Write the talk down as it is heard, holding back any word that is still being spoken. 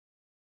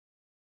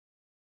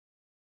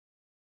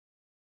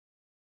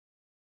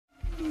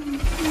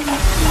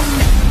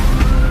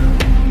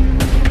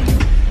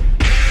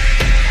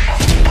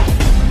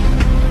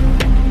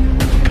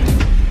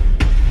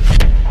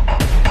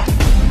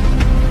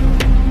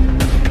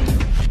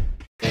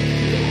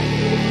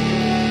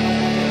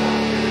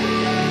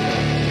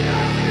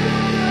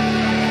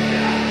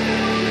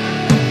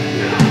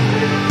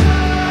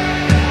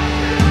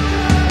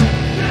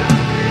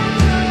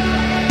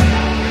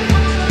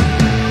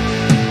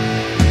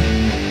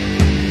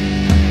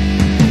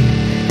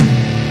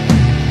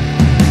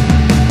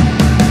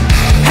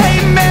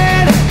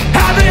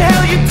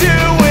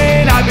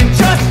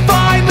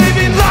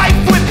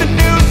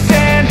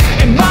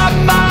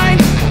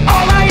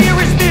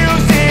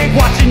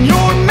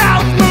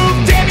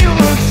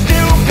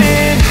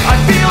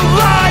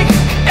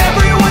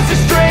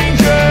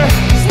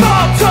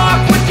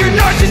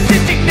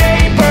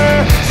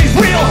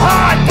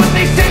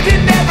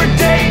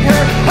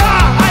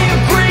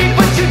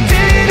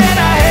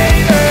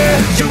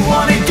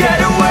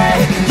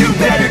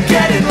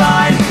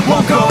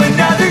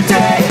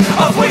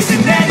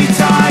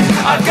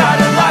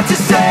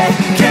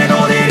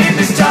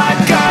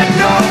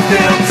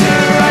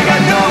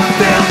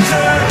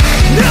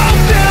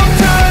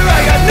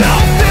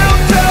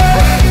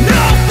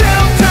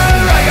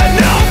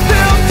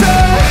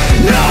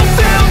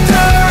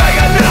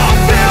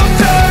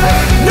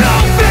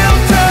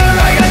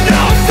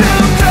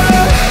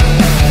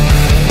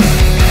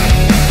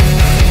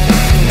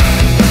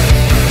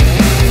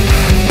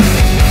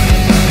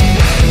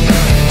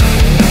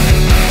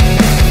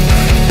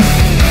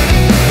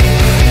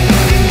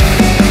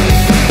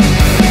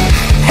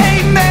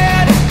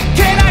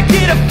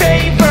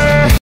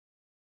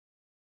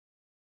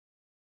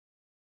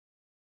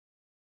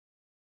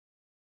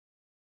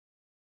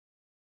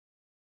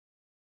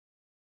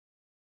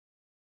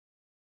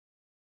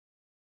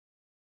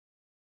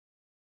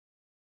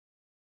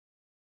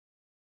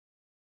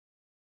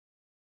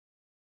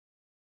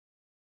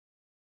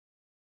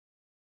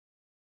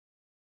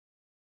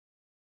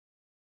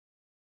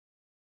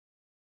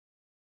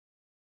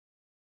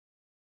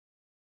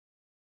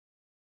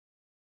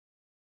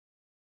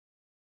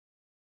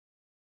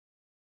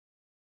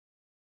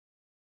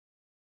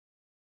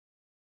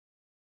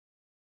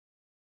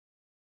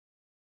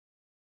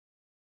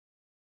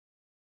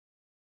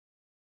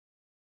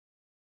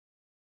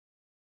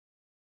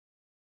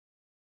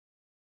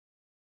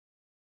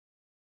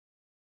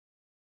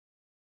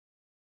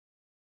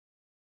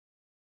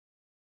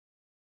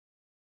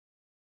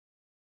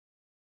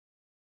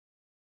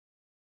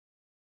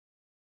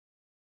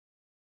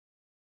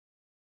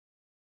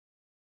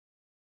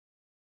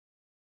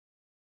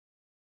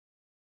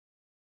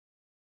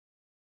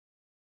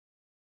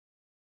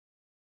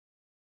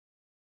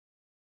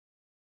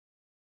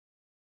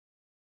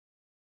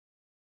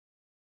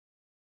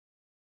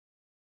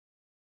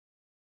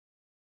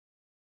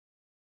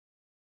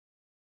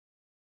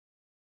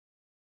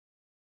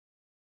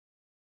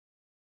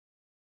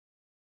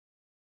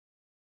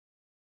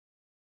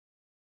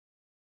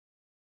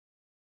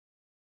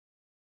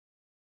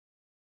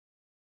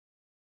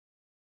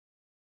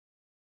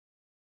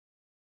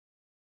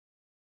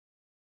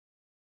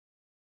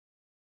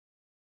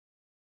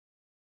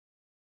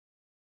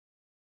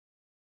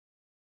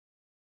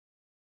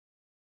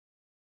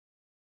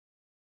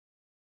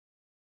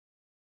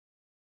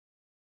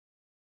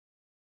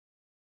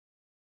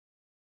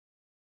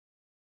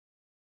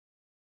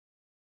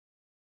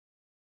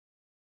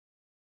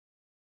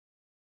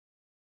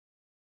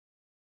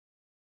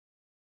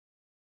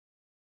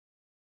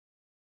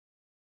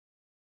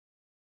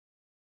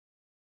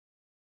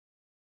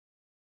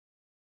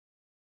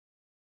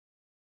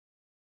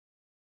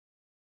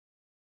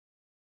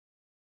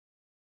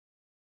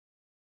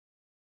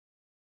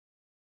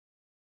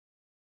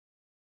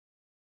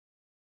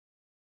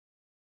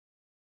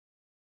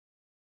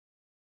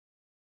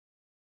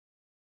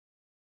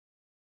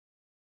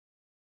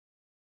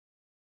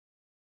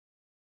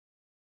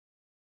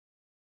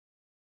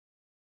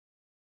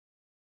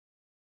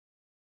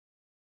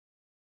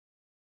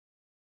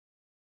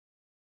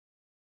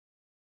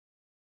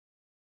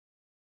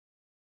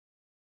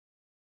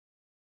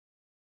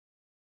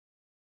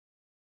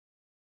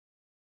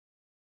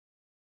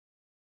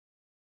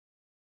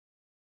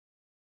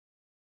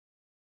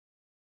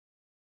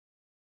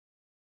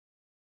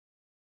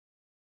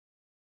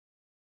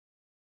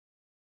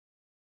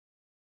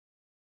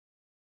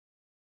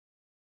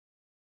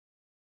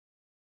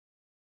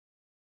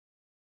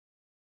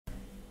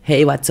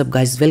Hey, what's up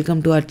guys,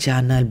 welcome to our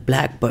channel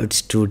Blackbird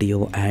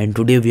Studio, and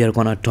today we are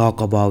gonna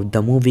talk about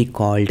the movie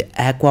called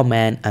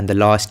Aquaman and the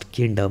Lost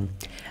Kingdom.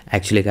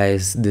 Actually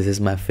guys, this is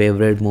my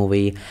favorite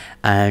movie,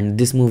 and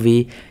this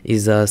movie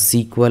is a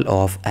sequel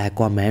of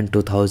Aquaman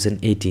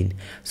 2018.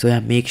 So yeah,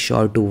 make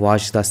sure to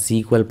watch the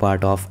sequel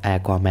part of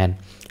Aquaman.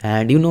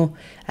 And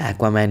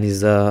Aquaman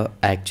is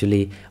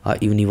actually a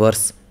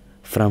universe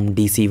from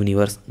DC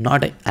universe.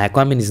 Not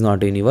Aquaman is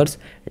not a universe,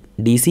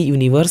 DC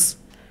universe,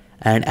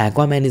 and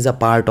Aquaman is a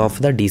part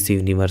of the DC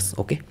universe.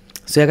 Okay,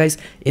 so yeah guys,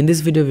 in this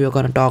video we are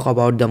gonna talk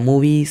about the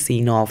movie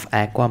scene of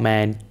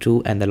Aquaman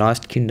 2 and the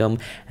Lost Kingdom,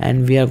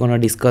 and we are gonna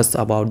discuss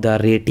about the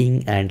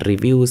rating and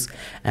reviews,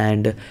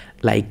 and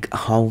like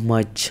how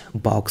much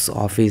box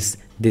office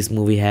this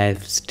movie has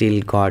still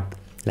got.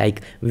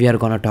 Like we are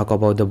gonna talk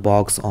about the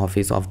box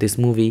office of this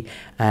movie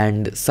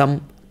and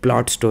some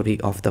plot story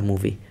of the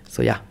movie.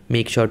 So yeah,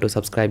 make sure to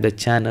subscribe the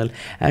channel,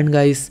 and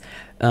guys,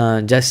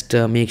 just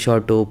make sure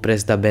to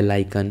press the bell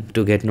icon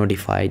to get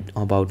notified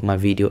about my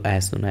video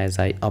as soon as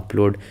I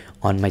upload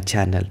on my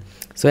channel.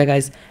 So yeah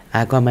guys,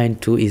 Aquaman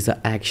 2 is an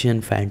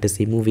action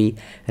fantasy movie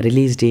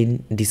released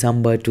in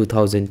December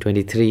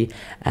 2023,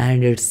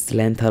 and its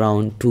length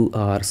around 2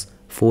 hours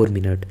 4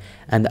 minutes,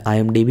 and the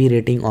IMDb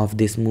rating of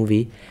this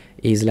movie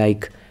is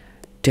like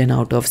 10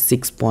 out of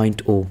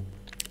 6.0,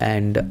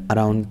 and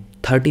around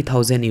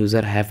 30,000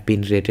 users have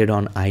been rated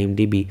on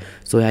IMDb.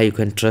 So yeah, you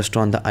can trust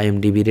on the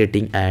IMDb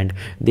rating, and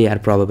they are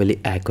probably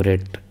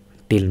accurate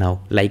till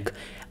now. Like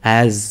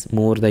as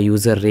more the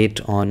user rate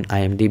on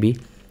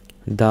IMDb,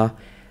 the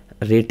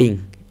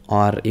rating,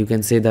 or you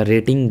can say the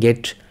rating,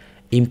 get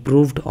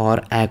improved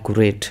or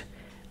accurate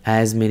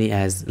as many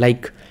as,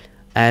 like,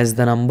 as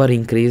the number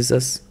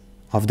increases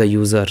of the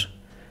user,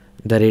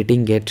 the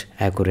rating get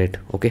accurate.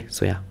 Okay,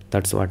 so yeah,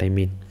 that's what I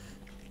mean.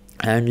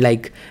 And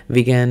like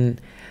we can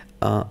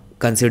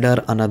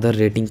consider another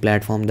rating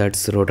platform,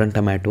 that's Rotten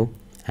Tomato,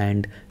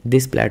 and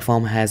this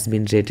platform has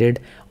been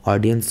rated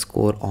audience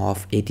score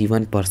of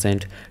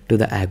 81% to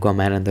the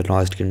Aquaman and the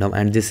Lost Kingdom,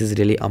 and this is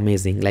really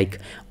amazing. Like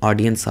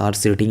audience are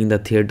sitting in the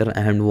theater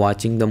and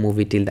watching the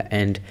movie till the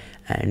end,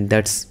 and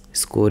that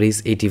score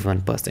is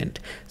 81%.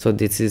 So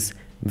this is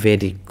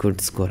very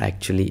good score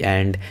actually.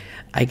 And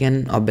I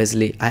can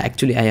obviously, I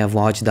have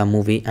watched the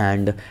movie,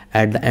 and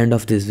at the end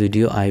of this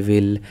video I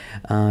will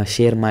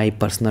share my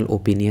personal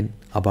opinion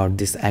about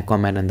this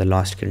Aquaman and the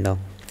Lost Kingdom.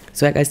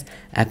 So yeah guys,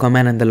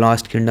 Aquaman and the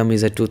Lost Kingdom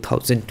is a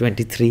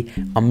 2023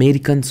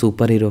 American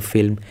superhero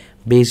film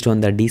based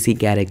on the DC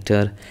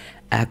character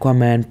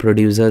Aquaman,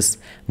 produced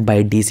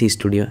by DC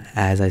Studio,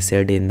 as I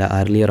said in the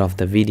earlier of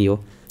the video,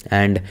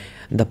 and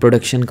the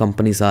production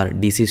companies are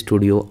DC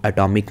Studio,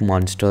 Atomic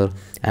Monster,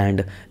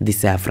 and the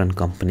Saffron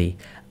Company.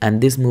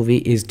 And this movie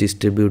is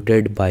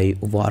distributed by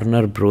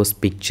Warner Bros.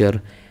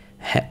 Picture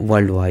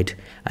worldwide,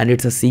 and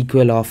it's a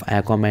sequel of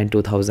Aquaman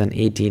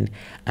 2018,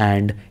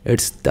 and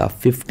it's the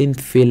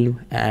 15th film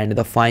and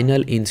the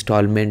final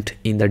installment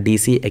in the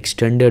DC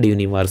extended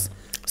universe.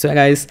 So yeah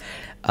guys,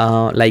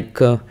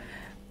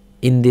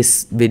 in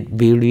this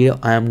video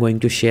I am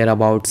going to share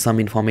about some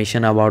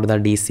information about the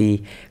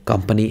DC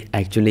company.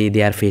 Actually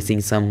they are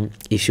facing some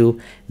issue,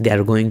 they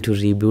are going to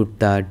reboot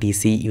the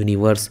DC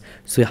universe.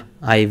 So yeah,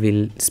 I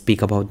will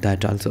speak about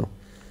that also.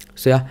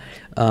 So yeah,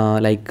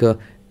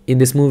 in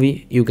this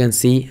movie you can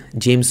see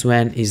James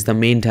Wan is the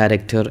main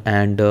director,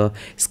 and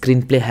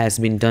screenplay has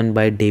been done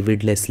by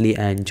David Leslie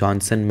and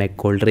Johnson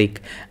McGoldrick,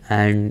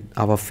 and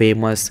our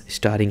famous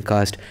starring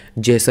cast,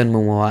 Jason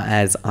Momoa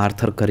as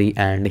Arthur Curry,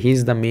 and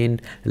he's the main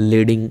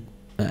leading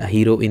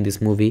hero in this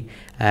movie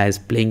as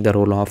playing the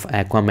role of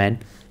Aquaman.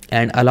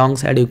 And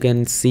alongside you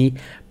can see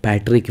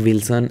Patrick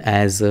Wilson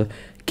as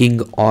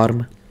King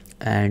Orm,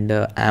 and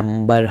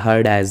Amber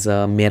Heard as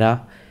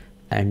Mera,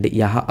 and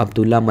Yahya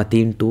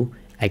Abdul-Mateen II.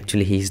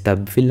 Actually he's the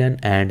villain,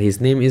 and his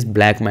name is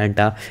Black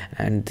Manta,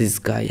 and this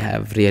guy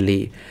have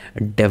really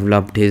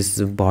developed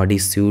his body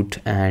suit.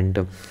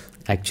 And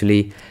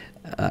actually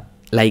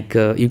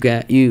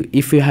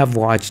if you have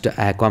watched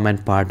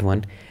Aquaman part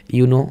 1,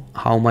 you know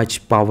how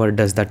much power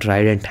does the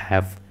trident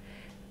have.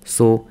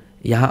 So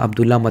Yahya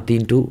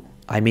Abdul-Mateen II,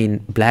 I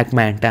mean Black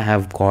Manta,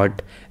 have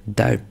got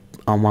that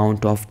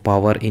amount of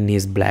power in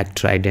his black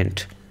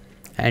trident.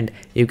 And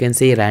you can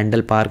see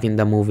Randall Park in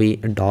the movie,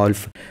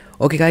 Dolph.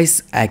 Okay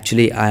guys,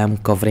 actually I am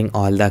covering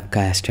all the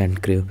cast and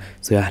crew,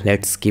 so yeah,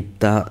 let's skip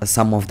the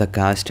some of the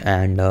cast,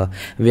 and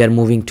we are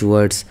moving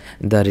towards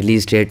the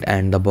release date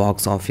and the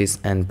box office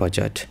and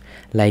budget.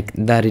 Like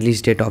the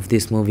release date of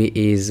this movie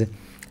is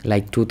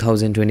like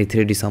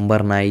 2023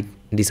 December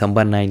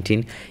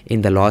 19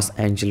 in the Los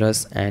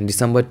Angeles, and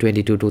December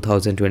 22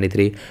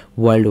 2023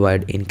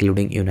 worldwide,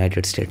 including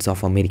United States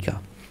of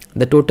America.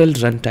 The total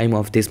runtime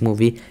of this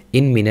movie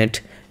in minute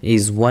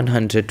is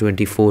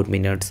 124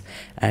 minutes,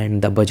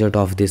 and the budget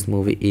of this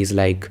movie is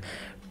like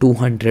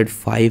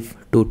 205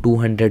 to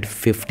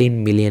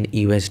 215 million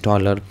US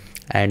dollar,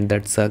 and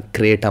that's a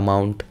great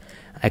amount.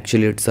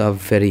 Actually it's a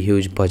very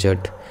huge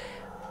budget.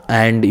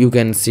 And you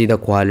can see the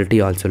quality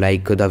also,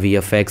 like the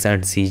VFX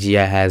and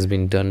CGI has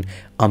been done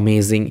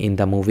amazing in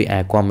the movie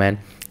Aquaman.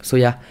 So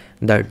yeah,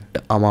 that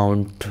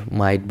amount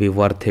might be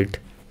worth it.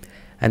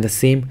 And the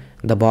same,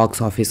 the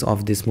box office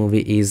of this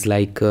movie is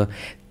like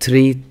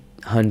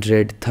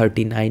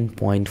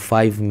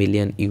 339.5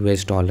 million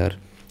US dollar.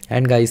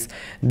 And guys,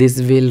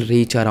 this will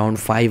reach around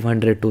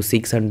 500 to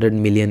 600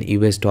 million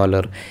US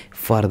dollar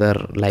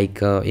further,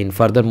 like in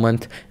further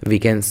month we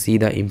can see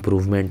the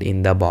improvement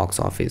in the box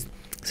office.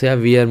 So yeah,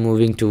 we are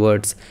moving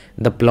towards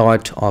the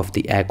plot of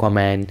the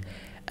Aquaman,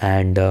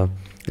 and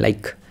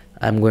like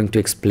I'm going to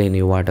explain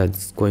you what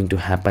is going to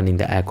happen in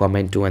the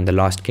Aquaman 2 and the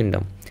Lost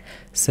Kingdom.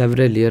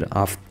 Several years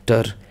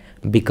after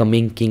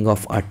becoming king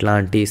of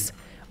Atlantis,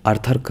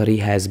 Arthur Curry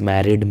has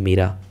married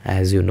Mera,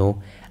 as you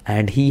know,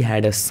 and he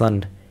had a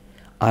son,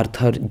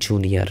 Arthur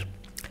Jr.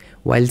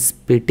 While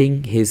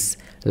splitting his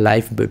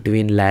life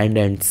between land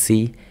and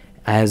sea,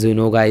 as you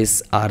know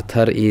guys,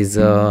 Arthur is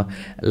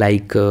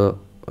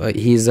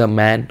he's a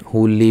man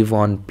who live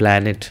on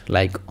planet,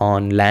 like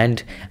on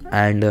land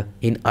and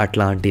in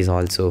Atlantis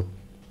also.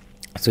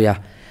 So yeah,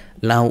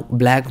 now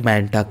Black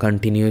Manta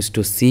continues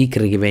to seek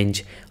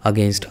revenge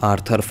against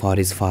Arthur for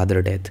his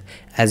father death.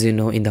 As you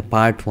know, in the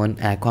part 1,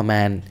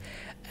 Aquaman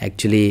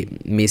actually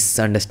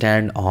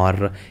misunderstand,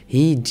 or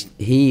he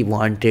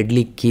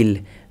wantedly kill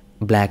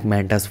Black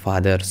Manta's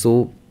father.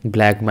 So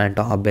Black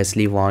Manta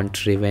obviously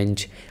want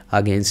revenge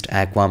against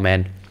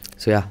Aquaman.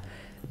 So yeah,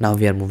 now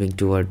we are moving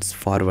towards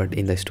forward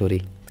in the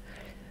story.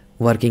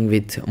 Working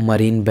with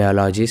marine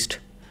biologist,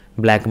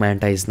 Black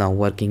Manta is now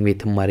working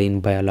with marine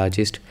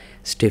biologist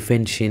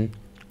Stephen Shin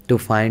to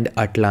find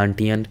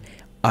Atlantean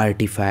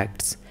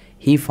artifacts.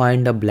 He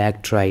find a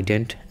black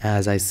trident,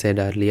 as I said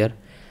earlier,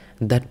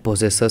 that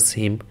possesses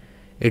him.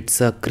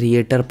 It's a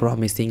creator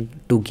promising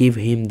to give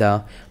him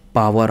the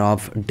power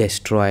of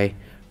destroy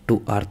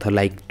to Arthur,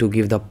 like to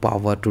give the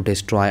power to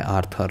destroy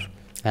Arthur.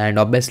 And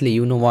obviously,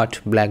 you know what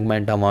Black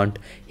Manta want?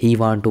 He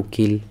want to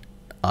kill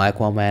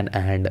Aquaman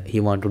and he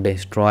want to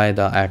destroy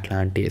the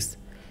Atlantis.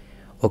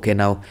 Okay,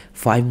 now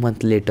 5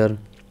 months later,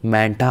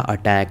 Manta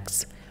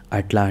attacks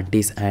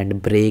Atlantis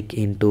and break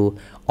into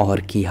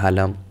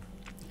Orkihalam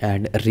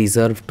and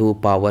reserve to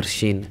power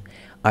Shin,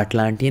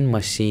 Atlantean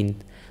machine.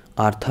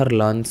 Arthur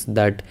learns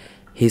that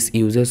his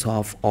uses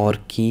of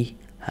Orkilam,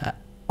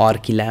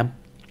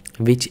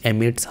 which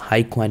emits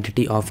high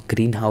quantity of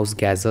greenhouse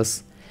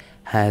gases,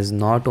 has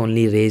not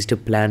only raised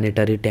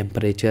planetary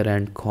temperature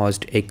and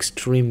caused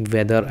extreme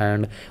weather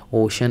and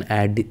ocean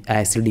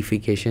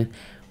acidification,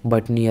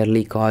 but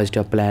nearly caused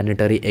a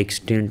planetary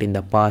extinct in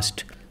the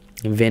past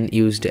when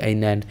used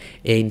in an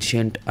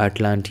ancient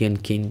Atlantean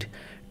king.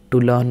 To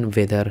learn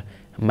whether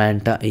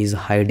Manta is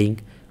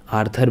hiding,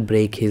 Arthur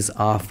breaks his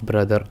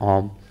half-brother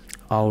arm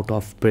out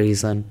of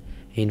prison.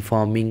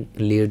 Informing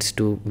leads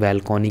to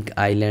volcanic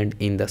island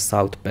in the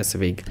South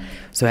Pacific.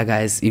 So yeah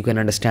guys, you can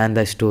understand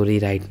the story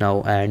right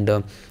now,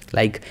 and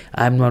like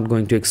I'm not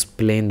going to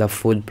explain the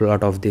full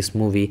plot of this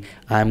movie.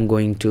 I'm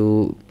going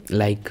to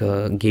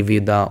give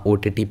you the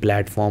OTT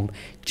platform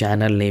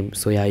channel name,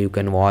 so yeah, you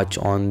can watch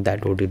on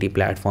that OTT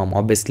platform.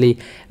 Obviously,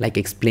 like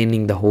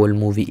explaining the whole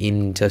movie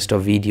in just a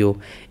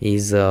video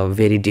is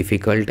very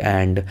difficult,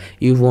 and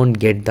you won't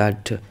get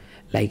that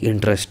like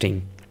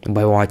interesting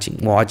by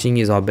watching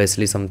is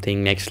obviously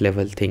something next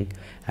level thing,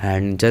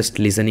 and just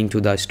listening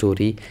to the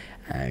story,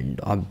 and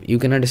you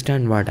can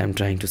understand what I'm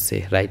trying to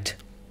say, right?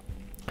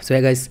 So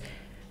yeah guys,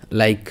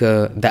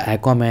 the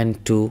Aquaman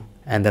 2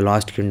 and the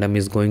Lost Kingdom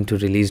is going to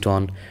released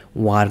on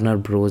Warner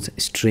Bros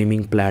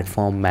streaming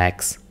platform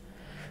Max.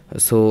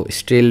 So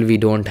still we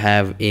don't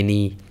have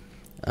any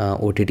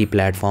OTT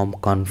platform,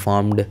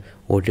 confirmed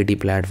OTT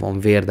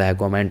platform where the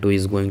Aquaman 2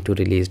 is going to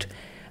released.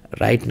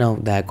 Right now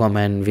the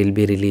Aquaman will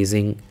be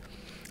releasing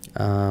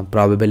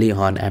probably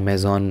on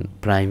Amazon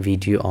Prime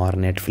Video or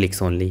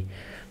Netflix only.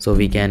 So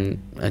we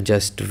can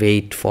just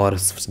wait for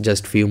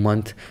just few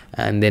months,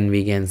 and then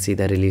we can see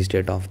the release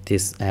date of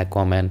this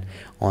Aquaman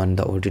on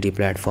the OTT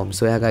platform.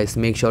 So yeah guys,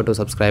 make sure to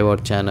subscribe our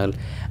channel,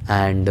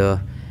 and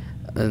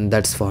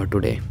that's for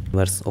today.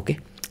 Okay,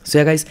 so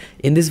yeah guys,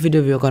 in this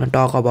video we are gonna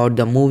talk about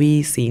the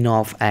movie scene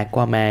of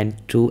Aquaman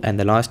 2 and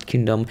the Lost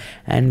Kingdom,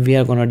 and we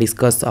are gonna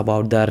discuss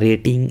about the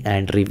rating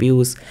and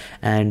reviews,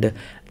 and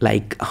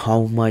like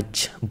how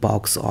much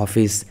box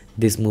office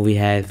this movie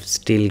has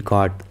still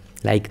got.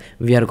 Like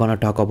we are gonna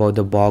talk about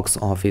the box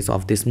office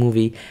of this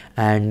movie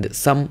and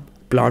some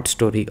plot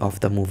story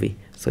of the movie.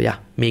 So yeah,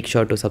 make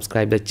sure to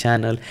subscribe the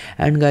channel,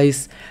 and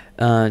guys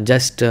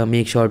just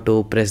make sure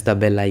to press the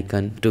bell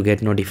icon to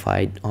get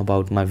notified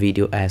about my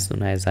video as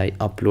soon as I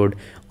upload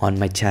on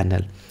my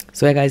channel.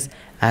 So yeah guys,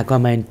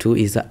 Aquaman 2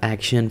 is an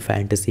action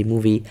fantasy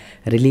movie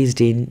released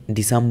in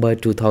December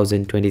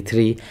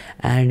 2023,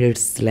 and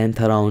its length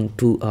around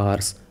 2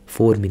 hours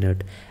 4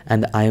 minutes,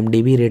 and the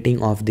IMDb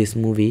rating of this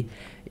movie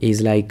is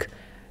like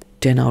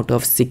 10 out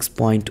of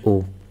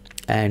 6.0,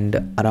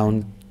 and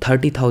around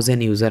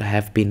 30,000 users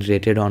have been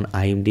rated on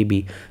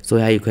IMDb. So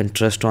yeah, you can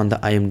trust on the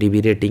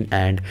IMDb rating,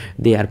 and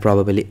they are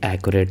probably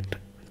accurate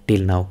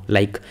till now.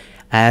 Like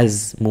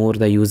as more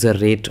the user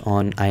rate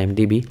on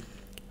IMDb,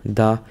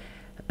 the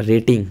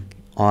rating,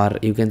 or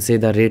you can say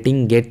the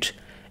rating, get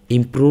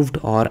improved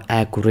or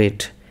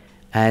accurate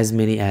as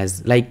many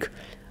as like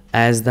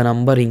as the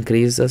number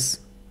increases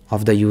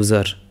of the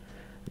user,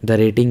 the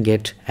rating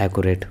get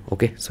accurate.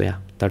 Okay, so yeah,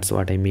 that's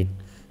what I mean.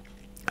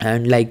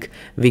 And like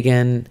we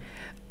can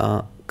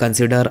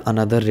consider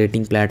another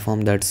rating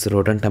platform, that's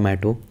Rotten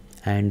Tomato,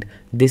 and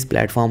this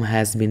platform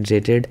has been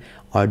rated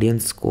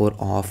audience score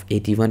of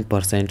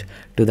 81%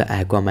 to the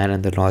Aquaman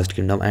and the Lost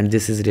Kingdom, and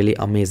this is really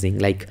amazing.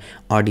 Like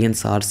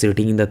audience are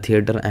sitting in the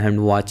theater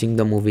and watching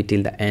the movie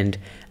till the end,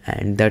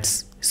 and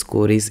that's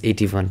score is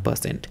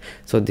 81%.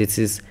 So this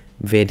is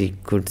very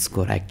good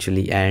score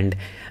actually. And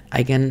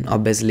I can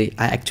obviously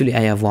I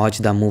have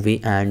watched the movie,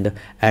 and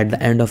at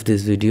the end of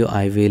this video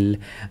I will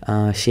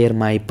share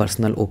my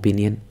personal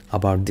opinion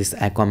about this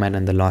Aquaman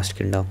and the Lost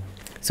Kingdom.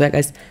 So yeah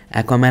guys,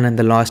 Aquaman and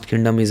the Lost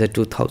Kingdom is a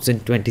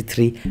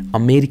 2023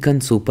 American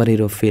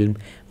superhero film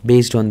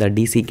based on the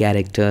DC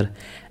character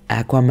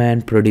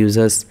Aquaman,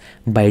 producers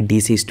by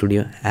DC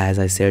Studio, as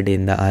I said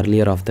in the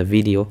earlier of the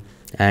video.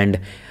 And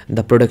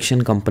the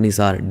production companies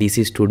are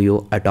DC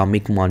Studio,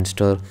 Atomic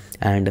Monster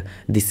and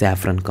the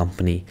Saffron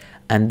Company.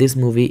 And this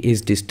movie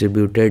is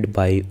distributed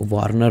by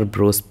Warner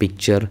Bros.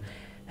 Picture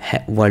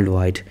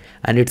worldwide,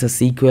 and it's a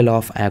sequel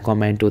of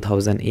Aquaman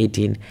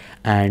 2018,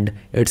 and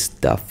it's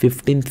the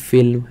 15th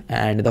film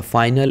and the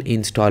final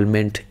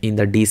installment in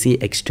the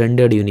DC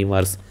extended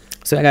universe.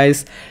 So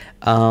guys,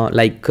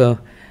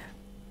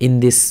 in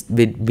this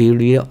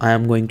video I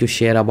am going to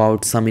share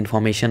about some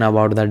information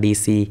about the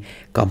DC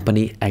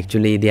company.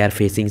 Actually they are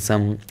facing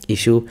some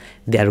issue,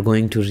 they are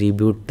going to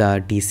reboot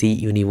the DC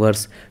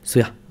universe,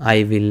 so yeah,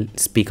 I will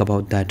speak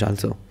about that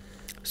also.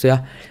 So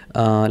yeah,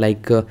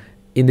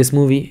 in this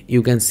movie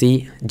you can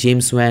see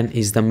James Wan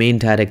is the main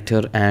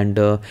director, and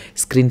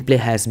screenplay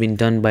has been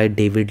done by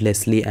David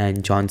Leslie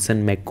and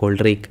Johnson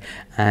McGoldrick,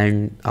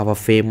 and our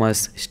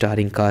famous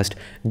starring cast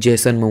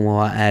Jason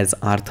Momoa as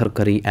Arthur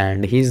Curry,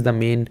 and he's the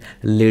main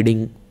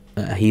leading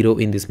hero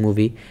in this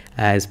movie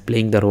as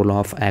playing the role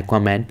of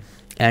Aquaman.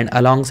 And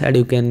alongside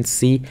you can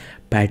see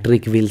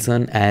Patrick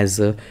Wilson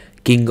as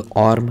King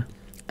Orm,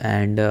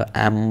 and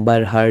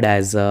Amber Heard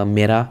as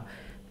Mera,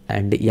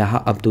 and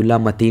Yahya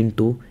Abdul-Mateen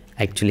II.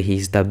 Actually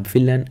he's the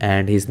villain,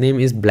 and his name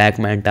is Black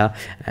Manta,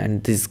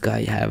 and this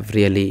guy have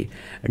really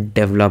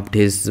developed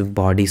his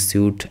body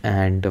suit.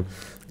 And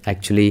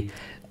actually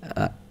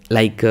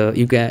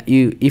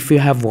if you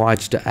have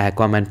watched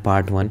Aquaman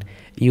part 1,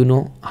 you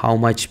know how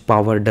much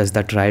power does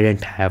the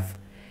trident have.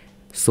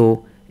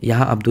 So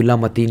Yahya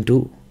Abdul-Mateen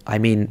II, I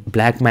mean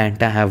Black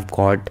Manta, have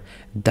got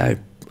that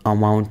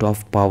amount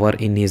of power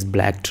in his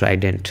black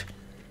trident.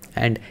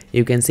 And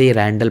you can see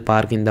Randall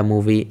Park in the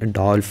movie,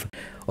 Dolph.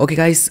 Okay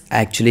guys,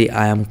 actually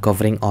I am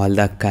covering all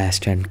the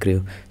cast and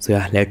crew, so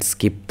yeah, let's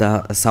skip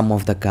the some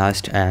of the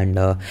cast, and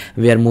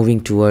we are moving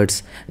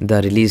towards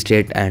the release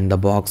date and the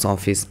box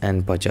office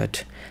and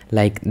budget.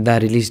 Like the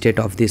release date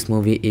of this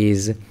movie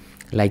is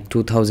like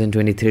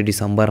 2023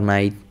 December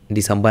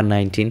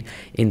 19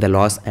 in the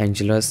Los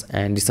Angeles,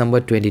 and December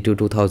 22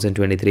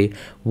 2023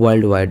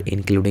 worldwide,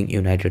 including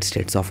United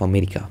States of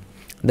America.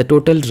 The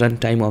total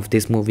runtime of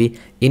this movie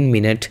in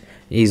minute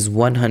is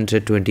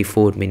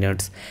 124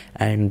 minutes,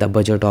 and the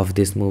budget of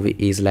this movie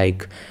is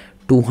like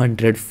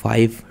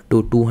 205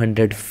 to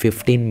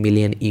 215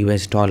 million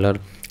US dollar,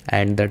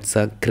 and that's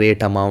a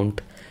great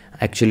amount.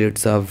 Actually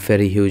it's a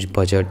very huge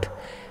budget.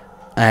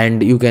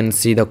 And you can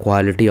see the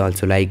quality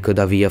also, like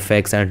the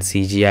VFX and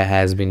CGI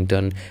has been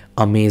done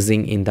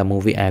amazing in the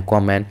movie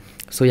Aquaman.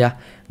 So yeah,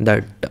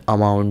 that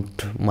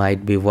amount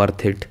might be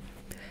worth it.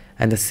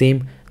 And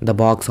the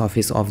box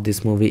office of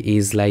this movie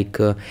is like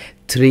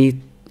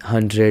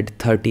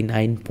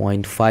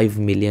 339.5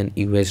 million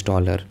US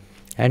dollar.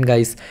 And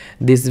guys,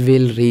 this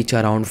will reach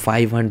around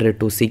 500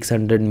 to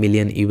 600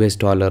 million US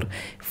dollar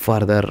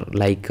further,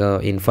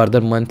 in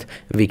further month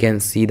we can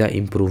see the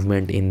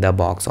improvement in the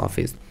box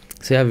office.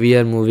 So yeah, we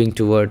are moving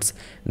towards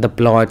the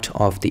plot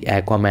of the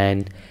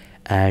Aquaman,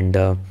 and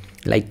I'm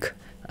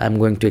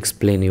going to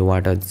explain you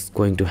what is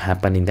going to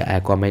happen in the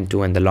Aquaman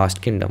 2 and the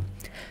Lost Kingdom.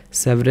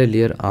 Several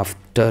years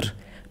after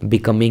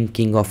becoming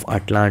king of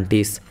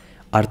Atlantis,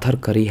 Arthur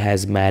Curry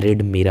has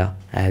married Mera,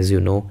 as you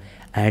know,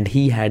 and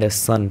he had a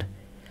son,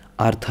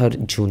 Arthur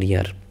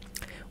Jr.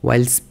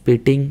 While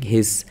splitting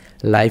his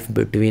life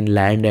between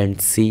land and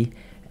sea,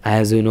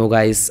 as you know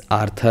guys,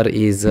 Arthur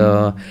is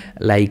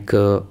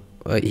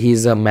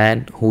he's a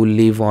man who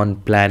live on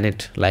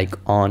planet, like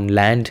on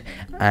land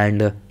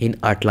and in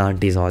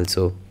Atlantis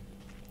also.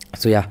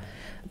 So yeah,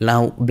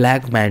 now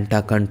Black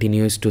Manta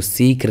continues to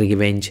seek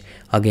revenge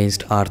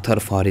against Arthur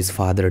for his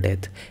father's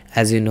death.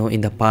 As you know,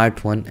 in the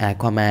part 1,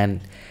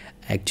 Aquaman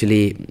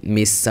actually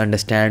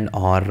misunderstand,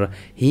 or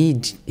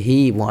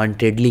he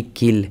wantedly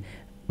kill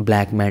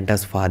Black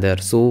Manta's father.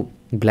 So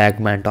Black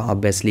Manta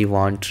obviously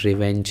want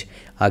revenge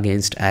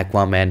against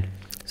Aquaman.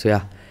 So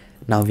yeah,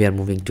 now we are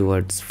moving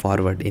towards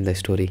forward in the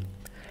story.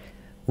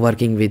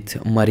 Working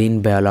with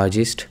marine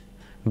biologist,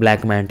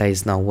 Black Manta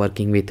is now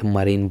working with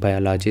marine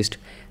biologist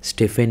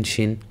Stephen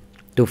Shin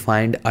to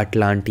find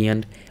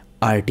Atlantean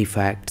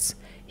artifacts.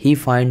 He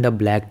find a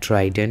black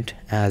trident,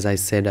 as I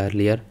said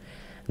earlier,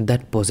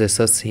 that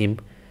possesses him.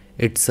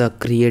 It's a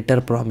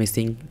creator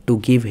promising to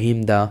give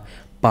him the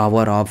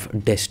power of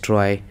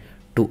destroy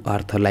to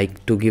Arthur,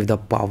 like to give the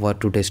power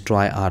to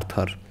destroy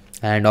Arthur.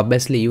 And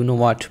obviously, you know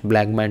what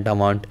Black Manta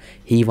want?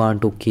 He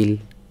want to kill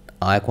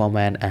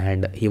Aquaman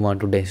and he want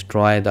to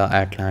destroy the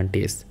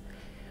Atlantis.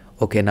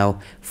 Okay, now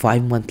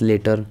 5 months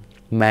later,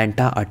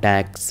 Manta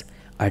attacks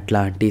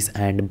Atlantis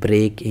and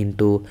break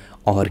into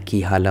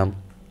Orki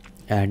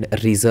and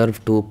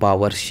reserve to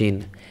power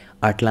Shin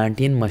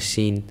Atlantean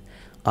machine.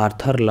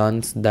 Arthur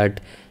learns that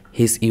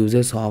his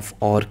uses of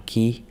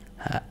Orki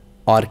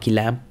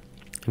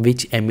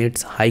which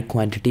emits high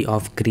quantity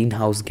of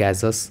greenhouse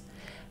gases,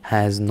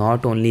 has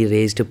not only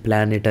raised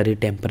planetary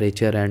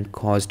temperature and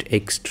caused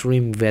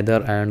extreme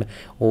weather and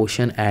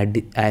ocean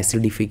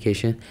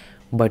acidification,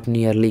 but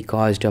nearly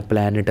caused a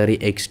planetary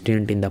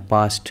extinct in the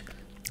past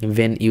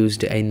when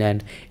used in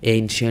an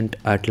ancient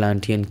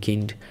Atlantean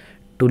king.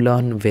 To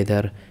learn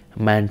whether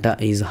Manta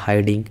is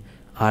hiding,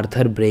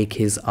 Arthur breaks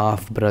his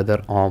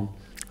half-brother arm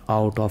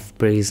out of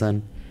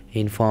prison.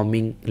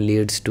 Informing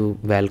leads to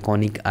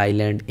volcanic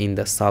island in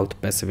the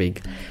South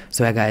Pacific.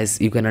 So yeah,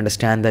 guys, you can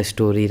understand the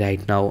story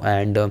right now,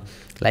 and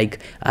like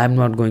I'm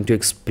not going to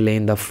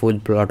explain the full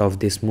plot of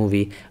this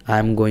movie.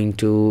 I'm going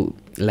to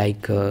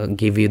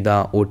give you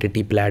the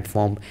OTT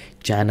platform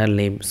channel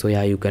name, so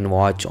yeah, you can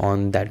watch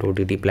on that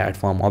OTT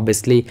platform.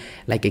 Obviously,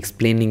 like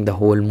explaining the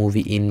whole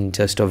movie in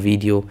just a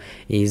video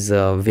is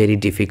very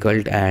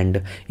difficult,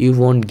 and you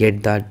won't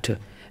get that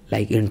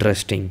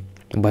interesting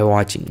by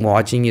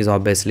watching is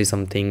obviously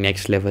something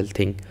next level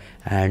thing,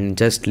 and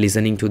just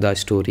listening to the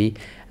story,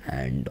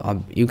 and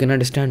you can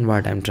understand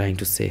what I'm trying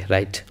to say,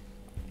 right?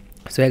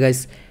 So yeah,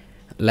 guys,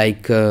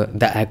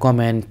 the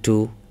Aquaman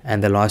 2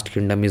 and the Lost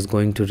Kingdom is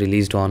going to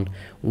released on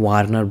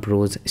Warner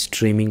Bros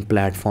streaming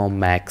platform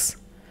Max.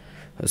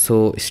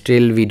 So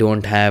still we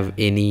don't have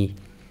any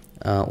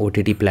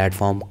OTT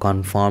platform,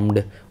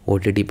 confirmed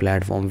OTT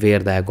platform where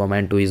the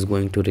Aquaman 2 is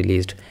going to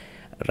released.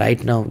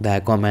 Right now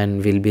the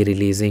Aquaman will be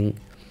releasing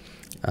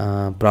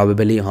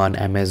probably on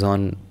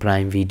Amazon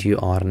Prime Video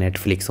or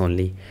Netflix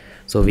only.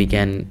 So we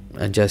can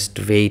just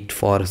wait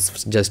for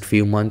just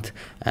few months,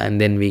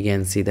 and then we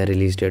can see the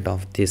release date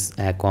of this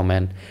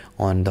Aquaman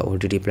on the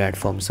OTT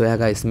platform. So yeah,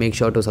 guys, make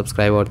sure to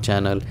subscribe our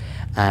channel,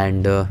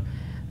 and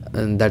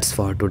that's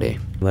for today.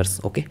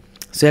 Okay,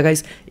 so yeah,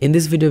 guys, in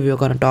this video we are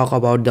gonna talk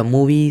about the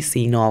movie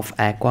scene of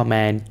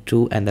Aquaman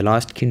 2 and the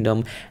Lost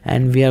Kingdom,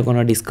 and we are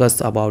gonna discuss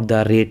about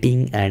the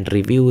rating and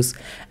reviews,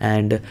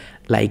 and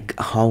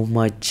how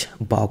much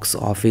box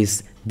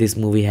office this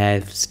movie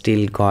has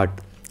still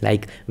got.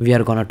 We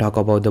are gonna talk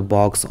about the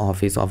box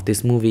office of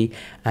this movie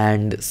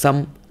and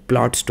some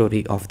plot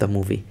story of the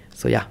movie.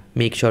 So yeah,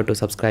 make sure to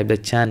subscribe the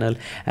channel,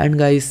 and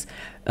guys,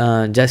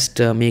 just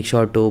make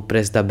sure to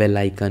press the bell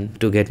icon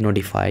to get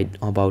notified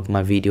about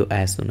my video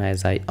as soon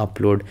as I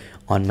upload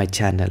on my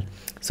channel.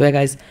 So yeah,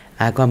 guys,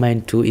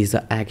 Aquaman 2 is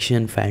an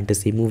action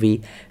fantasy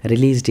movie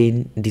released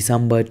in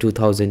December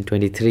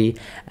 2023,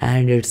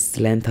 and its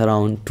length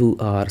around 2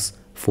 hours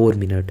 4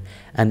 minutes,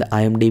 and the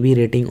IMDb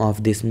rating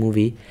of this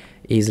movie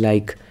is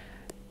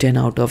 10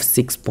 out of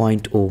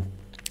 6.0,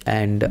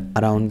 and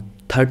around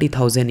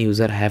 30,000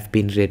 users have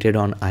been rated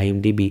on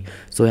IMDb.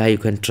 So yeah, you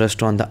can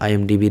trust on the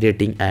IMDb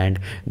rating, and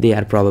they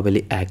are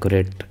probably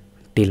accurate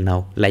till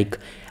now.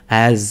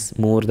 As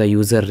more the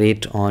user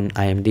rate on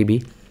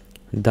IMDb,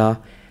 the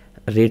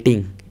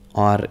rating,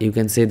 or you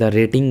can say the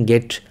rating,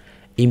 get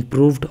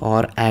improved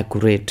or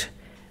accurate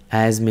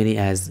as many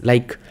as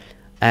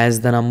as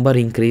the number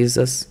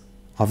increases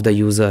of the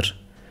user,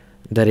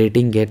 the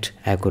rating get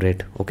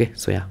accurate. Okay,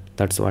 so yeah,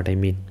 that's what I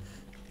mean.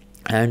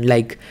 And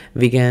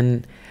we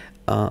can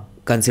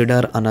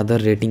consider another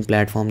rating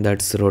platform,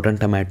 that's Rotten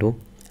Tomato,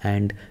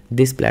 and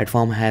this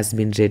platform has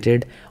been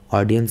rated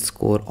audience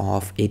score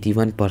of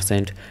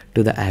 81%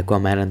 to the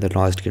Aquaman and the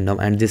Lost Kingdom,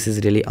 and this is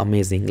really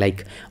amazing.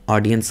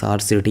 Audience are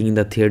sitting in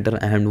the theater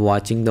and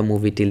watching the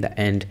movie till the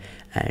end,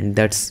 and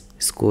that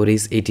score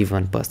is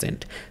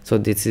 81%. So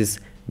this is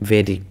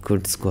very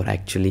good score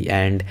actually.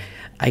 And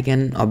I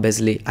can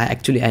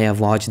I have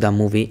watched the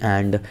movie,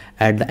 and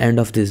at the end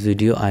of this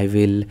video I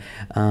will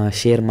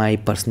share my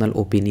personal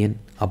opinion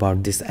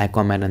about this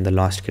Aquaman and the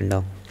Lost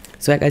Kingdom.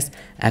 So yeah, guys,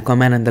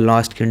 Aquaman and the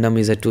Lost Kingdom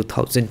is a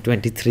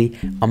 2023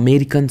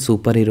 American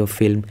superhero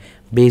film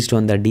based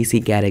on the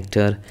DC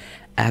character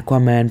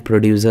Aquaman,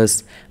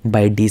 produced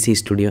by DC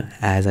Studio,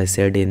 as I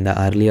said in the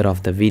earlier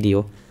of the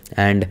video,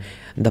 and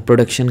the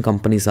production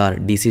companies are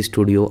DC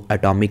Studio,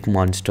 Atomic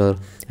Monster,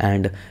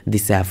 and the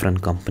Saffron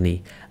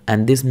Company.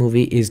 And this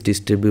movie is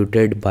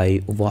distributed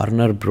by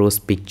Warner Bros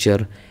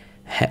Picture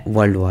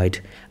worldwide,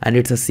 and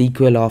it's a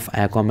sequel of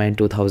Aquaman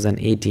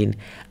 2018,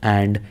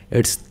 and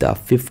it's the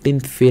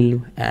 15th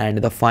film and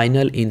the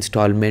final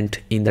installment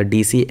in the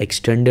DC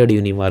extended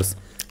universe.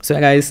 So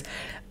guys,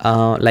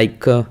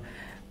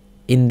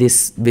 in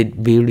this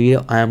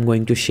video I am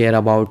going to share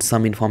about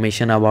some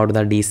information about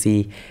the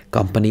DC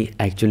company.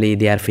 Actually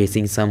they are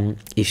facing some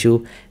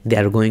issue, they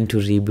are going to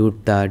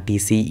reboot the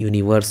DC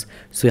universe,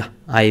 so yeah,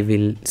 I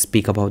will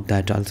speak about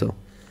that also.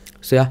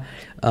 So yeah,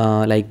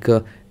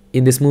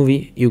 in this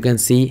movie you can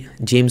see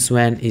James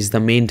Wan is the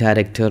main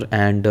director,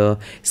 and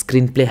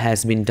screenplay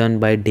has been done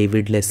by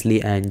David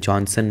Leslie and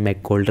Johnson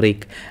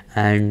McGoldrick,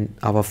 and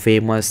our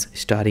famous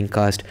starring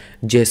cast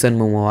Jason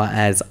Momoa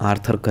as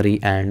Arthur Curry,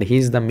 and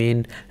he's the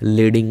main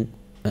leading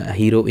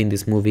hero in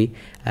this movie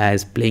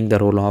as playing the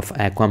role of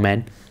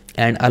Aquaman.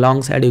 And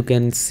alongside you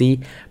can see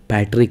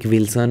Patrick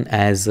Wilson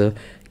as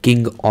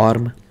King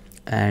Orm,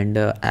 and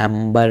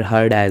Amber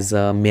Heard as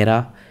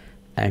Mera,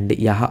 and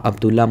Yahya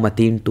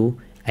Abdul-Mateen II.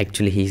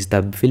 Actually, he's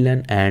the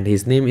villain, and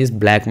his name is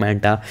Black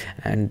Manta.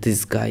 And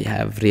this guy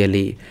have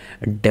really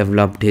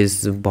developed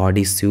his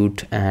body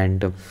suit,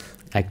 and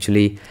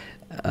actually,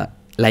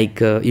 you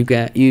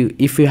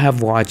if you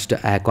have watched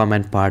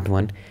Aquaman Part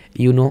 1,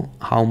 you know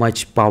how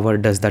much power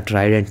does the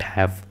trident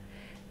have.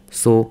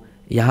 So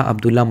yeah,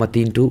 Abdullah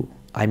Mateen too,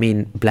 I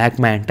mean Black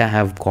Manta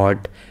have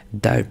got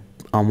that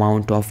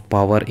amount of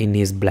power in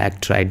his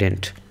black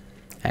trident.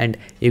 And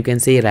you can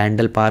see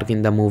Randall Park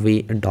in the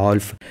movie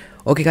Dolph.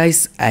 Okay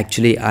guys,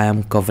 actually I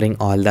am covering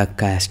all the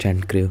cast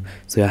and crew,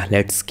 so yeah,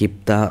 let's skip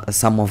the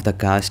some of the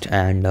cast,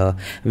 and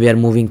we are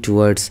moving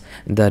towards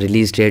the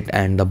release date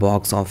and the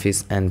box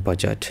office and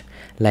budget.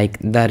 Like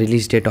the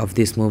release date of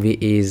this movie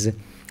is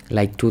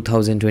like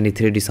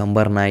 2023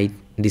 December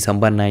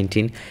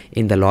 19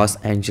 in the Los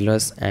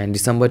Angeles, and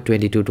December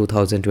 22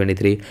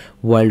 2023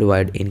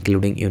 worldwide,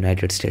 including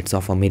United States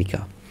of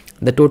America.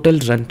 The total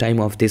runtime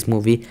of this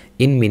movie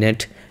in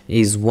minute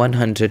is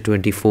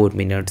 124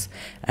 minutes,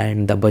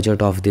 and the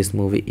budget of this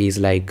movie is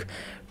like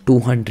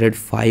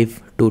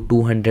 205 to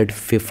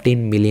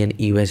 215 million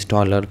US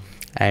dollar,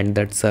 and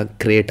that's a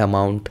great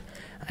amount.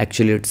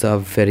 Actually, it's a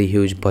very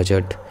huge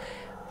budget.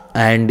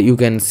 And you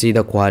can see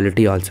the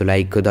quality also,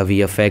 like the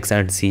VFX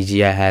and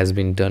CGI has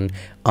been done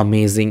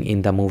amazing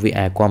in the movie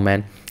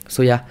Aquaman.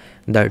 So yeah,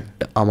 that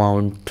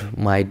amount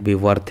might be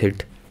worth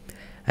it.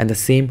 And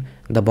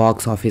the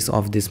box office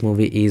of this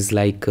movie is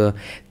like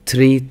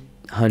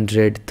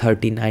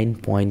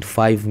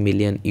 339.5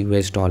 million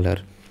US dollar.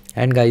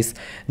 And guys,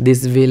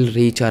 this will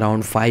reach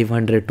around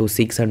 500 to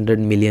 600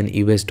 million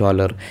US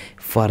dollar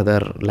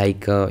further,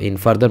 in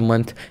further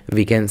month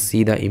we can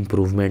see the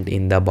improvement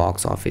in the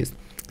box office.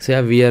 So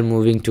yeah, we are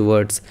moving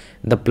towards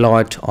the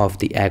plot of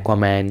the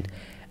Aquaman,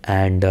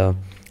 and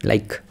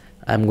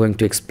I'm going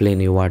to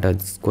explain you what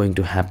is going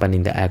to happen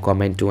in the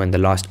Aquaman 2 and the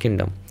Lost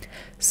Kingdom.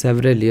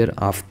 Several years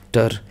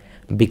after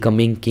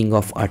becoming king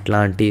of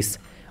Atlantis,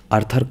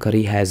 Arthur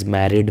Curry has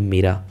married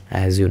Mera,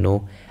 as you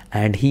know,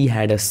 and he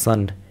had a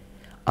son,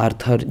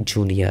 Arthur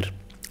Jr.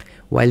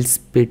 While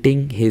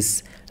splitting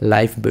his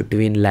life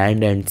between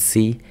land and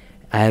sea,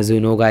 as you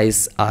know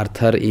guys,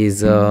 Arthur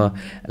is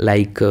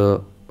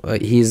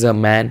he's a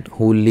man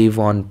who live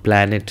on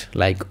planet,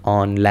 like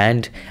on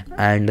land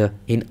and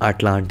in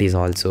Atlantis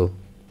also.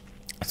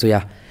 So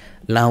yeah,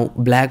 now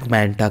Black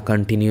Manta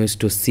continues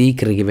to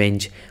seek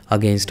revenge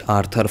against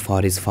Arthur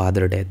for his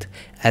father death.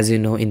 As you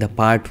know, in the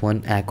part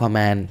 1,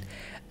 Aquaman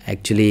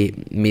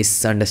actually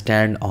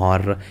misunderstand,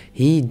 or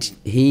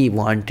he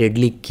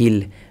wantedly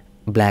kill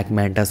Black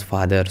Manta's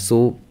father.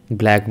 So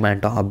Black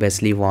Manta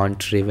obviously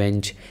want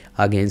revenge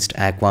against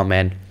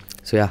Aquaman.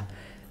 So yeah,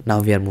 now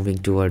we are moving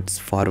towards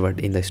forward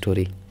in the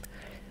story.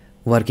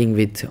 Working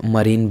with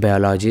marine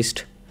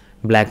biologist,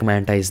 Black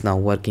Manta is now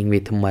working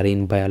with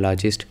marine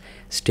biologist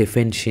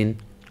Stephen Shin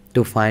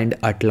to find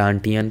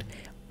Atlantean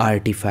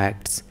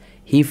artifacts.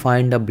 He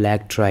find a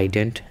black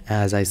trident,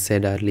 as I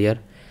said earlier,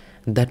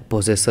 that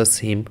possesses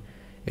him.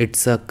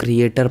 It's a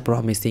creator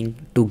promising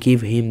to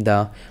give him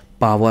the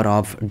power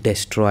of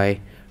destroy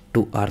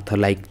to Arthur,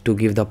 like to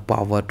give the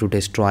power to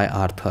destroy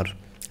Arthur.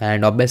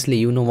 And obviously,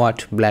 you know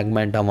what Black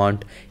Manta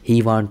want?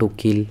 He want to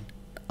kill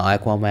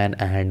Aquaman,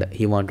 and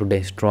he want to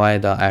destroy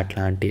the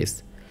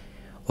Atlantis.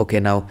 Okay,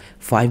 now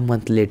 5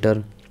 months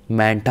later,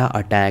 Manta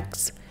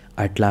attacks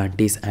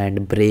Atlantis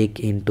and break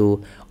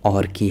into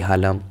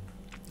Orki-Hallam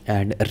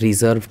and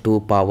reserve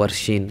to power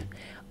Shin,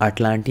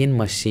 Atlantean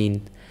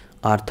machine.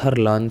 Arthur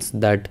learns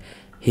that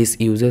his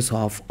uses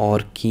of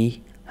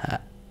Orki-Lamp,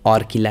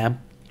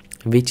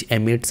 which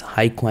emits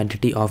high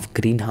quantity of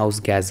greenhouse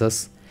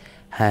gases,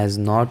 has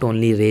not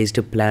only raised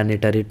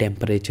planetary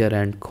temperature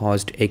and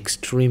caused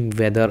extreme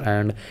weather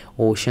and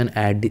ocean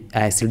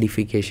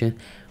acidification,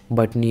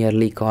 but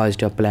nearly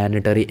caused a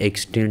planetary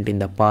extinct in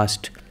the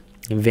past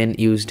when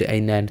used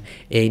in an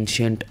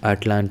ancient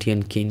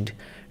Atlantean king.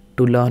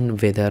 To learn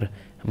whether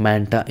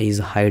Manta is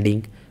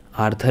hiding,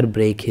 Arthur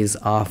breaks his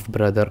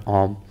half-brother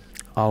Orm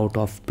out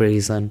of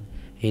prison.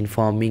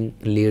 Informing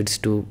leads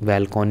to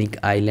Volcanic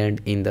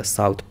Island in the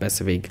South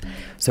Pacific.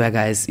 So yeah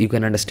guys, you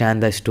can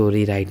understand the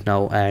story right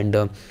now, and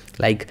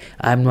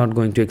I'm not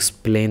going to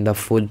explain the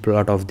full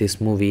plot of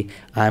this movie.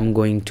 I'm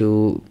going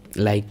to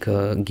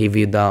give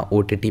you the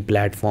OTT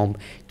platform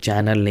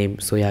channel name,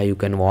 so yeah, you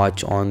can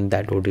watch on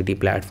that OTT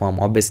platform.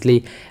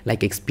 Obviously,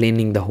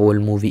 explaining the whole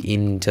movie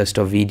in just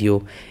a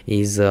video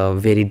is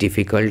very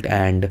difficult,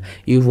 and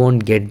you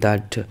won't get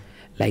that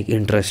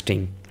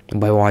interesting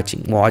by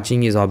watching.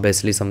 Watching is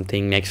obviously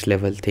something next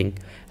level thing,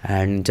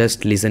 and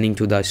just listening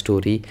to the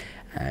story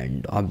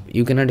and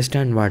you can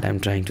understand what I'm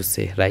trying to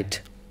say, right?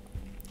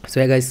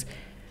 So yeah guys,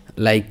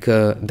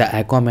 the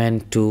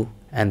Aquaman 2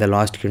 and the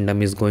Lost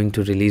Kingdom is going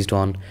to released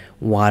on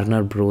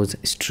Warner Bros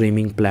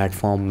streaming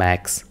platform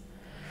Max.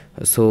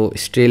 So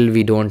still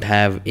we don't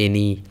have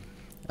any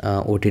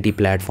OTT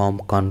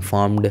platform,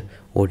 confirmed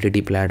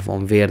OTT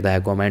platform where the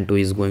Aquaman 2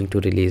 is going to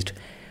released.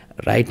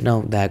 Right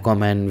now the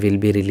Aquaman will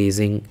be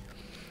releasing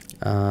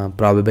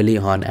probably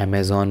on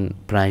Amazon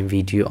Prime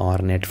Video or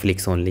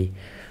Netflix only.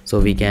 So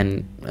we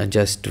can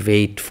just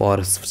wait for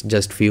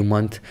just few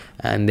months,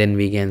 and then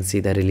we can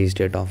see the release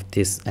date of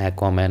this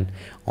Aquaman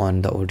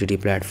on the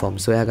OTT platform.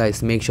 So yeah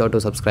guys, make sure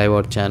to subscribe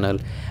our channel,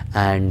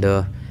 and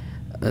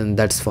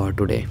that's for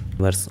today.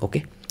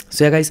 Okay,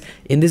 so yeah guys,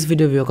 in this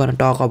video we are gonna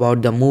talk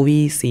about the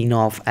movie scene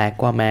of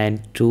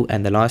Aquaman 2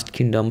 and the Lost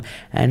Kingdom,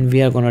 and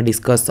we are gonna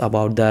discuss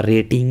about the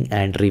rating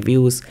and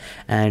reviews,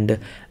 and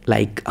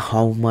like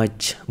how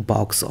much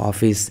box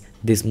office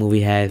this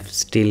movie has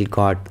still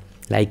got.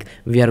 Like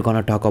we are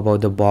gonna talk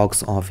about the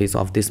box office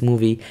of this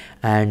movie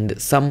and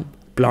some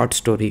plot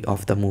story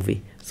of the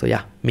movie. So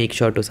yeah, make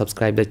sure to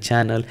subscribe the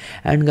channel,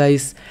 and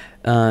guys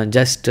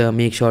just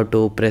make sure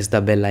to press the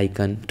bell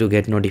icon to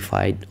get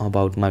notified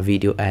about my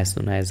video as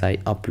soon as I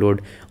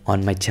upload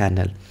on my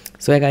channel.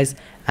 So yeah guys,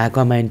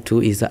 Aquaman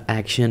 2 is an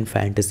action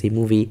fantasy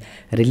movie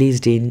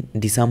released in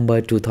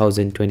December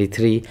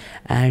 2023,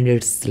 and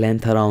its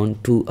length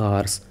around 2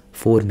 hours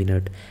 4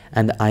 minutes,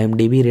 and the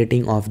IMDb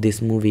rating of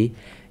this movie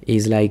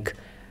is like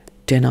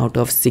 10 out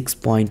of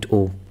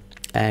 6.0,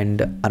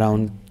 and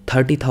around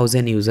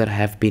 30,000 users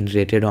have been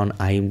rated on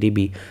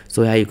IMDb.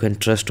 So yeah, you can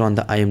trust on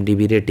the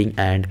IMDb rating,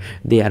 and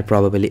they are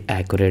probably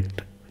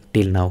accurate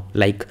till now.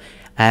 Like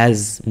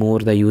as more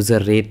the user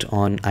rate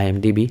on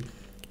IMDb,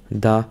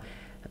 the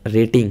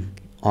rating,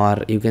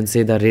 or you can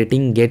say the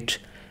rating, get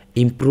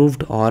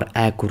improved or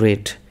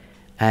accurate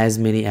as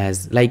many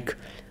as, like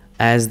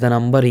as the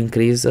number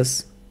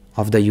increases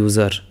of the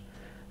user,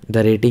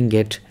 the rating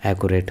get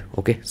accurate.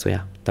 Okay, so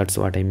yeah, that's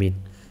what I mean.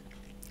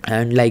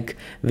 And like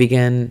we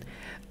can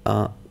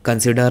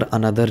consider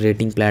another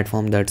rating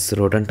platform, that's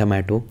Rotten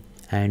Tomato,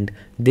 and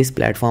this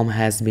platform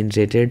has been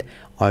rated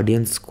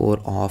audience score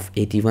of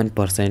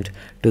 81%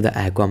 to the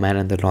Aquaman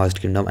and the Lost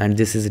Kingdom, and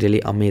this is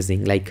really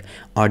amazing. Like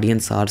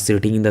audience are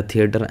sitting in the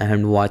theater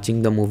and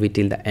watching the movie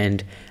till the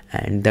end,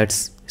 and that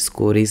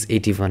score is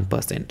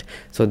 81%.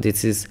 So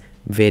this is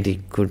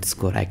very good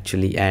score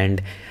actually.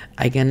 And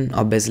I can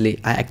obviously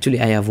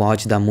I have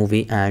watched the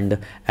movie, and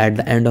at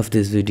the end of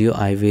this video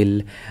I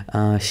will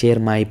share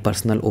my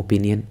personal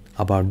opinion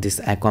about this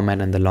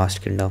Aquaman and the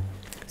Lost Kingdom.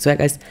 So yeah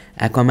guys,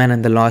 Aquaman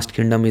and the Lost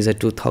Kingdom is a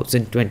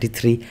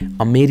 2023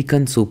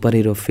 American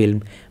superhero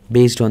film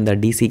based on the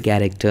DC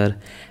character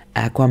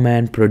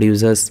Aquaman,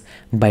 produced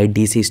by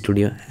DC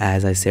Studio,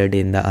 as I said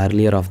in the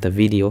earlier of the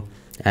video,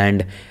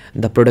 and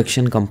the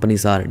production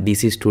companies are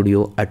DC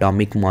Studio,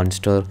 Atomic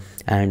Monster,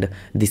 and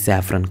the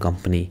Saffron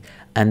Company.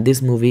 And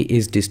this movie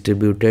is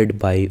distributed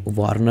by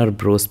Warner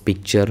Bros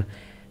Picture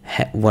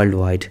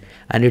worldwide,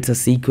 and it's a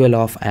sequel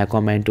of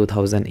Aquaman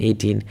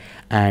 2018,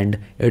 and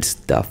it's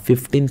the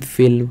 15th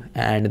film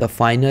and the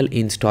final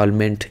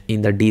installment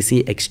in the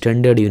DC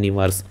extended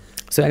universe.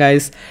 So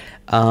guys,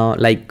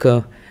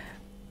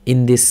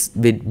 in this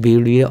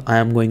video I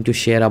am going to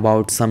share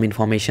about some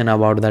information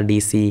about the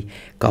DC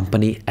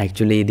company.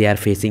 Actually they are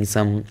facing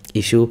some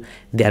issue,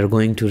 they are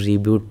going to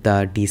reboot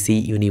the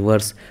DC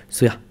universe.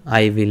 So yeah,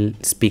 I will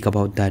speak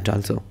about that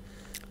also.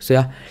 So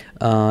yeah,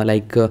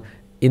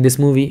 in this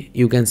movie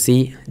you can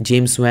see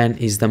James Wan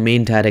is the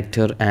main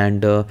director,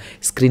 and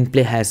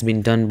screenplay has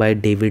been done by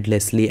David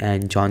Leslie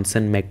and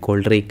Johnson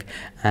McGoldrick,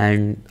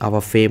 and our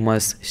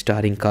famous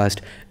starring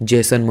cast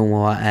Jason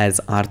Momoa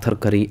as Arthur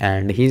Curry,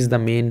 and he's the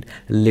main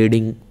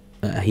leading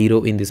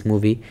hero in this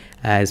movie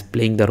as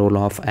playing the role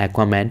of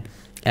Aquaman.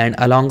 And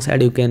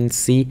alongside you can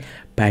see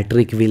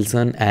Patrick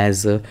Wilson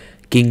as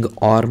King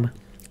Orm,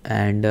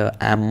 and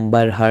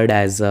Amber Heard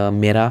as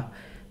Mera,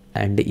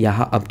 and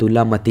Yahya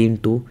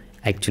Abdul-Mateen II.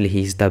 Actually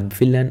he's the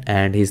villain,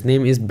 and his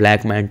name is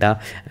Black Manta,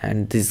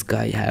 and this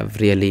guy have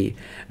really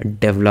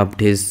developed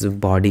his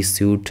body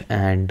suit.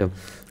 And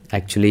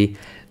actually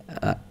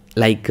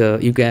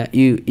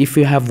if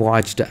you have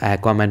watched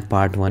Aquaman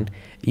part 1,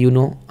 you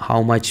know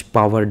how much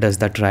power does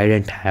the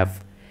trident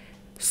have.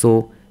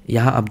 So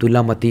Yahya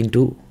Abdul-Mateen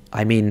II,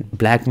 I mean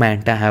Black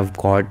Manta, have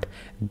got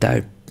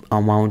that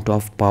amount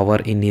of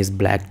power in his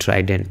black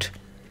trident.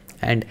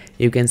 And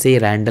you can see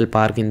Randall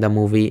Park in the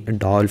movie,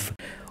 Dolph.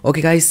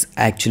 Okay guys,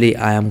 actually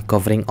I am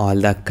covering all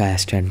the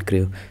cast and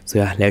crew, so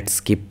yeah, let's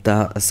skip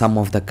some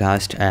of the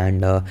cast,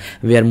 and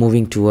we are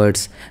moving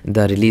towards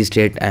the release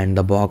date and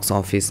the box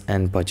office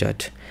and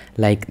budget.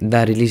 Like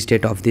the release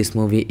date of this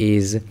movie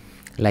is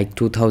like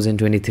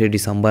 2023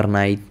 December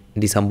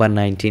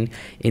 19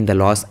 in the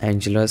Los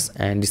Angeles,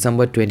 and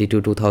December 22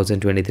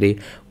 2023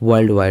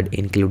 worldwide,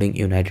 including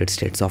United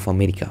States of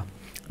America.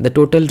 The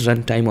total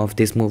runtime of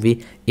this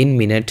movie in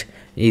minute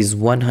is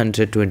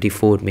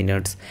 124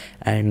 minutes,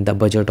 and the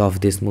budget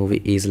of this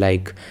movie is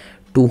like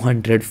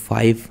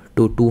 205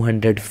 to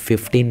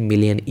 215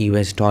 million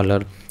US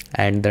dollar,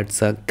 and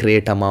that's a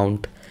great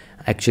amount.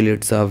 Actually,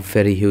 it's a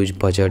very huge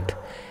budget,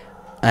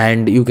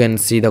 and you can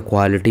see the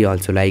quality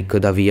also, like the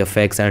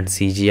VFX and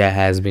CGI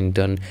has been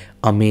done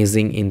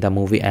amazing in the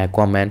movie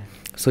Aquaman.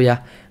 So yeah,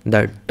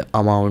 that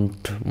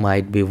amount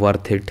might be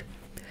worth it.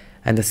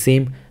 And the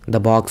same, the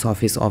box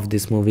office of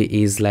this movie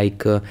is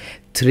like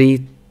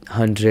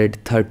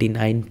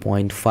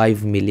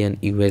 339.5 million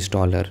US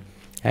dollar.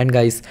 And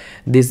guys,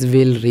 this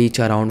will reach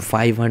around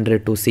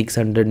 500 to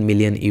 600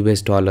 million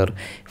US dollar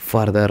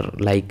further,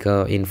 like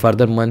in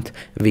further month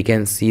we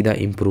can see the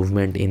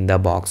improvement in the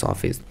box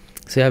office.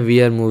 So yeah,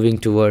 we are moving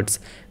towards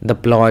the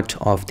plot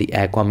of the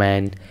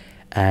Aquaman,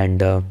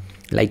 and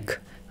like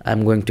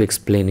I'm going to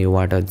explain you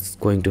what is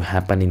going to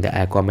happen in the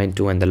Aquaman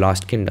 2 and the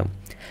Lost Kingdom.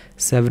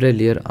 Several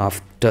years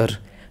after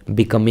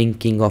becoming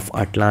king of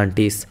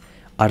Atlantis,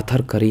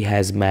 Arthur Curry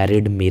has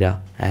married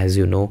Mera, as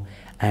you know,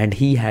 and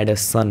he had a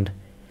son,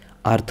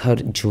 Arthur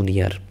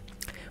Jr.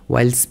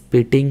 While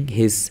splitting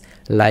his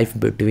life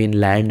between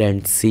land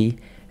and sea,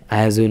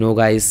 as you know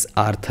guys,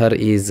 Arthur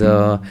is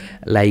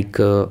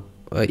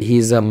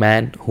he's a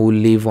man who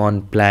live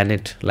on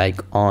planet,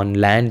 like on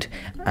land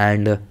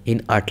and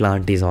in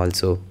Atlantis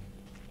also.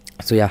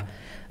 So yeah,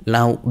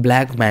 now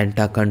Black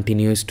Manta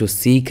continues to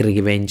seek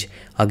revenge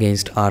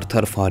against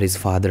Arthur for his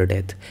father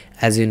death.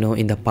 As you know,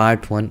 in the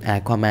part 1,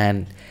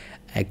 Aquaman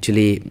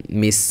actually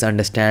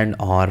misunderstand,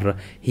 or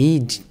he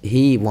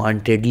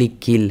wantedly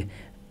kill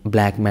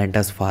Black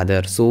Manta's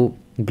father. So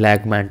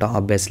Black Manta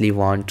obviously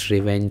want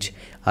revenge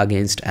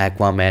against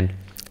Aquaman.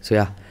 So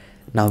yeah,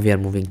 now we are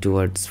moving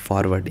towards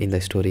forward in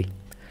the story.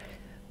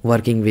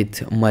 Working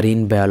with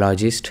marine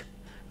biologist,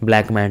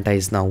 Black Manta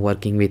is now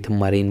working with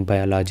marine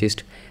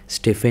biologist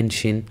Stephen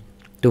Shin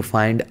to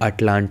find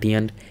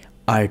Atlantean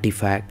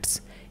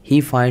artifacts.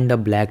 He find a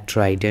black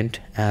trident,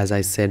 as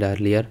I said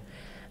earlier,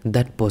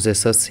 that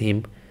possesses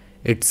him.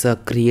 It's a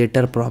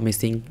creator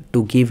promising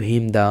to give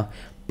him the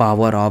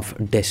power of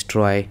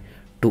destroy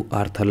to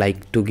Arthur,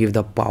 like to give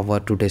the power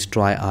to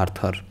destroy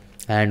Arthur.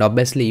 And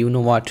obviously, you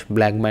know what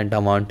Black Manta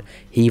want?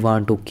 He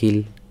want to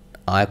kill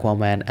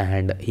Aquaman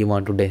and he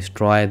want to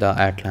destroy the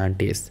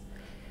Atlantis.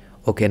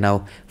 Okay,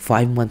 now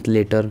 5 months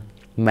later,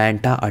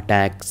 Manta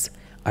attacks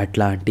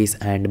Atlantis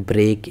and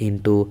break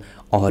into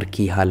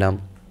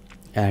Orkihalam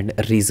and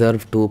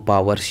reserve to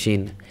power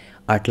Shin,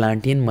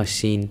 Atlantean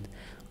machine.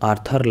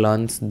 Arthur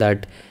learns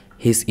that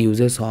his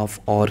uses of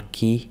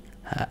Orkilam,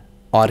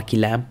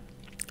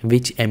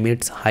 which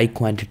emits high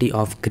quantity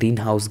of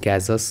greenhouse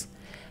gases,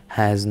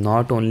 has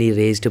not only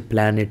raised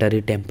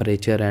planetary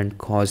temperature and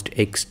caused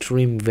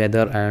extreme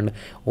weather and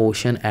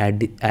ocean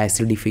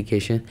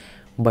acidification,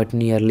 but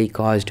nearly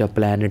caused a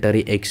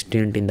planetary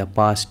extinct in the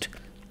past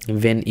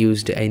when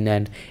used in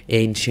an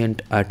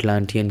ancient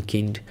Atlantean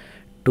king.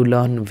 To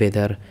learn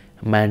whether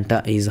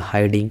Manta is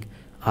hiding,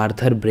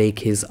 Arthur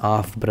breaks his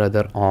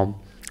half-brother Orm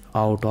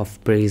out of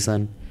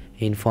prison.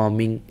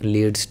 Informing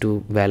leads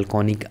to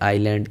volcanic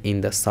island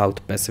in the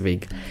South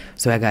Pacific.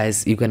 So yeah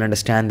guys, you can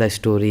understand the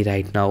story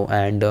right now,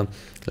 and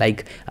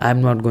like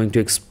I'm not going to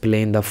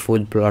explain the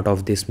full plot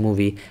of this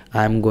movie.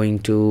 I'm going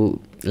to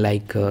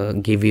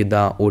give you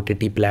the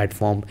OTT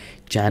platform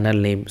channel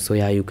name, so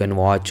yeah, you can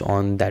watch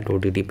on that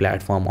OTT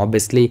platform.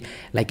 Obviously,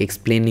 like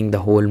explaining the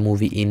whole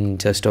movie in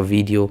just a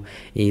video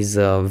is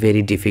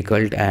very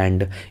difficult,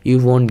 and you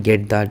won't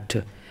get that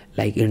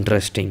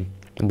interesting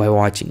by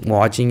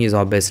watching is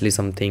obviously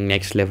something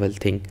next level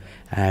thing,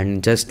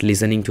 and just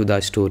listening to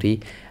the story,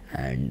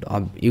 and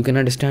you can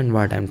understand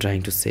what I'm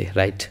trying to say,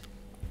 right?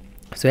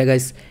 So yeah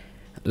guys,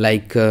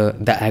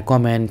 the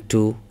Aquaman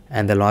 2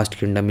 and the Lost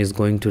Kingdom is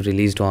going to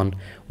released on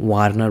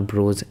Warner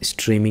Bros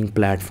streaming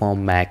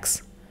platform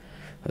Max.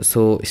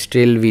 So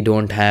still we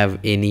don't have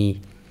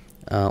any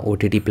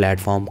OTT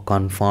platform,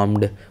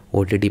 confirmed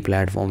OTT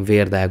platform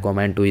where the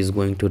Aquaman 2 is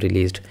going to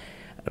released.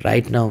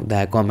 Right now the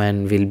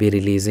Aquaman will be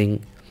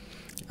releasing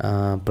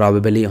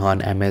probably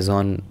on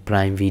Amazon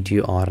Prime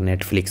Video or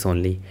Netflix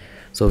only.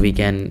 So we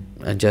can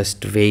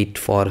just wait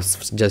for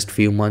just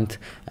few months,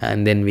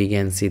 and then we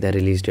can see the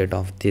release date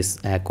of this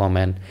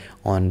Aquaman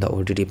on the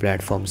OTT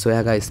platform. So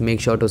yeah guys, make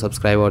sure to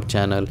subscribe our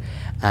channel,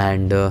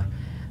 and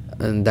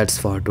that's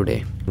for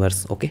today.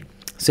 Okay,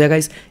 so yeah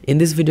guys, in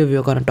this video we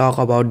are gonna talk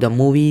about the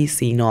movie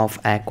scene of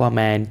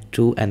Aquaman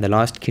 2 and the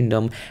Lost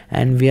Kingdom,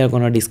 and we are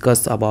gonna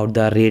discuss about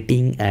the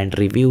rating and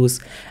reviews,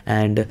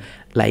 and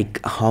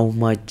how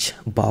much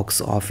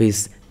box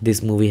office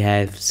this movie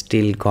has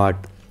still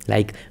got.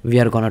 We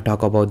are gonna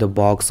talk about the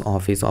box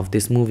office of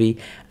this movie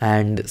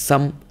and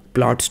some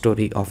plot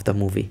story of the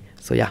movie.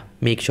 So yeah,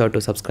 make sure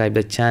to subscribe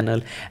the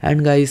channel,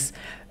 and guys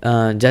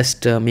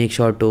just make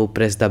sure to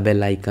press the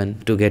bell icon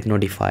to get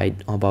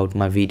notified about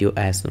my video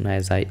as soon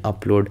as I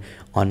upload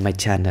on my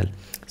channel.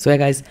 So yeah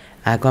guys,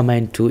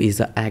 Aquaman 2 is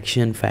an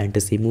action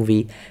fantasy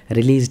movie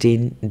released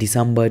in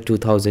December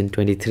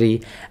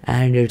 2023,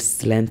 and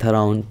its length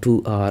around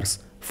 2 hours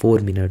 4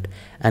 minutes,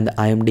 and the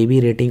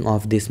IMDb rating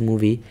of this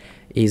movie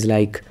is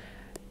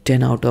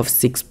 10 out of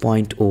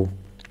 6.0,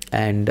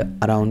 and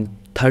around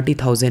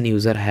 30,000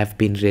 users have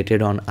been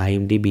rated on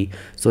IMDb.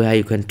 So yeah,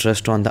 you can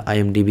trust on the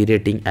IMDb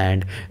rating,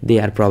 and they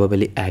are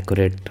probably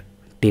accurate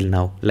till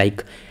now.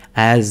 Like,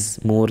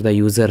 as more the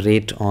user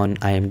rate on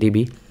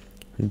IMDb,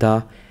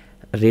 the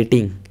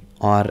rating,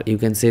 or you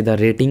can say the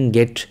rating,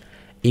 get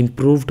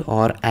improved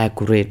or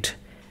accurate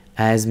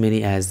as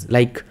many as,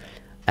 like,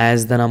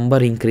 as the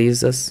number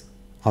increases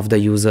of the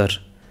user,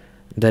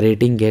 the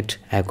rating get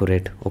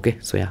accurate. Okay,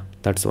 so yeah,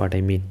 that's what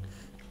I mean.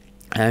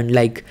 And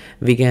like,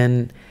 we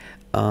can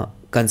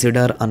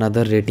consider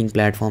another rating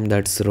platform,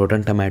 that's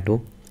Rotten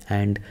Tomato,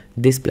 and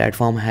this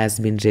platform has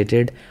been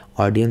rated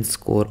audience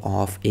score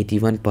of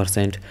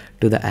 81%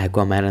 to the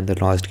Aquaman and the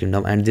Lost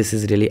Kingdom, and this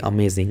is really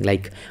amazing.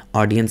 Like,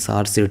 audience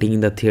are sitting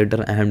in the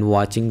theater and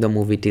watching the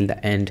movie till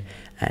the end,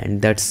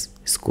 and that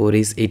score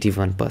is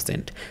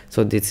 81%.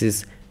 So this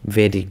is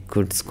very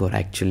good score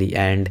actually.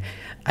 And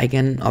I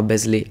can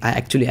obviously,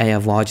 I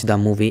have watched the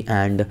movie,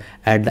 and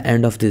at the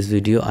end of this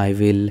video I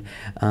will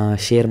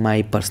share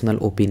my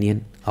personal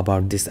opinion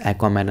about this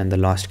Aquaman and the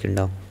Lost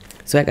Kingdom.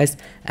 So yeah guys,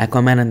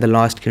 Aquaman and the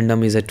Lost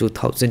Kingdom is a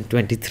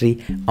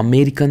 2023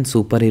 American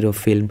superhero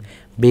film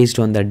based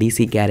on the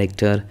DC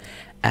character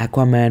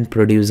Aquaman,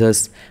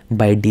 producers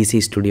by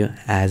DC Studio,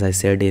 as I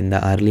said in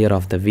the earlier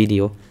of the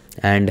video.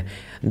 And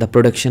the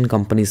production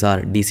companies are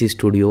DC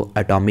Studio,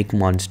 Atomic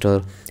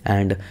Monster,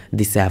 and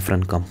the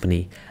Saffron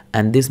Company.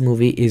 And this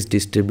movie is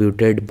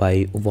distributed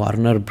by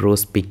Warner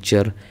Bros.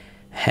 Picture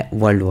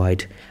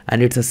worldwide,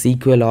 and it's a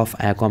sequel of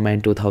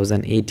Aquaman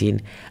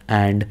 2018,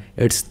 and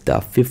it's the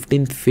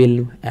 15th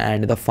film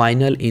and the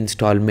final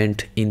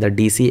installment in the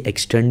DC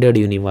extended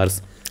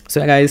universe.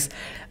 So guys,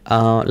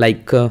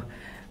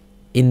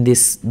 in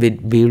this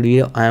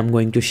video I am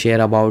going to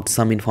share about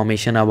some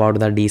information about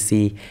the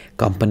DC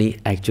company.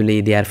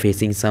 Actually, they are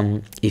facing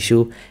some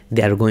issue,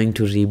 they are going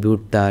to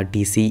reboot the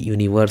DC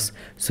universe.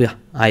 So yeah,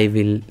 I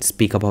will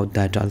speak about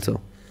that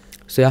also.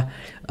 So yeah,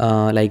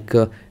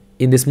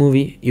 in this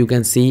movie you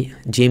can see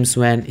James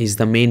Wan is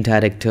the main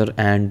director,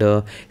 and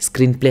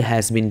screenplay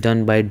has been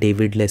done by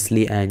David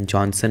Leslie and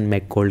Johnson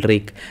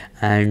McGoldrick,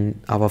 and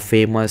our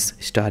famous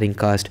starring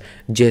cast,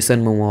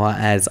 Jason Momoa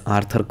as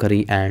Arthur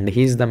Curry, and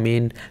he's the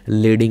main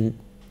leading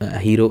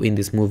hero in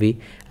this movie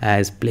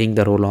as playing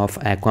the role of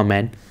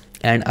Aquaman.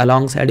 And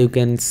alongside you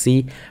can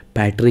see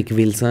Patrick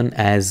Wilson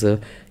as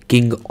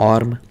King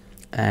Orm,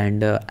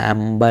 and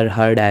Amber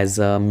Heard as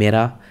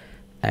Mera,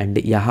 and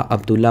Yahya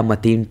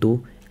Abdul-Mateen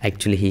II.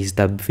 Actually, he's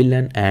the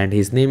villain, and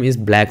his name is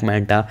Black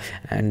Manta.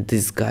 And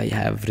this guy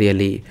have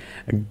really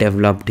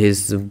developed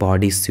his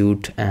body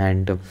suit,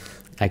 and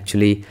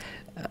actually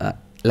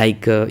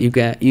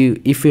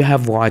if you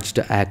have watched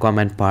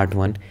Aquaman part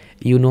 1,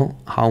 you know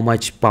how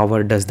much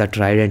power does the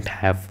trident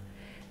have.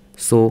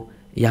 So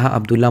Yahya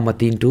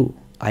Abdul-Mateen II,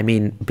 I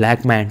mean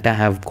Black Manta,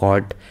 have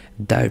got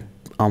that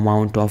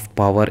amount of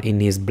power in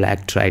his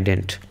black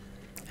trident.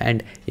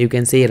 And you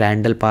can see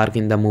Randall Park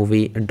in the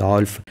movie,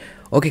 Dolph.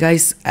 Okay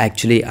guys,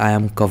 actually I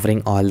am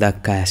covering all the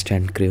cast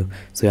and crew.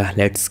 So yeah,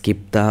 let's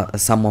skip the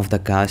some of the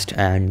cast,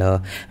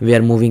 and we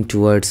are moving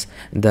towards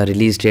the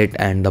release date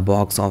and the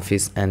box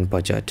office and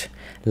budget.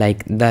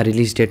 Like, the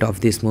release date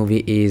of this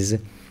movie is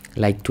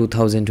like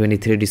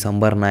 2023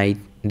 December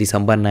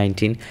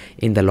 19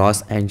 in the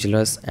Los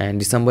Angeles, and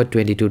December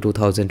 22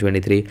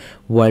 2023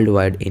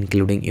 worldwide,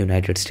 including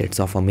United States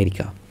of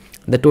America.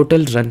 The total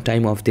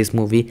runtime of this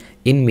movie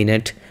in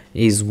minute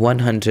is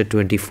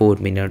 124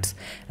 minutes,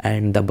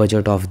 and the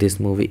budget of this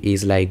movie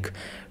is like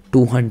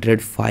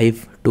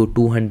 205 to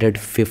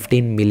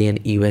 215 million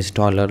US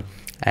dollar,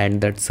 and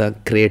that's a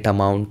great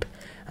amount.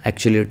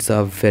 Actually, it's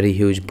a very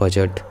huge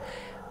budget.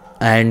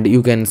 And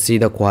you can see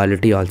the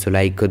quality also,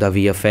 like the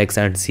VFX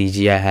and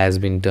CGI has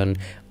been done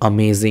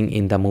amazing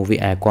in the movie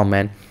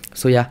Aquaman.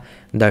 So yeah,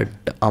 that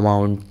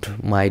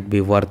amount might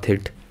be worth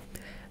it.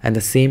 And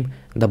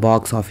the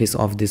box office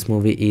of this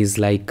movie is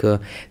like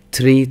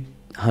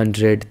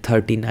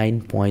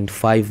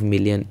 339.5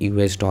 million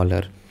US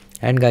dollar.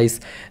 And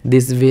guys,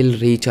 this will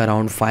reach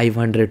around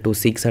 500 to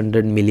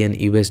 600 million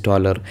US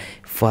dollar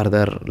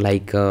further.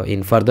 Like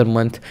in further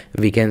month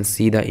we can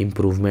see the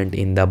improvement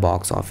in the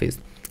box office.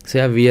 So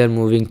yeah, we are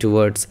moving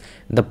towards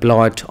the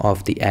plot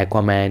of the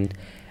Aquaman,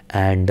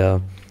 and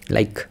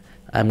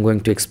I'm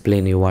going to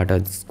explain you what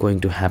is going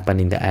to happen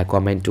in the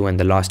Aquaman 2 and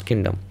the Lost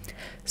Kingdom.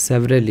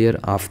 Several years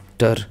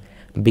after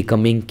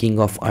becoming king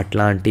of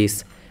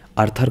Atlantis,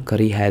 Arthur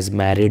Curry has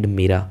married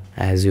Mera,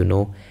 as you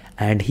know,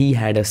 and he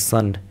had a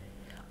son,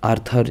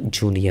 Arthur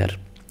Jr.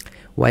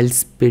 While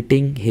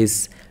splitting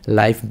his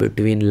life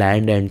between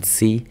land and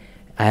sea,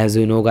 as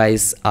you know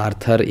guys,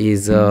 Arthur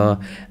is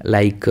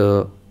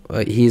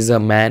he's a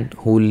man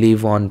who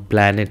live on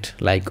planet,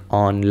 like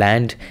on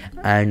land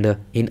and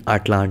in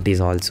Atlantis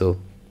also.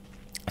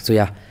 So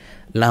yeah,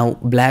 now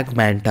Black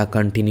Manta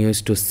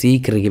continues to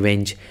seek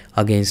revenge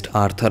against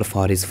Arthur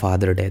for his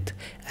father's death.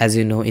 As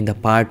you know, in the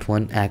part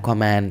 1,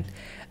 Aquaman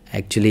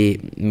actually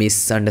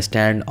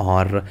misunderstand,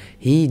 or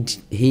he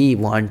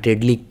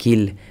wantedly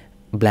kill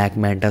Black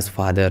Manta's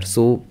father.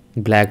 So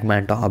Black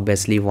Manta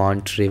obviously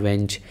want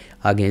revenge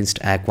against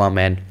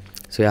Aquaman.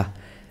 So yeah,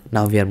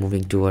 now we are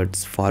moving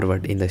towards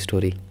forward in the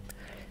story.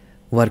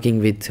 Working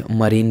with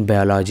marine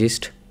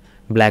biologist,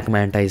 Black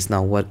Manta is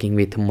now working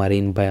with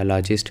marine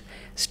biologist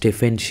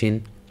Stephen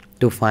Shin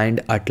to find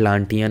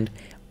Atlantean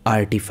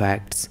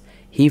artifacts.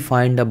 He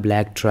find a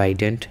black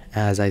trident,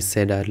 as I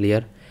said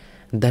earlier,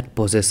 that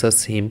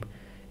possesses him.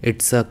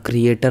 It's a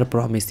creator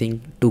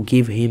promising to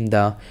give him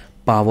the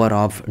power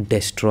of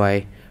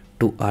destroy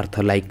to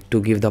Arthur, like to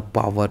give the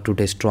power to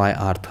destroy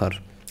Arthur.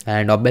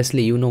 And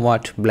obviously, you know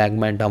what Black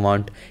Manta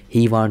want?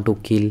 He want to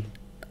kill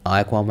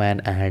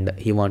Aquaman and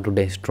he want to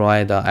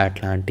destroy the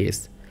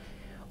Atlantis.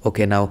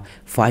 Okay, now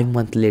 5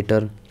 months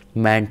later,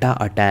 Manta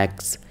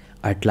attacks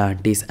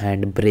Atlantis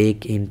and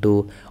break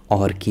into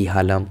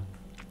Orkihalam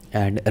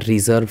and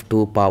reserve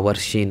to power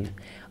Shin.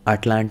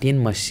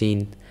 Atlantean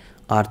machine.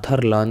 Arthur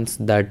learns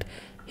that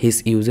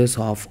his uses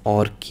of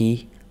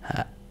Orkilam,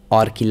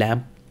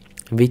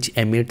 which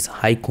emits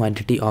high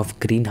quantity of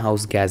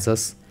greenhouse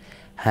gases,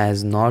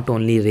 has not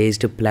only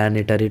raised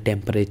planetary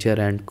temperature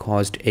and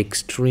caused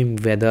extreme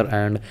weather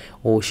and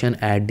ocean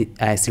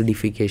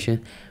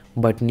acidification,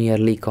 but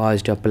nearly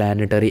caused a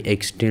planetary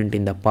extinct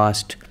in the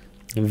past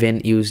when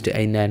used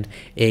in an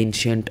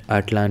ancient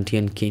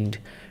Atlantean king.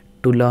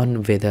 To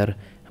learn whether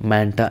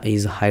Manta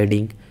is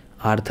hiding,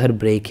 Arthur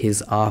breaks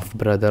his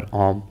half-brother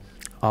arm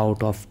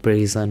out of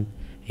prison.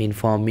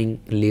 Informing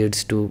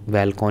leads to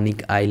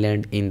volcanic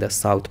island in the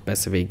South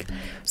Pacific.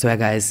 So yeah,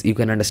 guys, you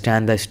can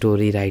understand the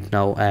story right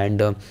now,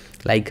 and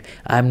like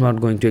I'm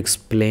not going to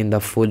explain the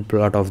full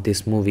plot of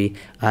this movie.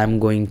 I'm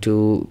going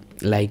to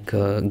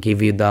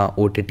give you the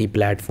OTT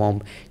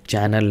platform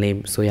channel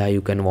name, so yeah,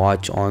 you can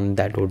watch on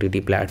that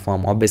OTT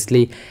platform.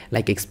 Obviously,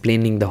 like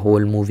explaining the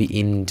whole movie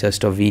in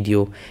just a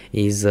video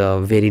is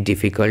very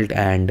difficult,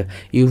 and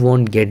you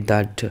won't get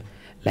that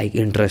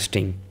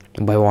interesting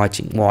by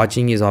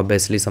watching is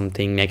obviously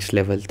something next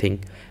level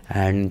thing,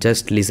 and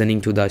just listening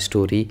to the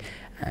story,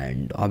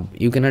 and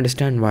you can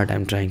understand what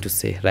I'm trying to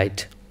say,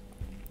 right?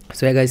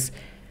 So yeah, guys,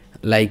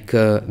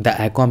 the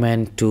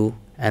Aquaman 2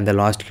 and the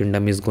Lost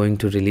Kingdom is going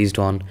to released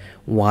on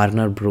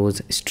Warner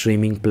Bros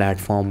streaming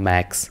platform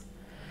Max.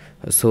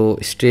 So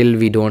still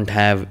we don't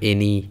have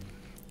any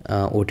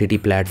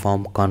OTT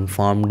platform,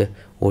 confirmed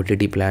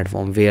OTT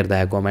platform where the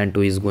Aquaman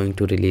 2 is going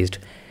to released.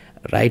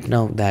 Right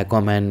now the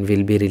Aquaman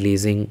will be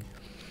releasing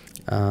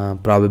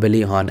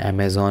probably on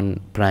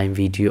Amazon Prime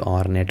Video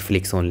or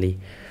Netflix only,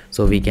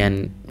 so we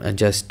can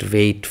just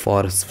wait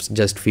for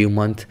just few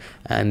months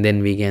and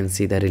then we can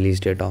see the release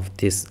date of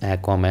this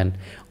Aquaman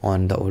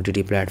on the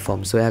OTT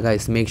platform. So yeah,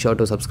 guys, make sure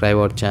to subscribe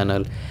our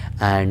channel,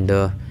 and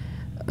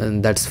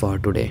that's for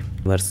today.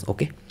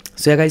 Okay,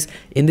 so yeah, guys,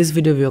 in this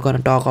video we are gonna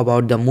talk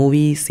about the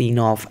movie scene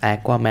of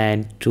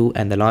Aquaman 2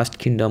 and the Lost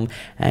Kingdom,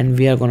 and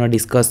we are gonna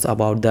discuss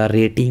about the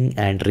rating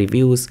and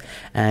reviews,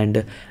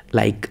 and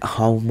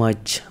how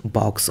much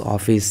box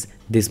office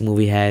this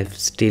movie has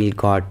still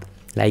got.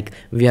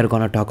 We are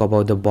gonna talk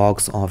about the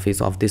box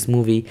office of this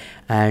movie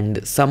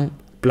and some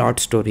plot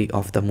story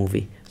of the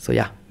movie. So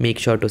yeah, make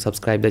sure to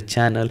subscribe the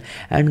channel,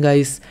 and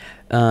guys,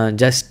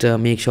 just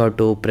make sure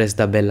to press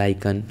the bell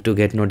icon to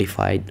get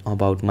notified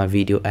about my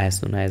video as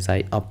soon as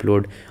I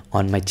upload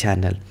on my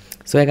channel.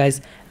 So yeah, guys,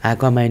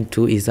 Aquaman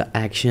 2 is an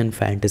action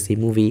fantasy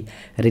movie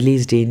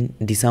released in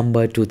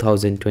December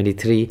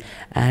 2023,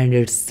 and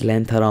its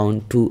length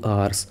around 2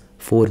 hours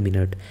 4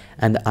 minutes,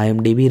 and the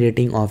IMDb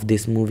rating of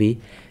this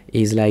movie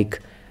is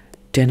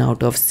 10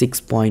 out of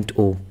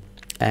 6.0,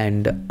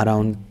 and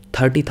around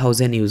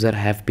 30,000 users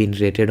have been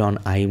rated on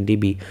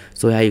IMDb.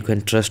 So yeah, you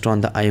can trust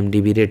on the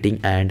IMDb rating,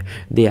 and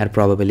they are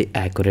probably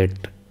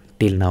accurate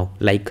till now.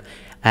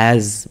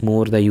 As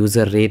more the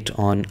user rate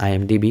on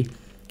IMDb,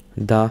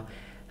 the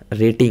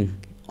rating,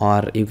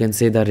 or you can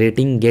say the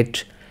rating,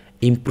 get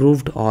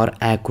improved or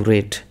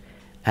accurate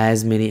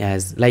as many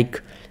as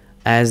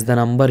as the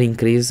number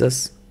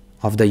increases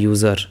of the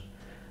user,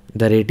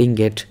 the rating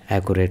get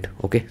accurate.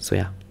 Okay, so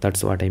yeah,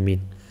 that's what I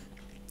mean.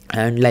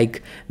 And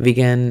we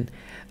can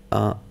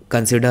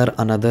consider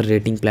another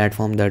rating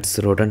platform, that's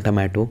Rotten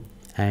Tomato,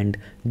 and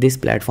this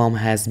platform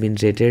has been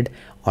rated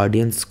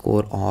audience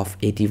score of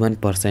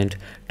 81%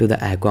 to the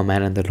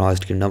Aquaman and the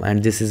Lost Kingdom,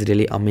 and this is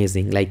really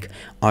amazing.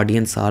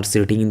 Audience are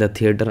sitting in the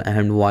theater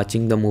and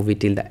watching the movie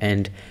till the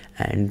end,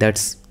 and that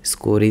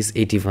score is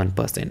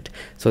 81%.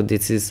 So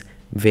this is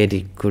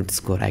very good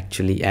score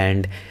actually,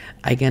 and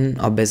I can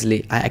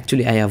obviously I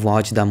have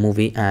watched the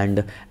movie,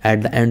 and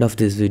at the end of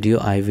this video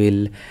I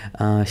will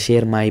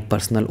share my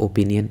personal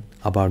opinion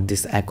about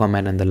this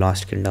Aquaman and the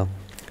Lost Kingdom.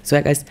 So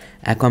yeah, guys,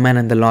 Aquaman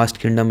and the Lost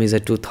Kingdom is a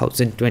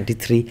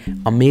 2023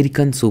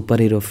 American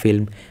superhero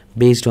film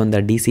based on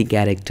the DC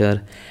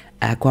character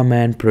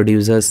Aquaman,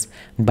 produced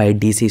by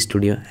DC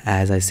Studio,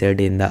 as I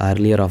said in the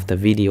earlier of the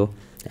video,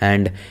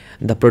 and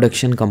the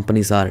production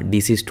companies are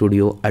DC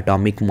Studio,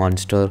 Atomic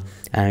Monster,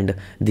 and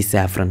the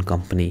Saffron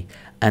Company.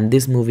 And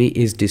this movie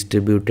is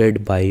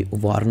distributed by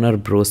Warner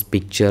Bros.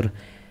 Picture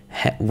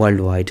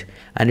worldwide,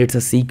 and it's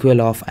a sequel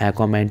of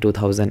Aquaman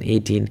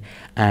 2018,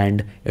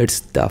 and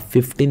it's the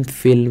 15th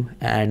film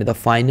and the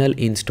final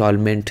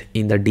installment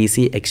in the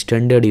DC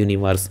extended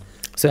universe.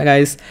 So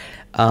guys,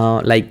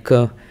 like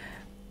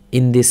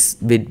in this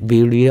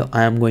video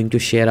I am going to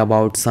share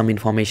about some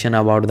information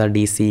about the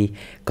DC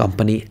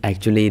company.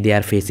 Actually they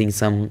are facing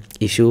some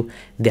issue,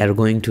 they are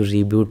going to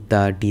reboot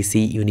the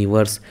DC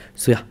universe,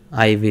 so yeah,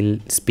 I will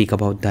speak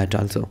about that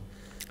also.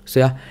 So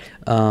yeah,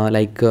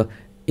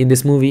 in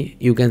this movie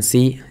you can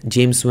see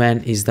James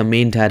Wan is the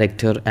main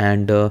director,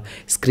 and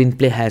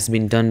screenplay has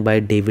been done by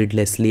David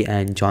Leslie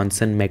and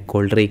Johnson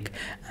McGoldrick,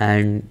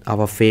 and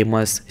our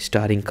famous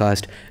starring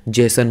cast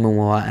Jason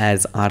Momoa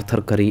as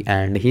Arthur Curry,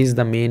 and he's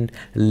the main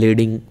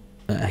leading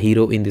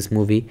hero in this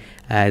movie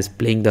as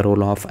playing the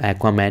role of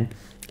Aquaman.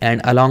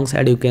 And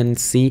alongside you can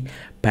see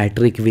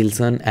Patrick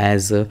Wilson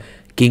as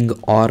King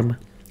Orm,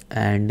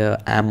 and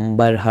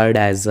Amber Heard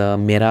as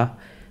Mera,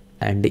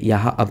 and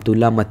Yahya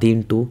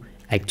Abdul-Mateen II.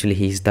 Actually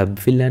he's the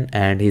villain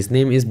and his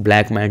name is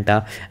Black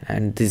Manta,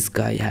 and this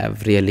guy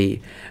have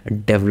really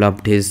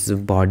developed his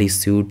body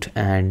suit.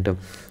 And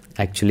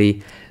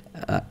actually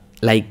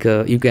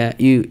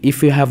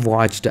if you have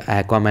watched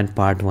Aquaman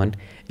part 1,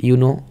 you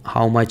know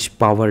how much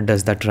power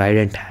does the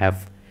trident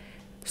have.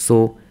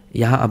 So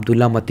Yahya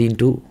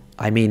Abdul-Mateen II,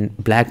 I mean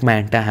Black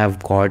Manta,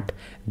 have got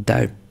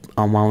that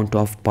amount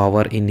of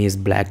power in his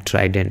black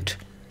trident.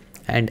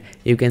 And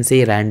you can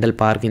see Randall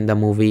Park in the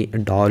movie,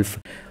 Dolph.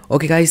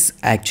 Okay guys,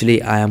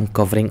 actually I am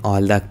covering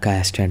all the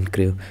cast and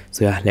crew,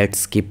 so yeah, let's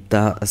skip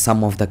the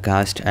some of the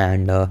cast,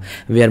 and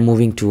we are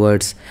moving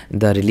towards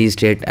the release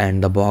date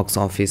and the box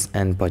office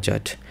and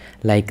budget.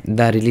 Like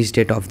the release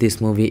date of this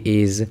movie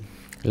is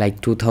like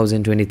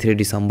 2023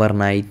 December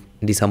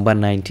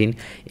 19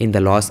 in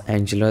the Los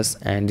Angeles,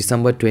 and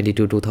December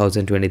 22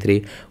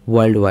 2023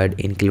 worldwide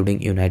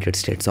including United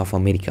States of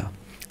America.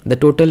 The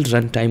total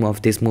runtime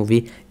of this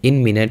movie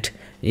in minute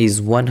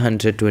is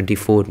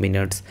 124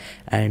 minutes,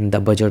 and the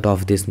budget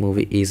of this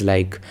movie is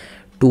like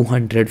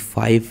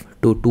 205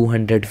 to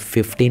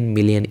 215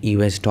 million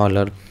US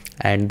dollar,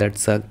 and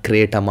that's a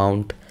great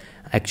amount.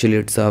 Actually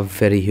it's a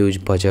very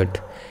huge budget,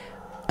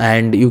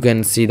 and you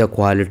can see the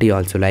quality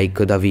also, like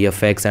the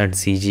VFX and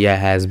CGI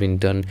has been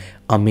done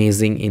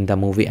amazing in the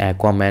movie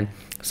Aquaman.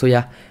 So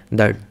yeah,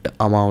 that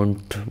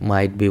amount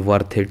might be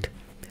worth it.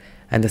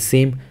 And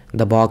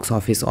the box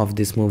office of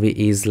this movie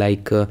is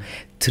like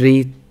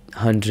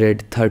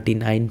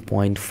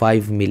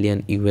 339.5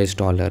 million US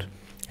dollar.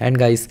 And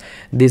guys,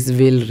 this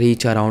will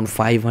reach around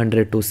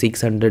 500 to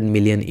 600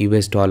 million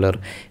US dollar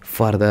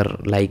further,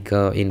 like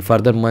in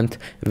further month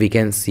we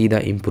can see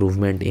the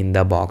improvement in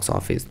the box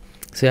office.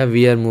 So yeah,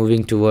 we are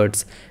moving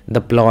towards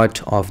the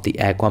plot of the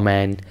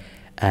Aquaman,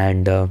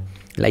 and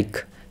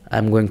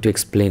I'm going to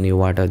explain you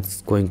what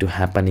is going to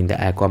happen in the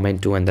Aquaman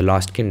 2 and the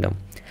Lost Kingdom.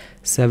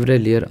 Several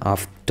years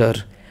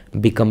after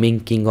becoming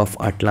king of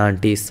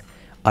Atlantis,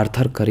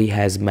 Arthur Curry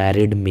has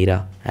married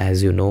Mera,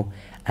 as you know,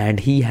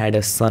 and he had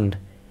a son,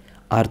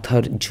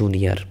 Arthur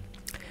Jr.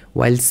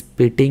 While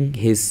splitting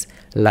his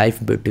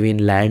life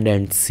between land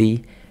and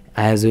sea,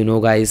 as you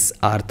know guys,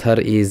 Arthur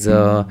is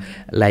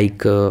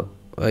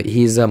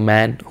he's a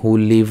man who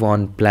live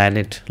on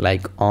planet,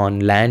 like on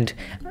land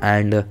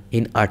and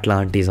in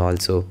Atlantis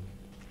also.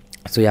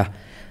 So yeah,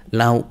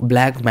 now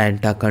Black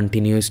Manta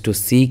continues to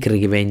seek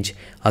revenge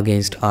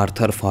against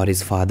Arthur for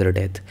his father's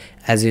death.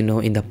 As you know,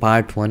 in the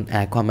part 1,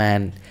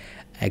 Aquaman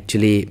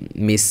actually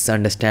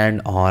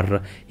misunderstand,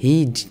 or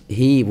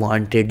he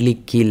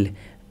wantedly kill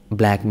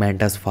Black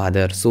Manta's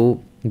father.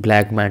 So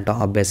Black Manta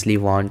obviously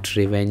want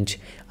revenge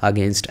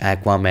against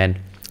Aquaman.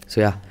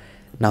 So yeah,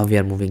 now we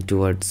are moving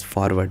towards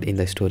forward in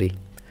the story.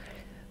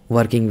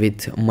 Working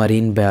with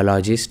marine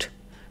biologist,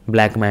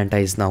 Black Manta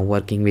is now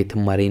working with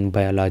marine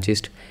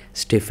biologist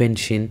Stephen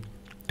Shin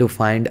to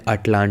find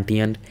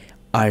Atlantean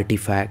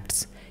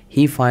artifacts.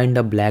 He find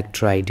a black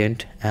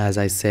trident, as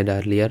I said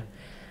earlier,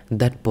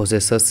 that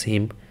possesses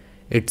him.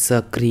 It's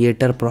a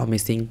creator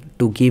promising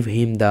to give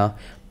him the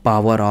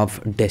power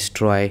of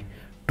destroy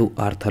to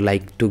Arthur,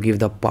 like to give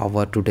the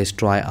power to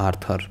destroy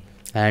Arthur.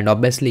 And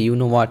obviously you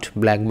know what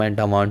Black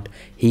Manta want,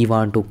 he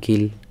want to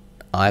kill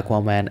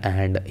Aquaman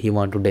and he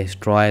want to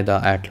destroy the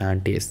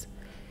Atlantis.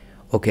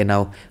 Okay,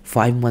 now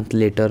 5 months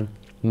later,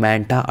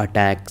 Manta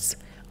attacks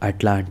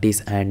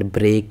Atlantis and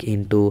break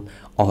into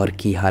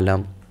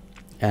Orkihalam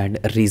and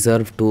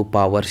reserve to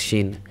power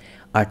Shin,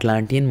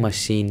 Atlantean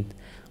machine.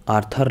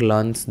 Arthur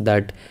learns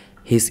that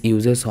his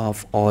uses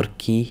of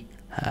Orkilam,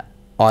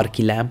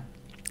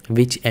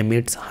 which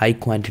emits high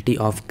quantity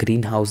of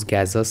greenhouse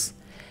gases,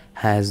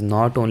 has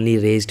not only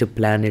raised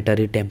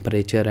planetary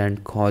temperature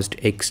and caused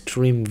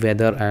extreme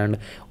weather and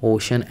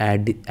ocean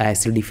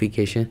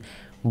acidification,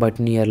 but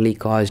nearly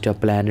caused a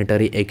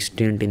planetary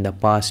extinct in the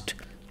past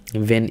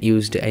when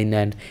used in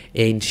an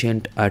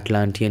ancient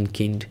Atlantean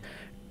king.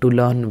 To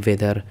learn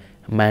whether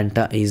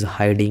Manta is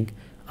hiding,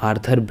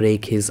 Arthur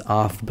breaks his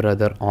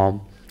half-brother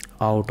Orm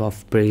out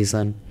of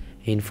prison.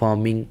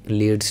 Informing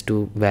leads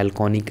to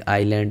volcanic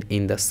island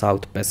in the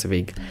South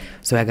Pacific.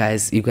 So yeah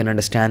guys, you can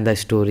understand the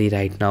story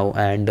right now,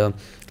 and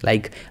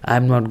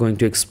I'm not going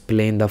to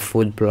explain the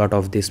full plot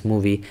of this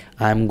movie.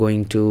 I'm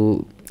going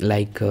to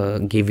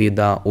give you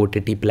the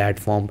OTT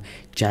platform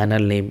channel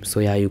name, so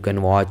yeah, you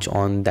can watch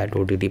on that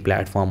OTT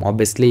platform.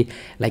 Obviously,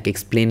 like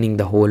explaining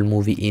the whole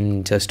movie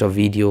in just a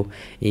video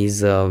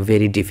is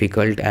very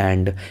difficult,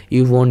 and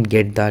you won't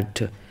get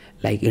that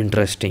like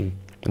interesting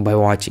by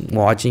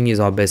watching is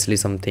obviously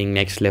something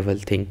next level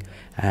thing,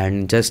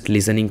 and just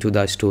listening to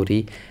the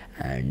story,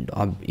 and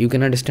you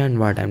can understand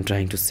what I'm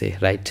trying to say,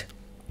 right?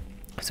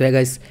 So yeah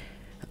guys,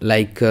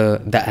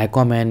 the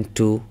Aquaman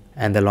 2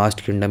 and the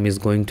Lost Kingdom is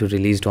going to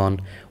released on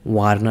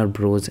Warner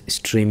Bros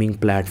streaming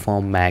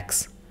platform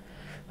Max.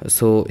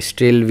 So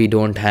still we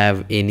don't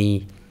have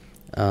any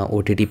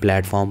OTT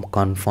platform,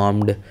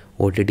 confirmed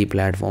OTT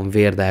platform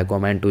where the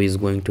Aquaman 2 is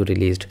going to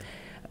released.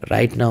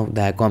 Right now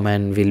the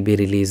Aquaman will be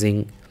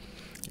releasing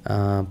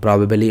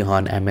probably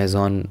on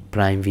Amazon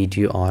Prime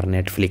Video or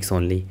Netflix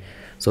only,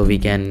 so we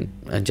can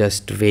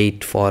just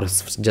wait for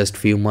just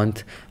few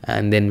months,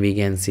 and then we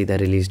can see the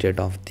release date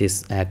of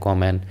this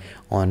Aquaman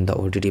on the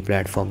OTT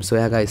platform. So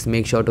yeah guys,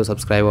 make sure to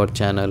subscribe our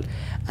channel,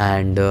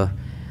 and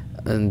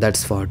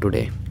that's for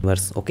today.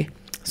 Okay,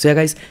 so yeah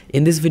guys,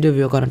 in this video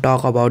we are gonna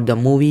talk about the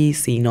movie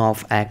scene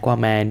of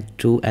Aquaman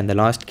 2 and the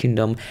Lost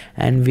Kingdom,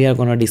 and we are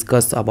gonna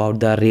discuss about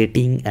the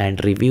rating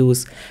and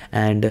reviews,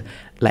 and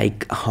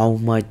like how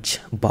much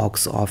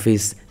box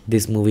office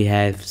this movie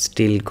has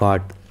still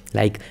got.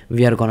 Like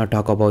we are gonna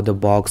talk about the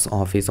box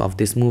office of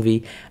this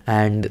movie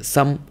and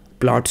some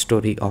plot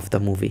story of the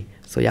movie.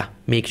 So yeah,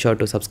 make sure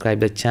to subscribe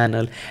the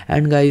channel,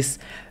 and guys,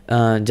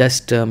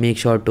 just make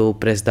sure to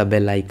press the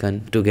bell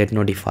icon to get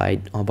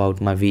notified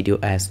about my video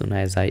as soon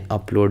as I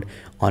upload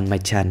on my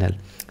channel.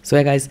 So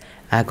yeah guys,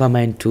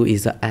 Aquaman 2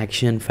 is an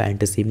action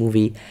fantasy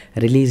movie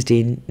released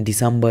in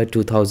December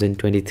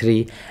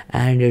 2023,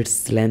 and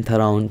its length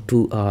around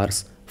 2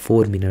 hours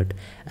 4 minutes,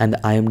 and the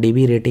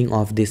IMDb rating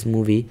of this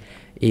movie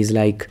is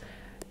like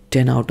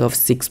 10 out of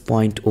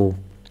 6.0,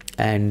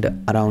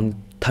 and around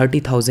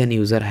 30,000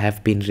 users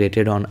have been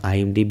rated on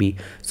IMDb.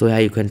 So yeah,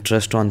 you can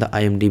trust on the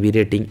IMDb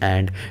rating,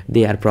 and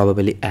they are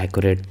probably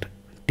accurate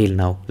till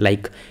now.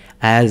 Like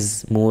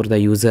as more the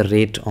user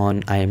rate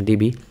on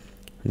IMDb,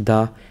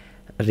 the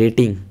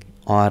rating,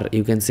 or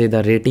you can say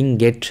the rating,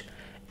 get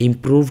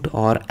improved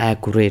or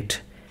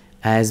accurate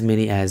as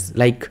many as,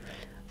 like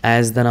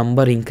as the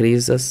number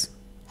increases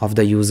of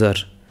the user,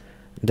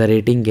 the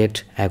rating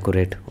get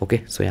accurate.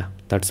 Okay, so yeah,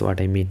 that's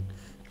what I mean.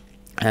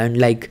 And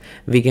like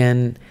we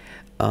can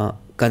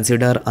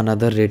consider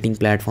another rating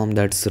platform,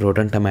 that's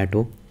Rotten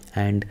Tomato,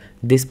 and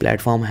this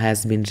platform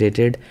has been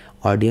rated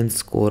audience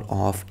score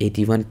of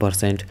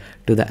 81%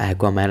 to the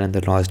Aquaman and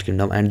the Lost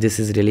Kingdom, and this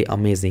is really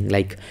amazing.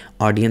 Like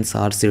audience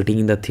are sitting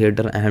in the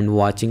theater and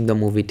watching the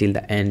movie till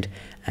the end,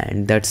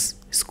 and that's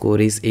score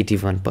is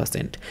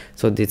 81%.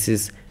 So this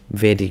is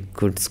very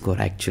good score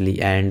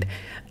actually. And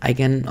I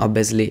can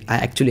obviously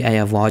I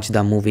have watched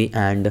the movie,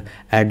 and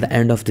at the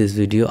end of this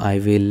video I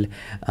will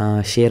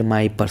share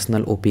my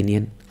personal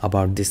opinion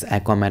about this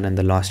Aquaman and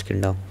the Lost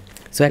Kingdom.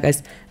 So yeah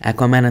guys,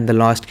 Aquaman and the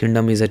Lost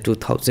Kingdom is a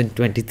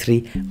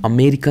 2023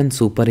 American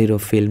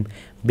superhero film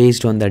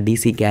based on the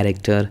DC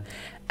character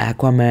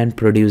Aquaman,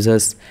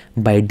 produced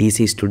by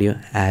DC Studio,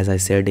 as I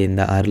said in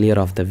the earlier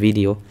of the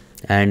video,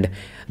 and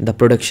the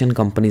production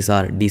companies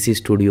are DC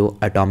Studio,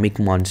 Atomic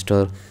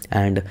Monster,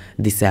 and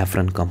the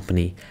Saffron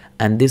Company.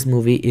 And this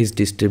movie is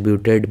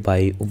distributed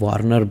by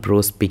Warner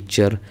Bros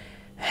Picture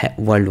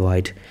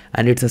worldwide,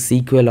 and it's a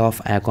sequel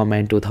of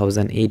Aquaman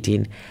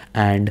 2018,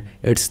 and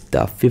it's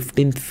the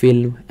 15th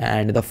film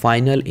and the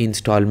final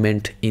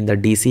installment in the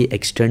DC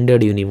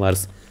extended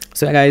universe.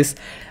 So guys,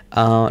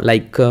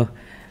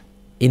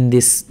 in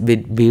this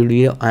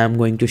video I am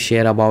going to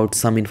share about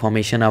some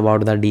information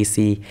about the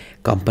DC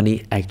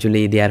company.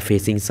 Actually they are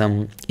facing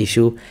some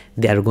issue,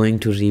 they are going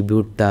to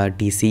reboot the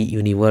DC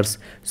universe,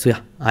 so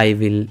yeah, I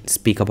will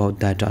speak about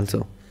that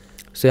also.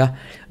 So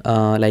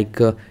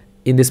yeah,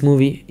 in this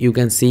movie you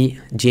can see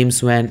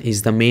James Wan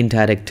is the main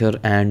director,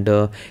 and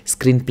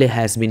screenplay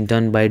has been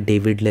done by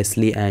David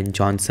Leslie and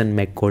Johnson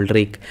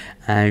McGoldrick,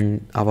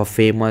 and our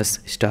famous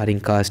starring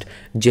cast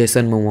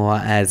Jason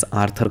Momoa as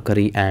Arthur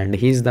Curry, and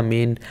he's the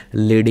main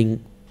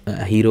leading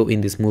hero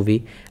in this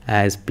movie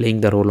as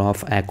playing the role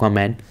of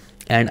Aquaman.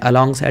 And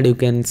alongside you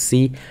can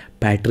see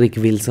Patrick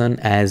Wilson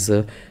as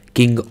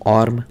King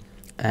Orm,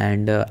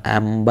 and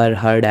Amber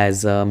Heard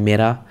as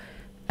Mera,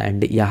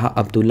 and Yahya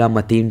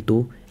Abdul-Mateen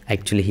II.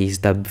 Actually he is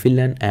the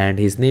villain, and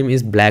his name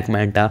is Black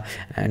Manta,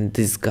 and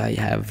this guy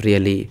have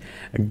really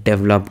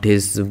developed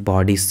his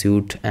body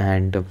suit.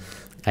 And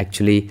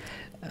actually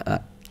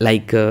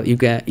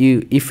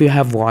if you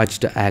have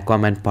watched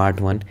Aquaman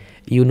part 1,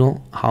 you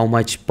know how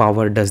much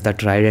power does the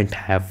trident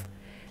have.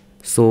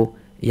 So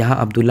Yahya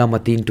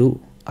Abdul-Mateen II,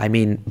 I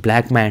mean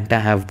Black Manta,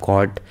 have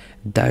got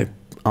that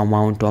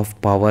amount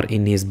of power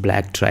in his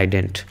black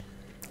trident.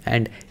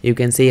 And you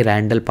can see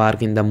Randall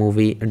Park in the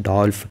movie,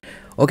 Dolph.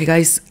 Okay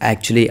guys,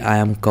 actually I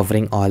am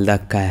covering all the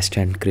cast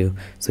and crew,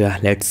 so yeah,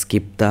 let's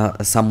skip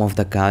the some of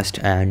the cast,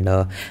 and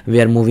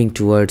we are moving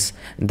towards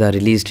the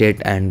release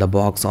date and the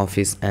box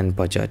office and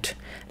budget.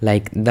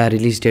 Like the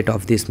release date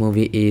of this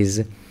movie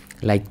is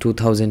like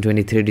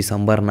 2023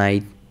 December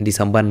 9,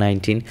 December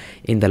 19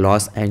 in the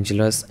Los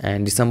Angeles,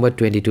 and December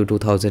 22,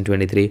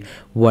 2023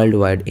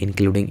 worldwide,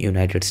 including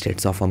United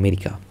States of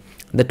America.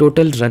 The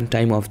total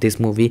runtime of this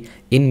movie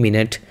in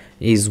minute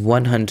is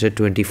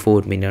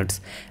 124 minutes,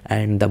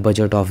 and the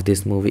budget of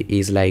this movie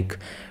is like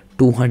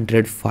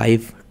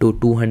 205 to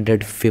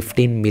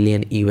 215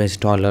 million US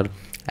dollar,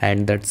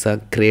 and that's a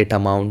great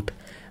amount.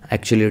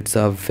 Actually, it's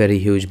a very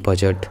huge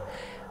budget,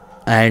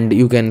 and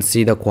you can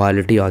see the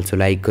quality also,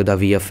 like the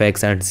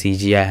VFX and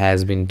CGI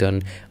has been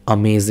done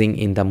amazing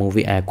in the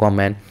movie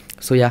Aquaman.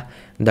 So yeah,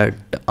 that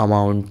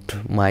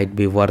amount might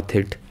be worth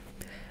it.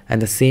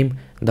 And the same,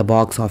 the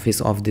box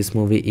office of this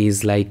movie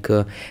is like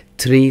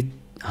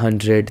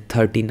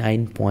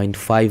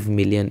 339.5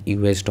 million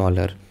US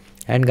dollar.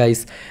 And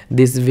guys,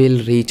 this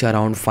will reach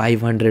around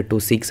 500 to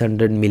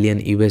 600 million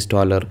US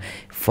dollar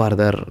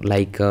further,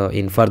 like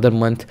in further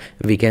month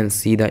we can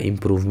see the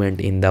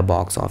improvement in the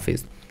box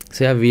office.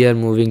 So yeah, we are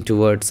moving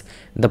towards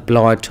the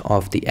plot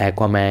of the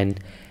Aquaman,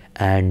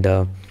 and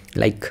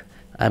like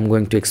I'm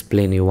going to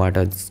explain you what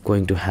is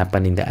going to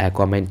happen in the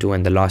Aquaman 2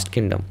 and the Lost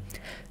Kingdom.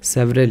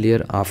 Several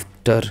years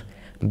after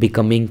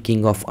becoming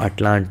king of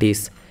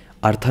Atlantis,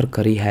 Arthur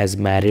Curry has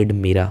married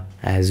Mera,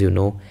 as you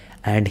know,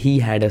 and he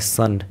had a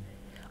son,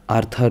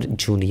 Arthur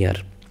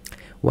Jr.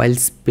 While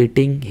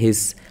splitting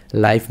his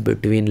life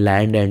between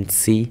land and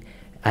sea,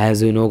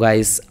 as you know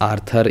guys,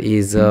 Arthur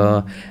is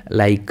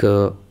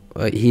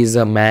he's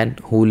a man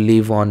who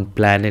live on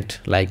planet,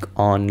 like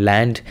on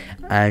land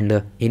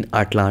and in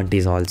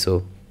Atlantis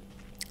also.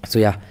 So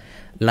yeah,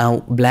 now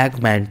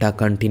Black Manta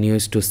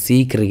continues to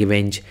seek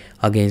revenge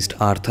against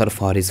Arthur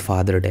for his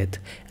father's death.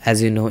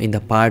 As you know, in the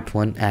part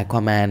 1,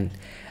 Aquaman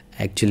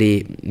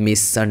actually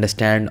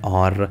misunderstand,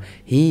 or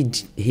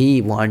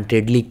he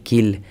wantedly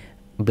kill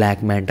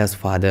Black Manta's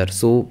father.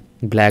 So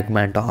Black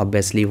Manta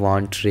obviously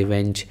want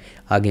revenge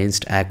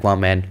against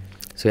Aquaman.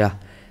 So yeah,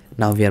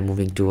 now we are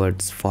moving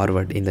towards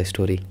forward in the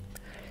story.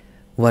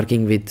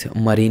 Working with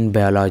marine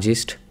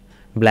biologist,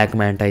 Black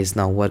Manta is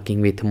now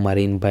working with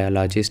marine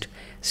biologist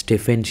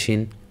Stephen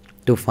Shin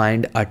to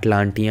find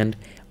Atlantean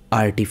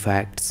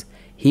artifacts.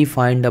 He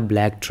find a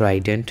black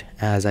trident,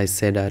 as I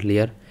said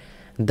earlier,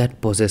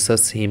 that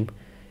possesses him.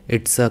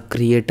 It's a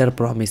creator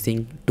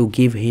promising to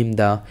give him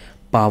the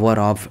power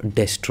of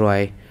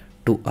destroy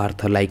to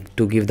Arthur, like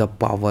to give the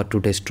power to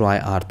destroy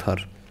Arthur.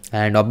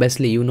 And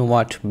obviously, you know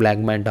what Black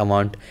Manta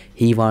want?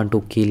 He want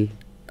to kill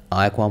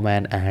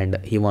Aquaman and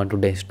he want to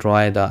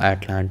destroy the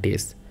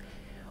Atlantis.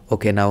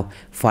 Okay, now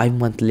 5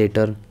 months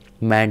later,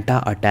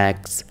 Manta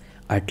attacks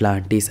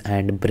Atlantis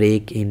and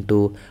break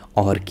into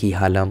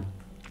Orkihalam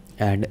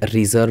and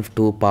reserve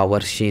to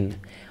power Shin,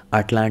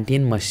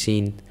 Atlantean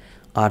machine.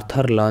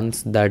 Arthur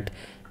learns that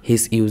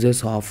his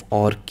uses of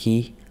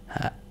Orkilam,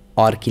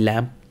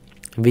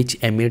 which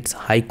emits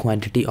high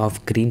quantity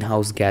of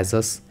greenhouse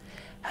gases,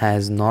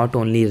 has not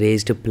only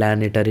raised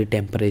planetary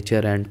temperature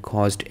and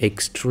caused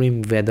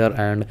extreme weather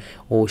and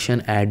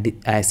ocean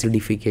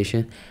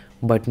acidification,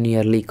 but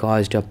nearly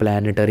caused a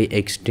planetary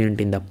extinct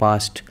in the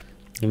past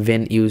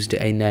when used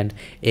in an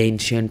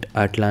ancient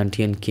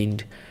Atlantean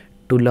king.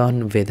 To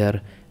learn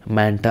whether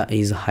Manta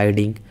is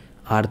hiding,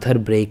 Arthur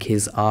breaks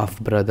his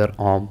half-brother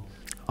arm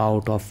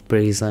out of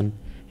prison.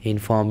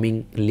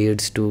 Informing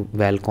leads to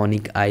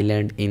volcanic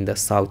island in the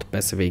South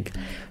Pacific.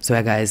 So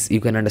yeah guys, you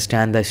can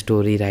understand the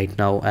story right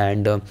now,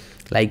 and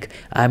like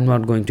I'm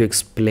not going to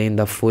explain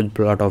the full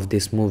plot of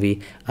this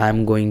movie.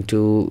 I'm going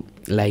to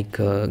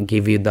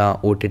give you the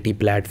OTT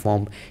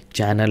platform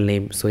channel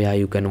name, so yeah,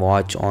 you can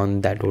watch on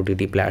that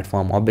OTT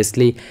platform.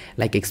 Obviously,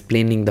 like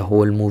explaining the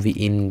whole movie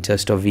in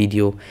just a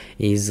video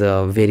is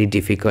very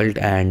difficult,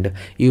 and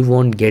you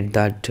won't get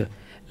that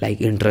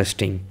like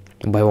interesting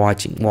by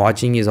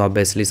watching is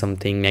obviously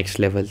something next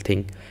level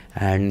thing,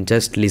 and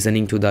just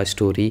listening to the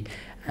story,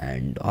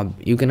 and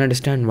you can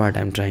understand what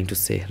I'm trying to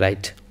say,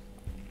 right?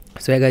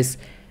 So yeah guys,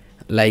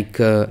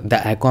 the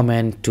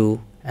Aquaman 2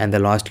 and the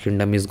Lost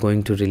Kingdom is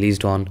going to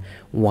released on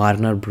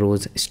Warner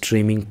Bros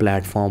streaming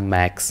platform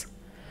Max.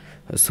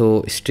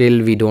 So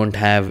still we don't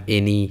have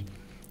any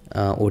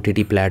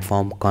OTT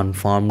platform,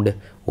 confirmed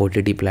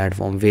OTT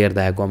platform where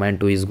the Aquaman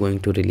 2 is going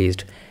to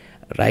released.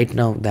 Right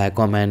now the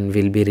Aquaman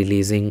will be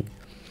releasing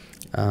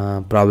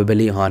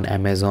probably on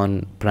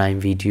Amazon Prime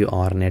Video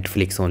or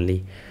Netflix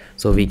only.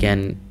 So we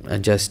can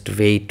just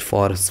wait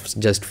for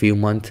just few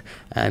months,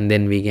 and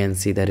then we can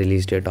see the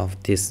release date of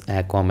this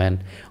Aquaman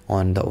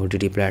on the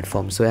OTT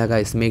platform. So yeah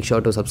guys, make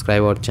sure to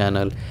subscribe our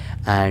channel,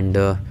 and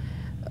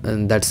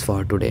that's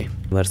for today.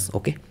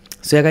 Okay,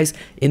 so yeah guys,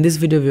 in this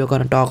video we are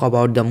gonna talk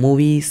about the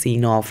movie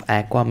scene of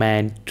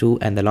Aquaman 2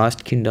 and the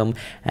Lost Kingdom,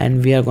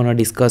 and we are gonna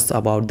discuss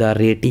about the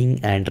rating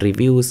and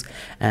reviews,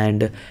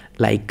 and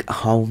like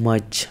how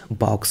much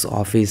box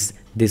office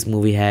this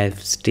movie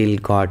has still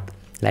got.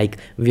 Like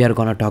we are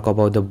gonna talk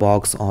about the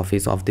box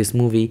office of this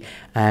movie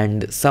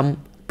and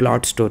some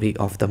plot story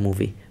of the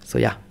movie. So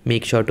yeah,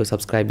 make sure to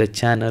subscribe the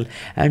channel,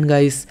 and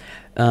guys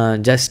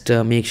just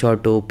make sure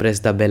to press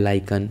the bell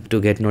icon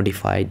to get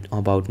notified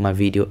about my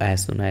video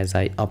as soon as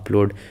I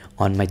upload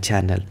on my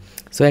channel.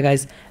 So yeah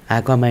guys,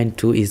 Aquaman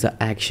 2 is an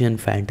action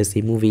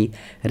fantasy movie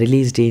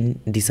released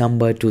in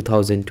December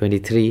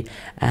 2023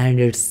 and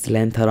its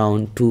length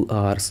around 2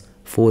 hours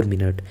 4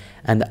 minutes,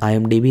 and the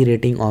IMDb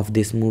rating of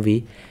this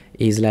movie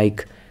is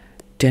like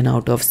 10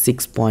 out of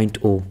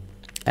 6.0,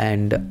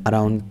 and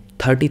around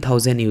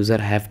 30,000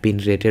 users have been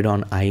rated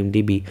on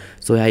IMDb.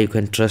 So yeah, you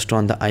can trust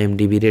on the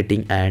IMDb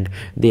rating and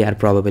they are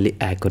probably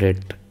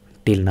accurate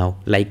till now.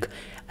 Like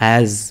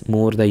as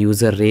more the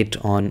user rate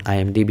on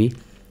IMDb,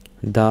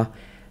 the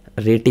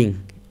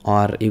rating,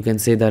 or you can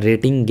say the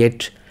rating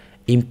get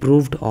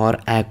improved or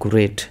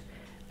accurate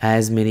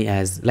as many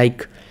as,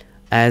 like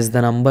as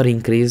the number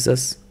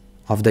increases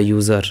of the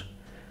user,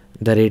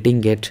 the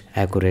rating get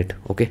accurate.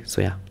 Okay,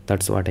 so yeah,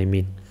 that's what I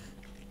mean.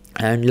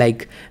 And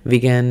like we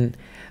can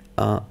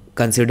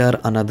consider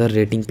another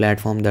rating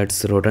platform,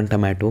 that's Rotten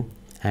Tomato,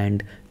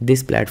 and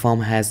this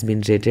platform has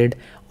been rated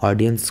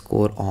audience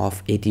score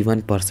of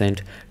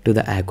 81% to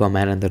the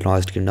Aquaman and the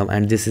Lost Kingdom,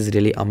 and this is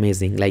really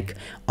amazing. Like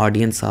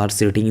audience are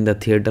sitting in the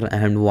theater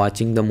and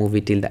watching the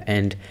movie till the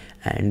end,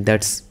 and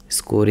that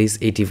score is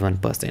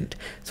 81%.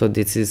 So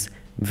this is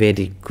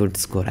very good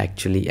score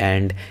actually.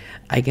 And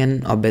I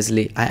can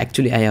obviously, I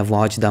have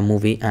watched the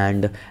movie,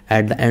 and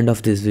at the end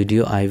of this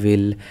video I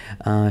will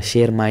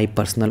share my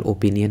personal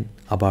opinion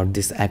about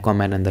this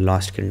Aquaman and the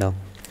Lost Kingdom.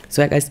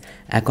 So yeah guys,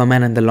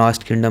 Aquaman and the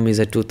Lost Kingdom is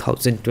a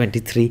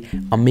 2023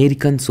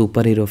 American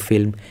superhero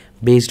film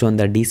based on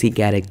the DC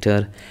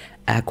character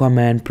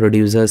Aquaman,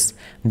 produced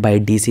by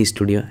DC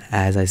Studio,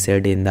 as I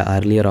said in the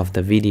earlier of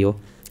the video,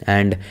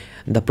 and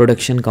the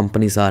production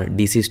companies are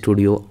DC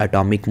Studio,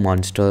 Atomic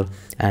Monster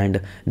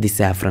and the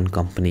Saffron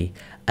Company.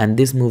 And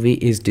this movie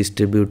is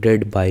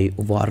distributed by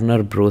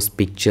Warner Bros.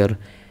 Picture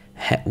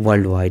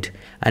worldwide,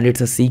 and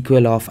it's a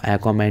sequel of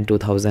Aquaman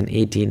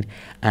 2018,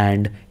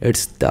 and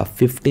it's the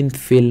 15th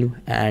film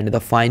and the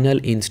final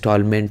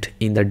installment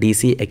in the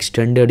DC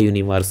extended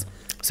universe.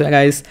 So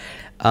guys,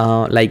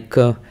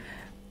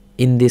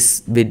 in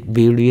this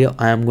video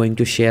I am going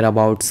to share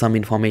about some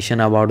information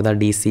about the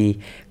DC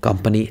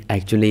company.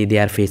 Actually they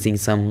are facing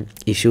some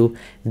issue,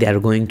 they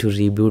are going to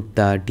reboot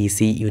the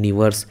DC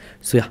universe,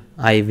 so yeah,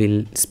 I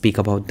will speak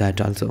about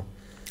that also.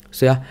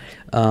 So yeah,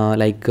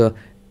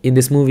 in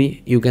this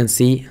movie you can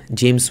see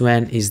James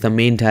Wan is the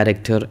main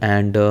director,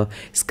 and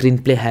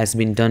screenplay has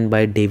been done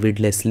by David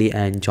Leslie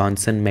and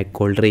Johnson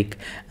McGoldrick,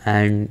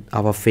 and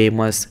our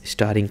famous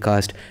starring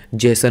cast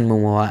Jason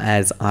Momoa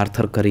as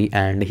Arthur Curry,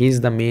 and he's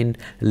the main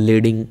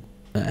leading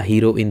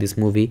hero in this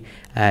movie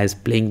as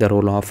playing the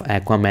role of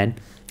Aquaman.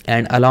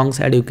 And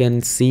alongside you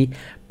can see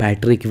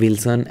Patrick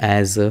Wilson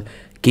as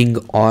King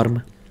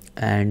Orm,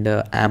 and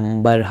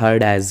Amber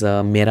Heard as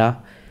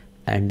Mera,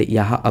 and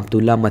Yahya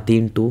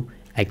Abdul-Mateen II,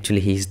 actually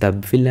he's the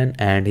villain,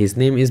 and his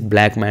name is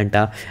Black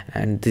Manta.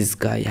 And this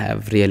guy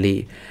have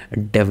really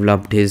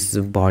developed his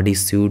body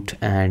suit,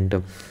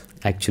 and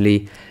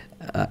actually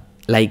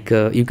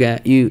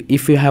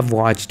if you have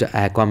watched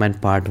Aquaman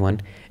part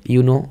 1,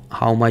 you know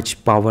how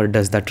much power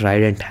does the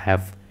trident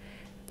have.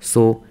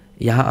 So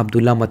Yahya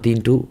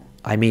Abdul-Mateen II,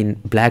 I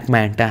mean Black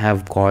Manta,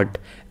 have got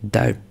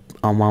that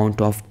amount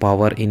of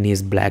power in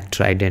his black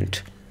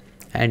trident.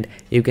 And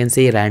you can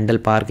see Randall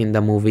Park in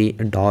the movie,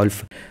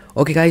 Dolph.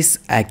 Okay guys,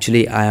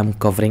 actually I am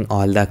covering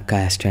all the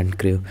cast and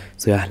crew,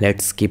 so yeah,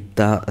 let's skip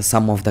the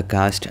some of the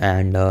cast,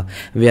 and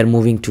we are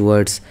moving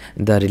towards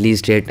the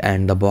release date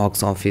and the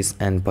box office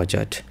and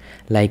budget.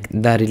 Like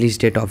the release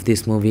date of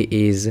this movie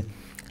is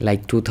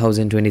like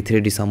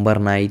 2023 December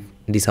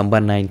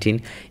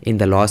 19 in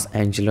the Los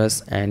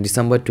Angeles, and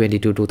December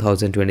 22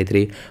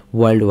 2023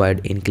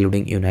 worldwide,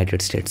 including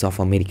United States of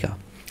America.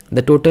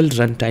 The total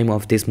runtime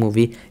of this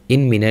movie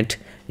in minute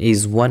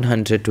is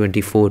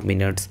 124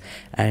 minutes,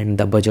 and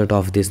the budget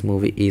of this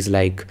movie is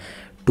like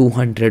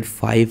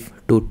 205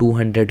 to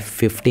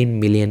 215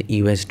 million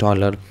US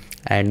dollar,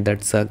 and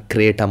that's a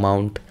great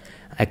amount.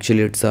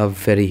 Actually it's a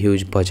very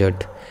huge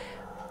budget,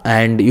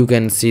 and you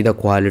can see the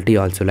quality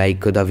also,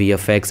 like the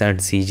VFX and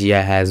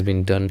CGI has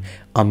been done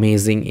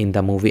amazing in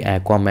the movie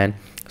Aquaman.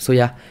 So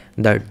yeah,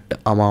 that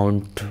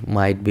amount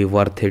might be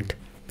worth it.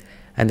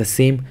 And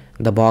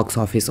the box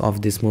office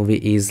of this movie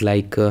is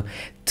like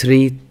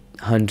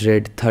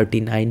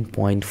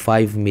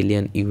 339.5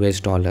 million US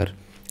dollar,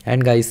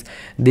 and guys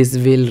this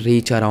will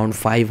reach around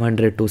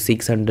 500 to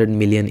 600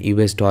 million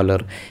US dollar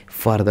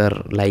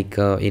further, like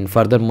in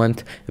further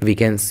month we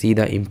can see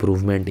the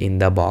improvement in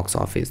the box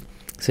office.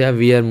 So yeah,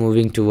 we are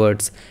moving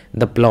towards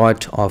the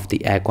plot of the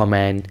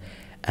Aquaman,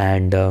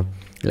 and I'm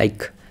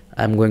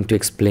going to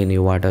explain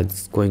you what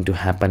is going to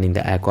happen in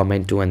the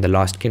Aquaman 2 and the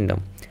Lost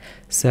Kingdom.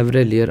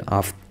 Several years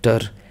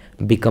after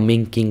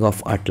becoming king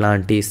of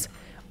Atlantis,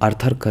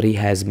 Arthur Curry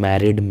has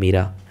married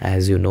Mera,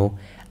 as you know,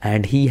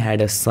 and he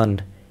had a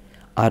son,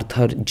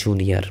 Arthur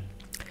Jr.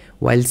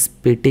 While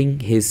splitting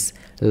his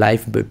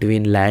life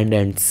between land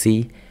and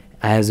sea,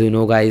 as you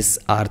know guys,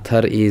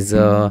 Arthur is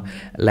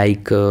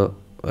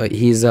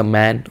he's a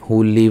man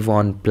who live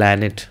on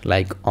planet,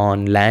 like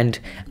on land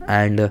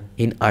and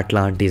in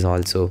Atlantis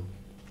also.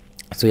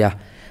 So yeah,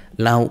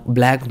 Now,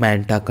 Black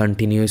Manta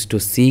continues to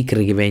seek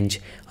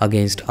revenge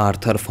against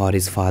Arthur for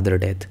his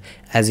father's death.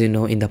 As you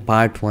know, in the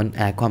part 1,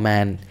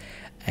 Aquaman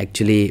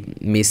actually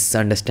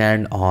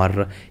misunderstand,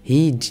 or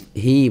he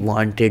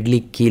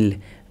wantedly kill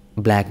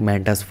Black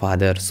Manta's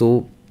father.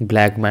 So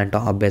Black Manta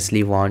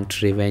obviously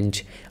wants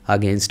revenge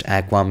against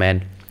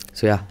Aquaman.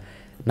 So yeah,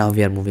 now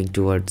we are moving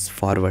towards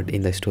forward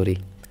in the story.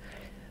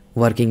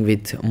 Working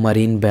with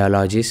marine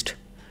biologist,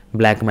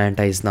 Black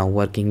Manta is now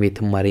working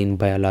with marine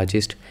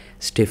biologist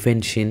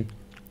Stephen Shin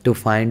to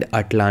find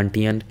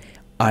Atlantean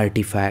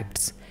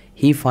artifacts.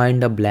 He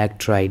find a black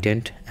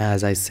trident,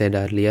 as I said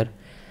earlier,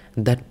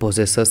 that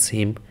possesses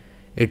him.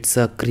 It's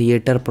a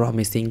creator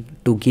promising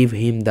to give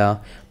him the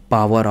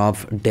power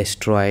of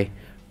destroy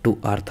to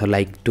Arthur,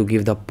 like to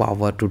give the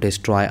power to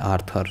destroy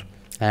Arthur.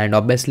 And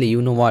obviously,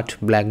 you know what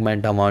Black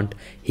Manta want?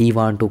 He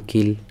want to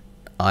kill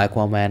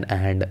Aquaman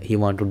and he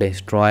want to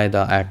destroy the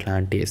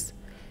Atlantis.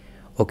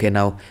 Okay,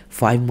 now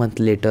 5 months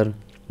later,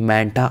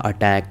 Manta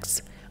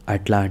attacks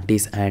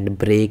Atlantis and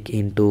break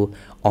into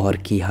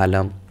Orki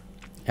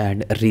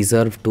and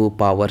reserve to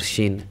power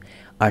Shin,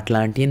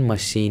 Atlantean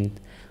machine.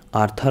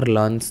 Arthur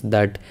learns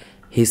that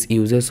his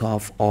uses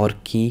of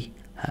Orki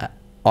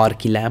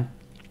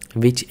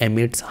which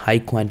emits high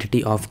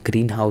quantity of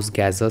greenhouse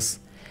gases,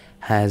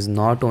 has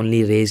not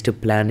only raised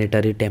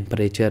planetary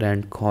temperature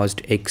and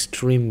caused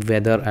extreme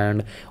weather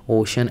and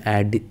ocean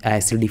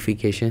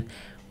acidification,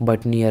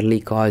 but nearly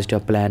caused a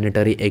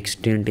planetary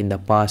extinct in the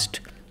past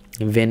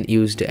when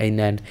used in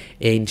an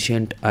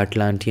ancient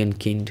Atlantean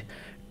king.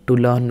 To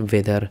learn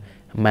whether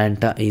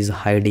Manta is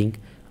hiding,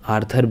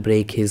 Arthur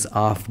breaks his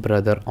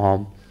half-brother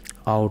arm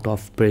out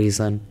of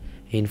prison.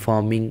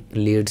 Informing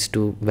leads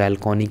to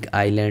volcanic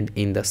island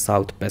in the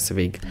South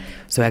Pacific.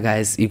 So yeah,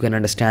 guys, you can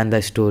understand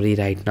the story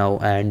right now,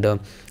 and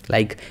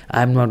like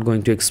I'm not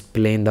going to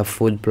explain the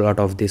full plot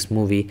of this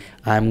movie.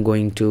 I'm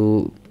going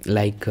to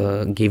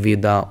give you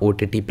the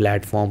OTT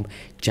platform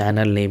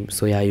channel name,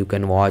 so yeah, you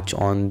can watch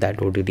on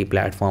that OTT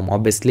platform.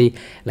 Obviously,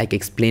 like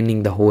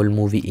explaining the whole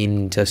movie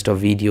in just a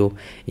video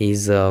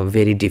is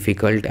very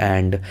difficult,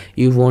 and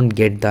you won't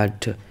get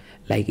that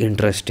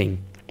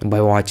interesting by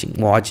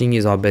watching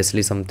is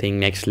obviously something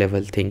next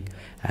level thing,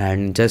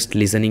 and just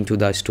listening to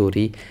the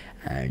story,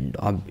 and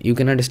you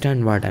can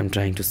understand what I'm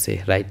trying to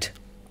say, right?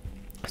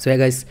 So yeah,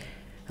 guys,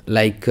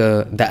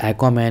 the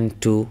Aquaman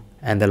 2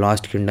 and the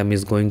Lost Kingdom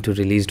is going to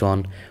released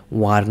on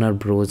Warner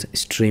Bros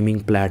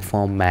streaming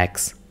platform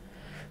Max.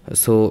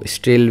 So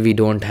still we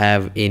don't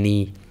have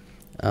any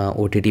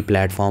OTT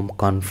platform,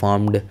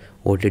 confirmed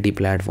OTT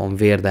platform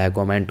where the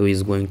Aquaman 2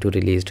 is going to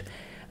released.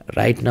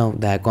 Right now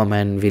the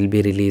Aquaman will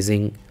be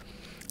releasing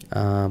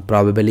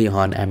probably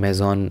on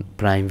Amazon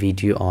Prime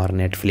Video or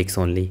Netflix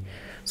only.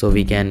 So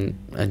we can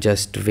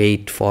just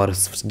wait for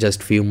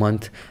just few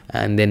months,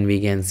 and then we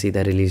can see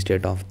the release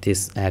date of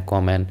this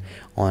Aquaman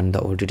on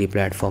the OTT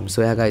platform.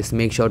 So yeah, guys,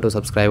 make sure to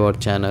subscribe our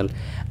channel,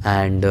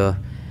 and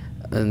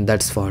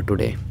that's for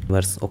today.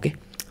 Okay,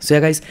 so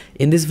yeah, guys,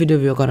 in this video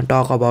we are gonna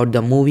talk about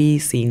the movie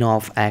scene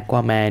of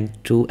Aquaman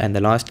 2 and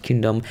the Lost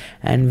Kingdom,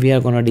 and we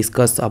are gonna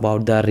discuss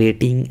about the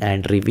rating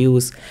and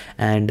reviews,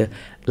 and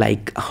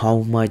how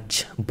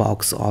much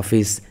box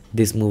office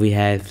this movie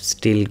has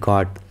still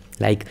got.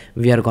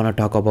 We are gonna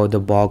talk about the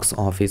box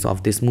office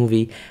of this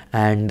movie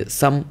and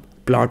some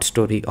plot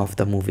story of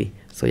the movie.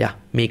 So yeah,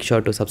 make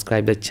sure to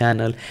subscribe the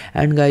channel,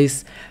 and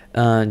guys,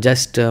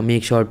 just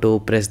make sure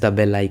to press the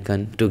bell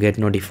icon to get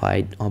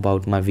notified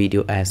about my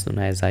video as soon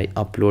as I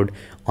upload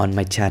on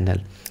my channel.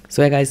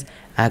 So yeah, guys,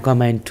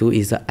 Aquaman 2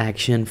 is an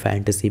action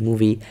fantasy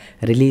movie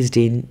released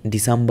in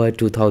December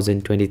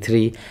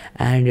 2023,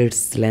 and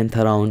its length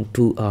around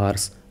 2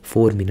 hours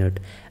 4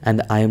 minutes, and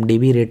the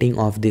IMDb rating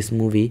of this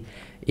movie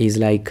is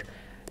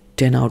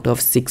 10 out of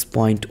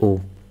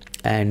 6.0,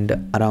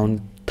 and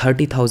around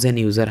 30,000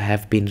 users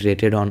have been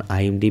rated on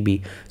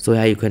IMDb. So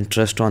yeah, you can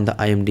trust on the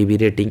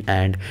IMDb rating,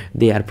 and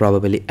they are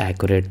probably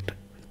accurate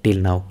till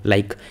now.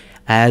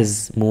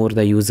 As more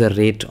the user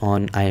rate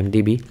on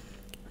IMDb,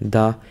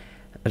 the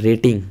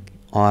rating,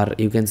 or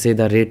you can say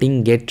the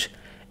rating, get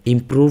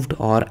improved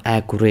or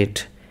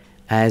accurate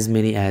as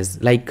many as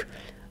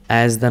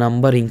as the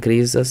number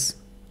increases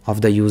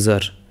of the user,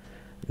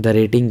 the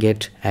rating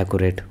get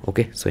accurate.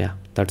 Okay, so yeah,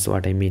 that's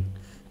what I mean.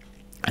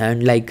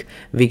 And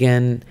we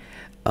can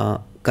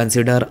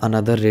consider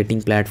another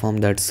rating platform,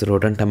 that's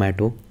Rotten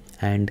Tomato,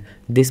 and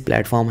this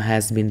platform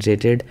has been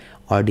rated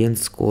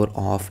audience score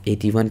of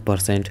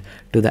 81%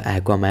 to the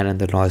Aquaman and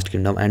the Lost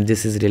Kingdom, and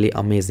this is really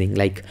amazing.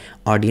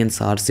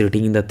 Audience are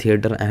sitting in the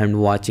theater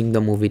and watching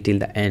the movie till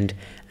the end,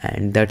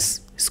 and that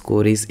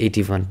score is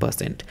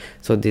 81%.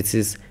 So this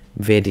is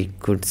very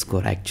good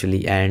score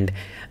actually. And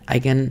I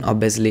can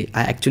obviously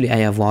I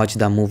have watched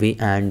the movie,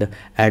 and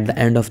at the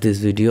end of this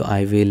video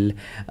I will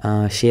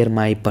share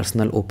my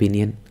personal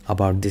opinion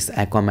about this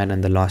Aquaman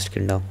and the Lost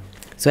Kingdom.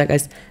 So yeah,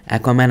 guys,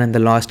 Aquaman and the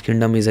Lost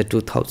Kingdom is a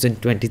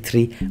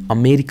 2023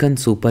 American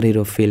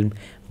superhero film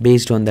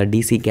based on the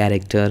DC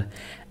character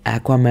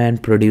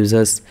Aquaman,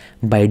 produced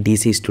by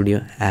DC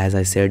Studio, as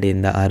I said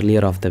in the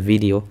earlier of the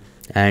video.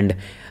 and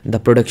the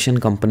production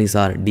companies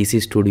are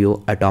DC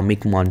Studio,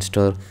 Atomic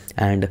Monster,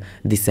 and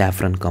the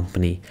Saffron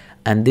Company.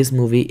 And this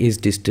movie is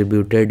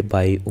distributed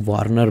by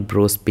Warner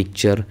Bros.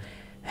 Picture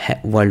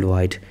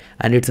worldwide,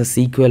 and it's a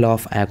sequel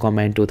of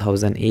Aquaman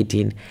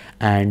 2018,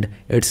 and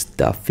it's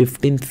the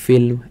 15th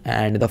film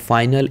and the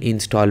final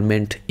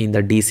installment in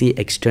the DC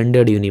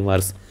extended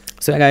universe.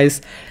 So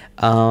guys,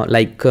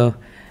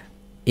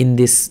 in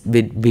this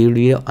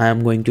video I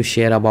am going to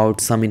share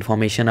about some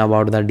information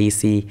about the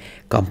DC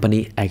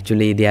company.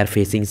 Actually they are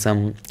facing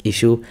some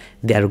issue,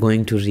 they are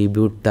going to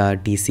reboot the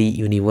DC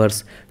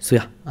universe, so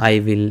yeah, I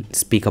will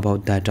speak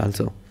about that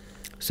also.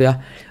 So yeah,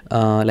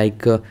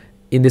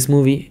 in this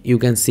movie you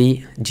can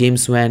see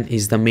James Wan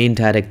is the main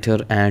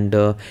director, and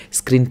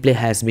screenplay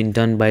has been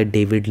done by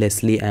David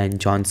Leslie and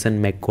Johnson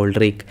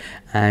McGoldrick,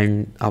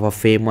 and our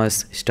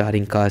famous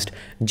starring cast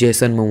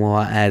Jason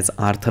Momoa as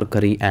Arthur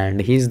Curry,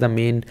 and he's the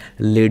main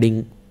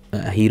leading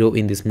hero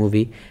in this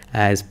movie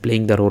as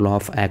playing the role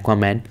of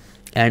Aquaman.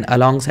 And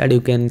alongside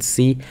you can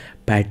see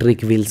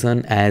Patrick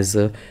Wilson as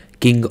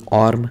King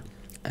Orm,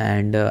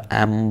 and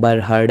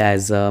Amber Heard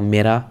as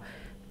Mera,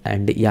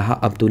 and Yahya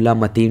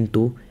Abdul-Mateen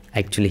II.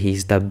 Actually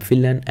he's the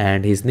villain,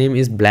 and his name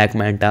is Black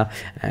Manta,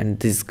 and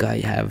this guy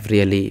have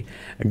really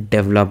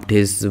developed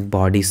his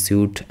body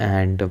suit.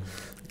 And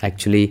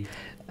actually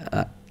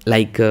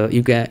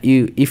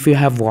if you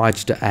have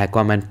watched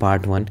Aquaman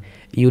part 1,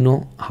 you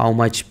know how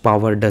much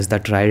power does the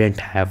trident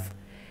have.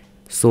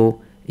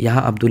 So yeah,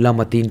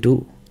 Abdullah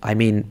II, I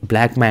mean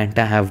Black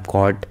Manta, have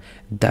got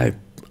that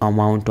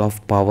amount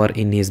of power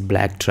in his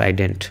black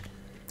trident.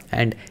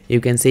 And you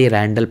can see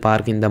Randall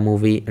Park in the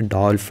movie,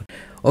 Dolph.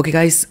 Okay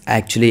guys,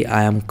 actually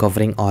I am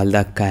covering all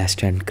the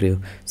cast and crew,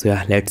 so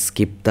yeah, let's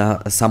skip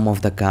the some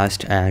of the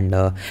cast, and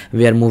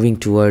we are moving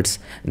towards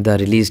the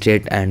release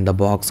date and the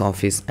box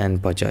office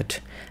and budget.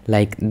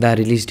 Like the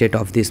release date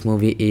of this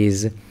movie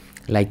is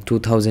like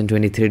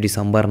 2023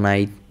 December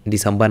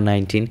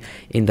 19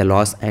 in the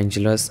Los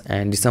Angeles,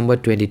 and December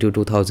 22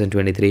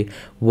 2023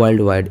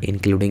 worldwide,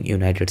 including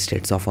United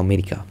States of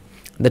America.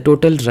 The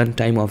total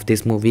runtime of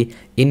this movie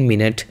in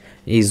minute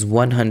is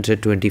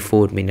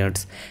 124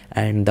 minutes,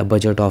 and the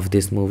budget of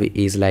this movie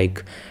is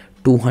like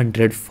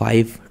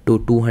 205 to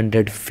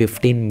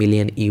 215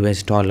 million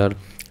US dollar,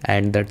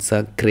 and that's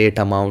a great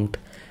amount.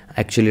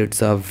 Actually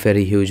it's a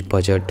very huge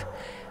budget,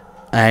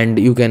 and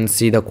you can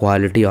see the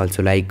quality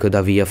also, like the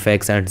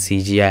VFX and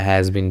CGI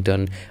has been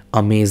done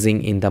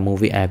amazing in the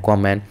movie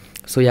Aquaman.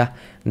 So yeah,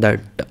 that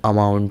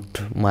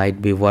amount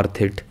might be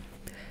worth it.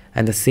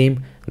 And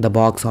the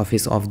box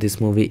office of this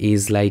movie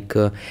is like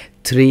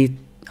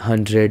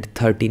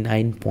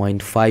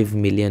 339.5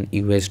 million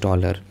US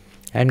dollar,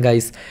 and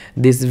guys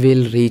this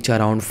will reach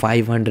around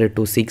 500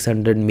 to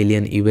 600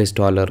 million US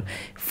dollar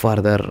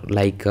further,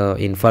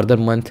 in further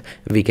month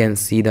we can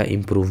see the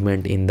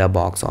improvement in the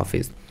box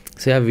office.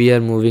 So yeah, we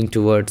are moving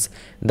towards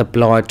the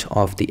plot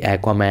of the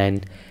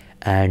Aquaman,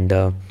 and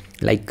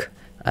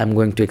I'm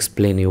going to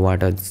explain you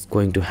what is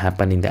going to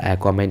happen in the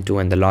Aquaman 2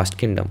 and the Lost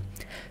Kingdom.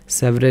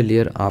 Several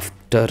years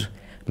after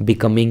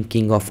becoming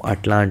king of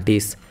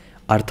Atlantis,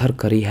 Arthur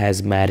Curry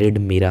has married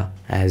Mera,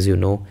 as you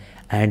know,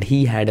 and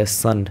he had a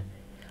son,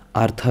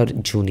 Arthur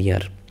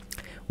Jr.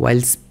 While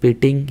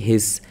splitting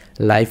his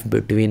life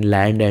between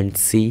land and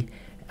sea,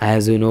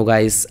 as you know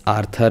guys,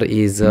 Arthur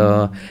is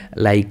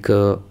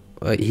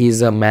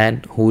he's a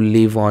man who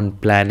live on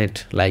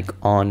planet, like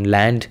on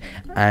land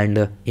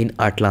and in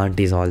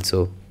Atlantis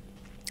also.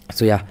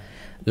 So yeah,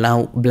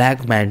 now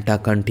Black Manta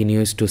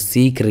continues to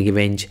seek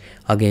revenge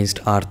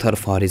against Arthur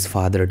for his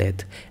father's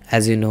death.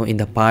 As you know, in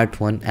the part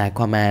 1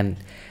 Aquaman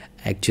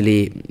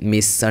actually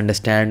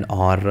misunderstand,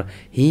 or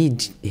he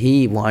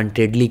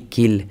wantedly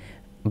kill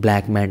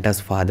Black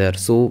Manta's father,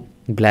 so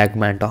Black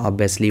Manta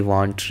obviously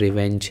want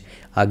revenge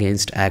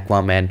against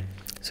Aquaman.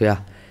 So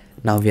yeah,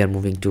 now we are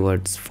moving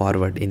towards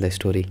forward in the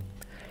story.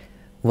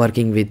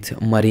 Working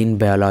with marine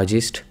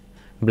biologist,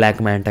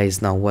 Black Manta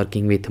is now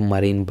working with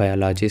marine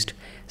biologist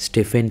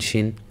Stephen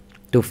Shin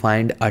to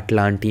find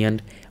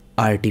Atlantean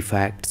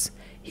artifacts.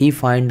 He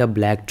find a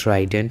black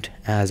trident,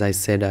 as I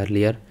said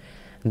earlier,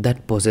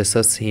 that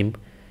possesses him.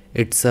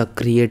 It's a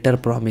creator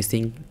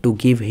promising to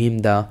give him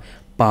the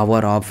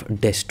power of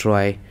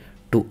destroy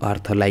to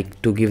Arthur,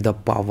 like to give the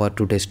power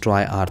to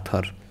destroy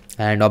Arthur.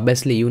 And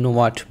obviously you know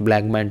what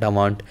Black Manta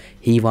want,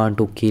 he want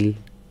to kill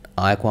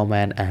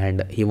Aquaman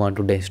and he want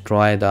to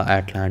destroy the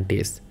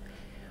Atlantis.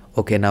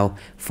 Okay, now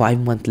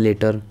 5 months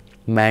later,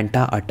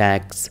 Manta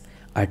attacks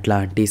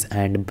Atlantis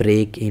and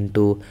break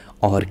into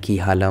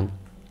Orki-Hallam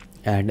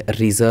and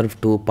reserve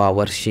to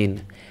power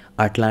Shin,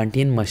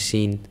 Atlantean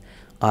machine.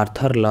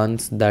 Arthur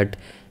learns that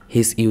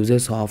his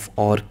uses of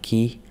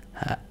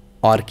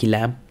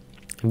Orki-Lamp,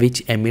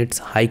 which emits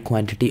high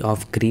quantity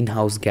of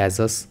greenhouse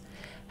gases,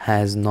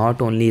 has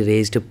not only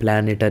raised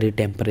planetary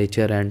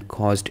temperature and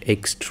caused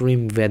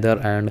extreme weather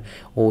and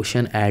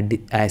ocean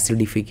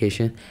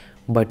acidification,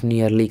 but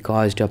nearly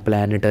caused a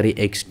planetary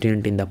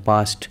extinct in the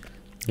past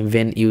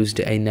when used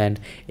in an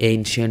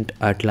ancient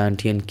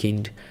Atlantean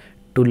king.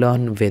 To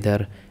learn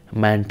whether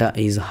Manta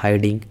is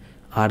hiding,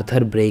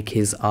 Arthur break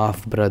his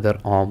half-brother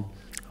Orm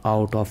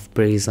out of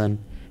prison,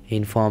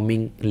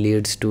 informing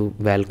leads to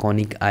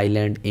volcanic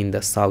island in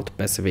the South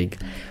Pacific.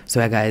 So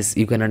yeah guys,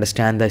 you can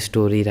understand the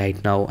story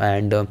right now,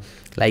 and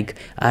like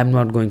I'm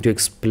not going to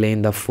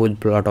explain the full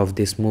plot of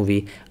this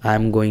movie.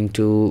 I'm going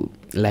to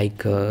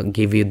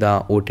give you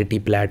the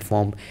OTT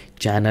platform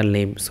channel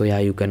name, so yeah,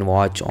 you can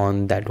watch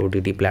on that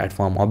OTT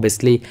platform.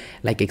 Obviously,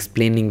 like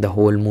explaining the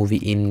whole movie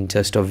in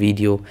just a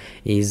video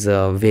is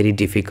very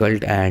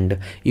difficult, and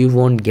you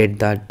won't get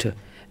that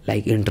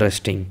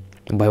interesting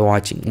by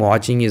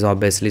watching is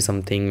obviously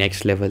something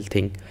next level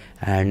thing,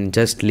 and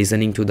just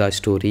listening to the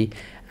story,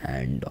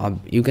 and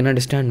you can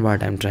understand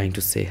what I'm trying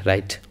to say,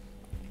 right?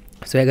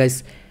 So yeah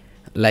guys,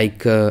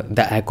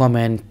 the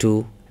Aquaman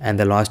 2 and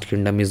the Lost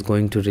Kingdom is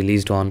going to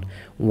released on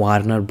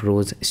Warner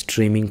Bros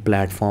streaming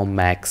platform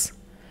Max.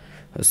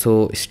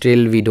 So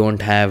still we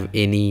don't have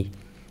any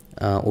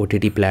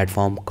OTT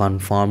platform,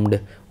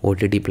 confirmed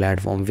OTT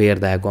platform where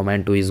the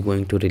Aquaman 2 is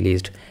going to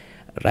released.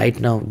 Right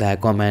now the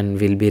Aquaman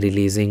will be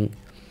releasing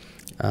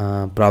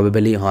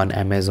probably on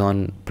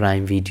Amazon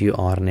Prime Video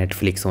or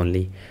Netflix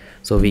only,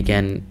 so we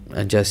can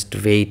just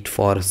wait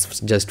for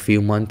just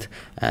few months,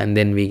 and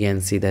then we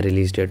can see the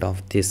release date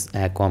of this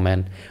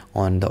Aquaman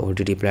on the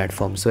OTT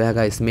platform. So yeah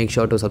guys, make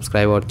sure to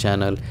subscribe our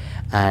channel,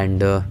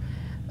 and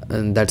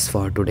that's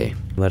for today.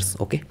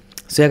 Okay,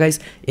 so yeah guys,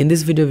 in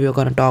this video we are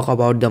gonna talk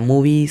about the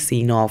movie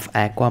scene of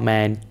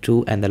Aquaman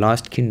 2 and the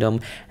Lost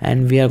Kingdom,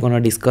 and we are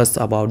gonna discuss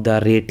about the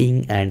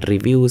rating and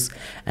reviews,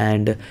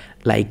 and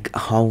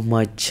how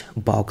much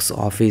box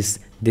office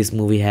this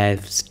movie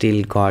has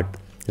still got.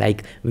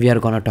 We are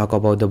gonna talk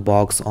about the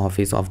box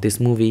office of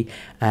this movie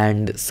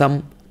and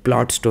some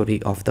plot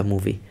story of the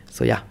movie.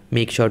 So yeah,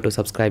 make sure to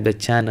subscribe the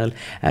channel,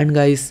 and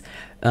guys,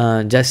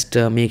 just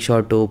make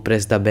sure to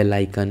press the bell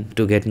icon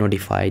to get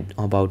notified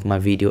about my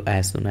video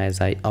as soon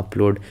as I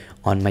upload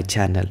on my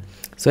channel.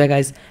 So yeah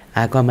guys,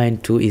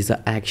 Aquaman 2 is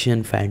an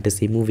action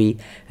fantasy movie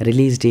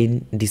released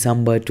in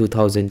December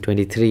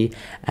 2023,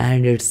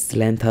 and its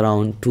length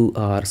around 2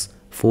 hours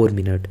 4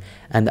 minutes,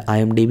 and the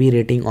IMDb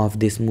rating of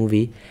this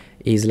movie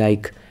is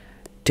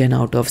 10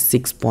 out of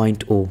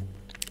 6.0,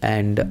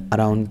 and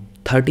around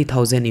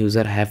 30,000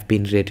 users have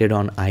been rated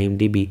on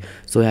IMDb.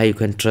 So yeah, you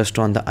can trust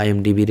on the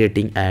IMDb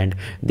rating, and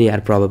they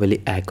are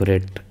probably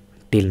accurate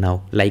till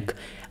now.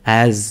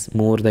 As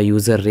more the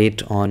user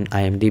rate on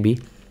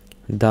IMDb,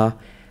 the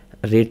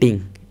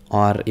rating,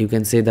 or you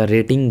can say the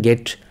rating,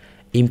 get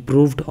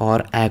improved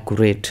or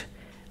accurate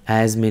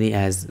as many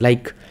as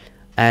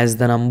as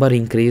the number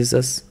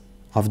increases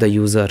of the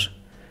user,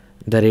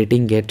 the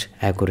rating get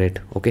accurate.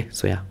 Okay,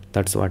 so yeah,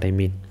 that's what I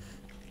mean.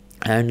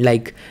 And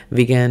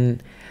we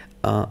can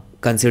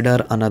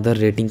consider another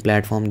rating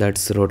platform,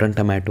 that's Rotten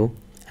Tomato,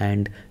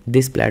 and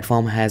this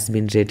platform has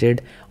been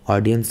rated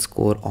audience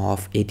score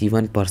of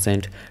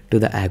 81% to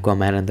the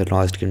Aquaman and the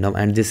Lost Kingdom,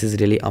 and this is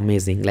really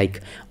amazing.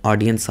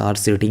 Audience are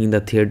sitting in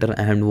the theater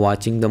and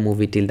watching the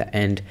movie till the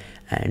end,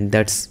 and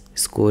that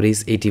score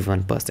is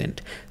 81%.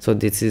 So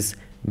this is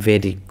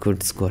very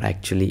good score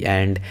actually,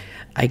 and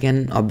I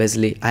can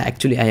obviously I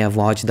have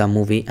watched the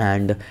movie,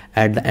 and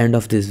at the end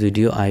of this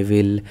video I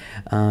will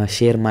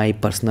share my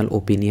personal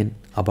opinion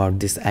about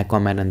this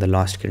Aquaman and the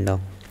Lost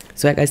Kingdom.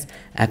 So yeah guys,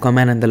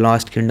 Aquaman and the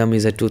Lost Kingdom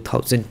is a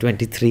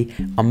 2023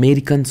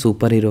 American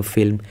superhero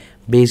film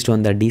based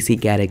on the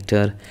DC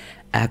character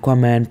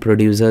Aquaman,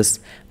 producers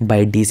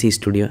by DC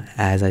Studio,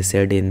 as I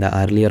said in the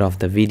earlier of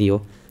the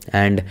video,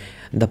 and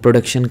the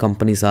production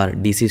companies are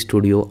DC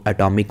Studio,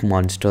 Atomic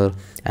Monster,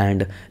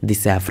 and the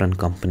Saffron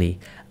Company.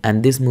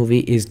 And this movie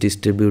is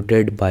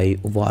distributed by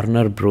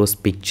Warner Bros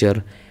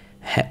Picture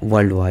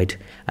worldwide,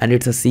 and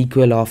it's a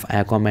sequel of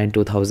Aquaman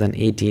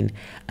 2018,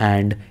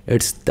 and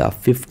it's the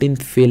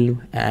 15th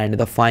film and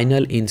the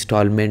final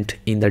installment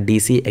in the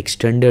DC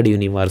extended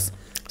universe.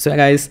 So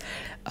guys,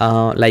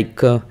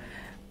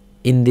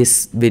 in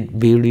this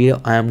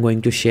video I am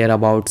going to share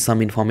about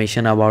some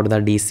information about the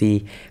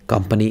DC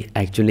company.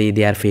 Actually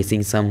they are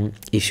facing some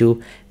issue,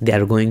 they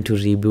are going to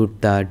reboot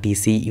the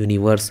DC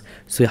universe,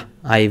 so yeah,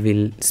 I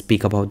will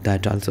speak about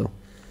that also.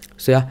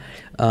 So yeah,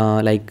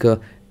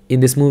 in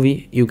this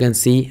movie you can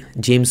see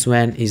James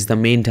Wan is the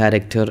main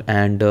director,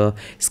 and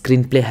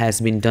screenplay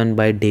has been done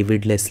by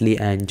David Leslie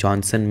and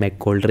Johnson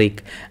McGoldrick,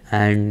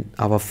 and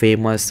our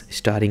famous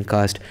starring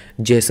cast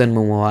Jason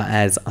Momoa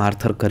as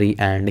Arthur Curry,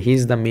 and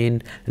he's the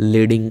main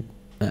leading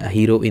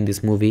hero in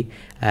this movie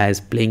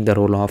as playing the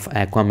role of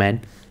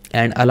Aquaman.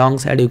 And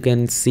alongside you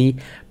can see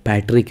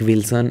Patrick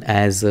Wilson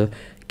as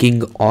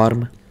King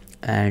Orm,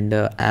 and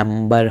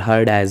Amber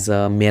Heard as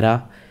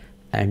Mera,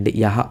 and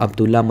Yahya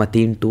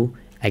Abdul-Mateen II.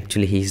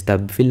 Actually he's the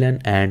villain,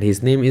 and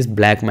his name is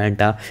Black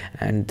Manta,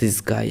 and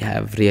this guy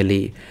have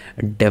really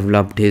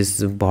developed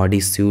his body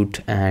suit,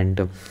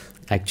 and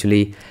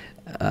actually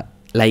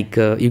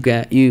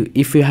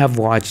if you have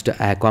watched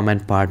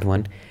Aquaman part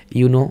 1,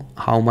 you know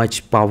how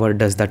much power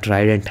does the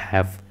trident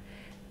have.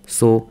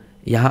 So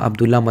Yahya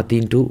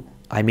Abdul-Mateen II,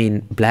 I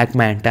mean Black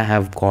Manta,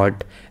 have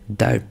got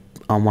that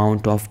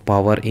amount of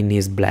power in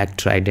his black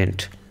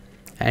trident,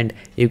 and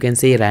you can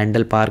see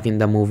Randall Park in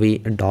the movie,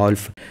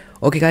 Dolph.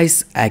 Okay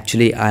guys,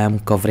 actually I am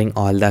covering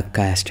all the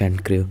cast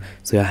and crew,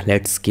 so yeah,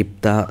 let's skip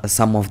the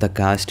some of the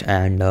cast,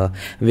 and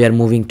we are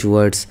moving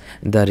towards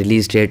the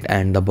release date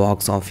and the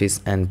box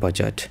office and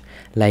budget.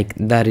 Like,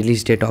 the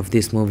release date of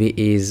this movie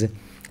is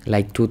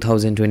like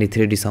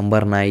 2023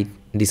 December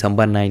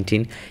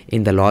 19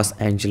 in the Los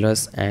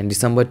Angeles, and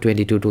December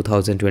 22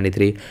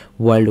 2023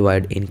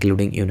 worldwide,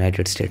 including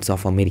United States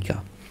of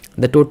America.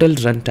 The total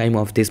runtime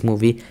of this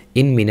movie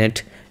in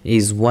minute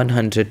is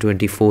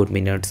 124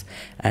 minutes,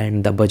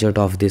 and the budget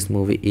of this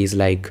movie is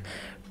like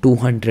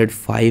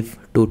 205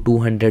 to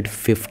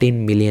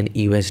 215 million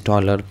US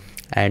dollar,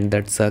 and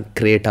that's a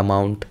great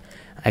amount.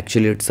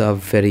 Actually, it's a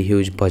very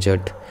huge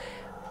budget,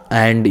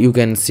 and you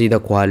can see the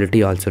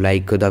quality also,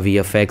 like the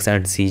VFX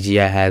and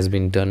CGI has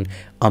been done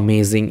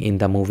amazing in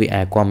the movie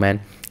Aquaman.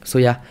 So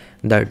yeah,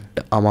 that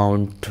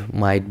amount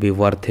might be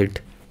worth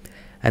it.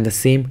 And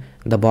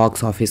the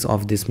box office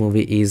of this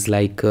movie is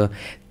like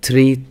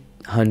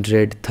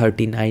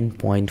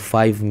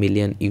 339.5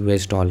 million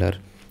US dollar,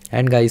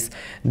 and guys,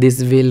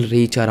 this will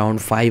reach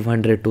around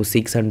 500 to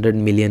 600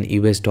 million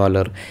US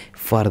dollar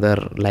further.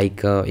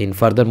 Like in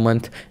further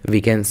month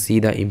we can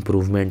see the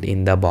improvement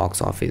in the box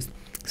office.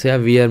 So yeah,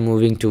 we are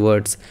moving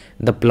towards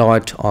the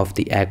plot of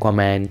the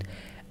Aquaman,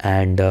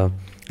 and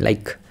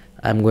like,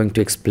 I'm going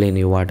to explain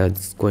you what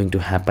is going to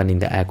happen in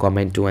the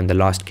Aquaman 2 and the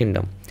Lost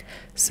Kingdom.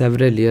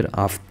 Several years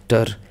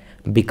after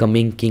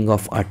becoming king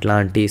of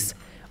Atlantis,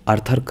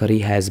 Arthur Curry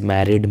has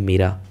married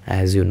Mera,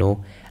 as you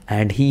know,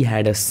 and he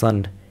had a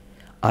son,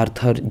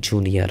 Arthur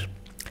Jr.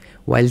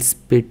 While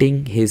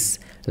splitting his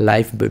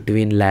life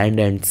between land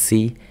and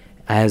sea,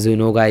 as you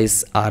know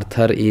guys,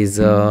 Arthur is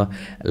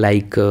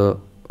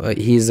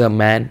he's a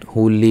man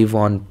who live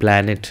on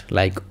planet,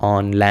 like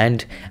on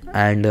land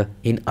and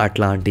in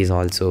Atlantis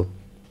also.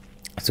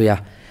 So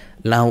yeah,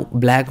 now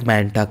Black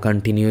Manta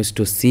continues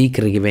to seek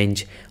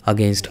revenge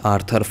against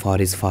Arthur for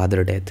his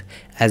father's death.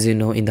 As you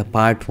know, in the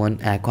part 1,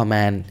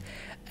 Aquaman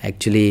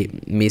actually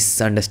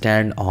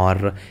misunderstand,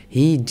 or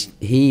he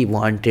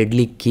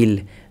wantedly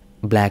kill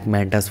Black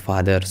Manta's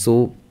father.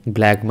 So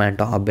Black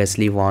Manta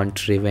obviously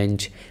want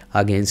revenge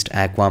against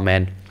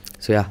Aquaman.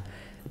 So yeah,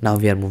 now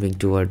we are moving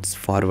towards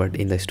forward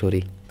in the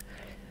story.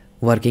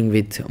 Working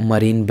with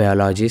marine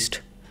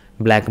biologist,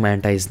 Black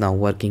Manta is now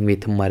working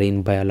with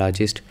marine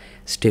biologist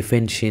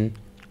Stephen Shin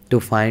to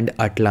find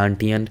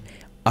Atlantean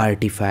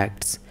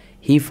artifacts.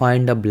 He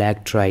find a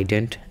black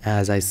trident,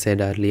 as I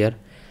said earlier,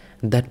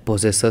 that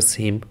possesses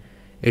him.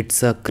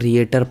 It's a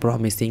creator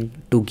promising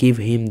to give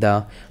him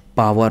the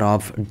power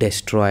of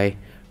destroy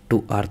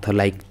to Arthur,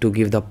 like to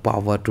give the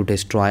power to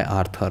destroy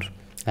Arthur.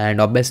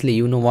 And obviously,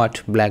 you know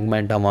what Black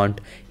Manta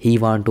want? He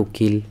want to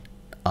kill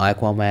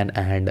Aquaman,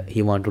 and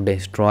he want to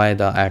destroy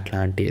the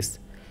Atlantis.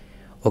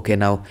 Okay,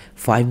 now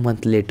 5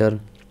 months later,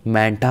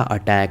 Manta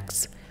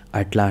attacks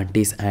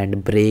Atlantis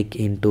and break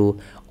into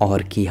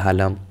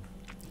Orkihalam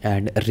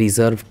and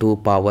reserve to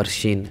power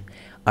Shin,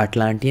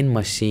 Atlantean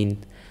machine.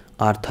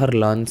 Arthur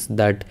learns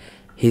that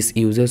his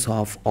uses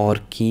of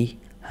Orkilam,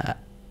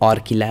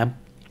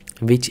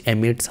 which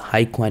emits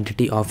high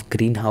quantity of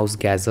greenhouse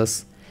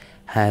gases,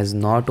 has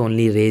not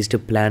only raised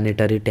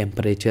planetary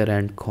temperature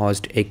and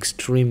caused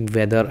extreme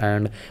weather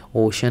and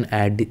ocean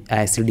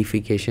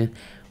acidification,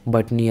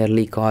 but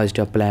nearly caused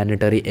a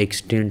planetary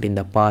extinct in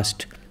the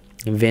past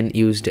when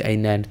used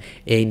in an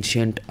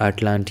ancient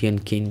Atlantean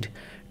king.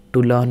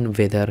 To learn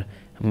whether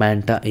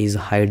Manta is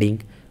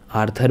hiding,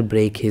 Arthur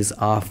breaks his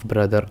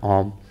half-brother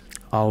Orm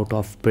out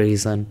of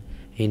prison.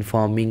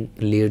 Informing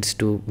leads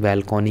to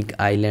volcanic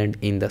island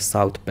in the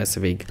South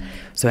Pacific.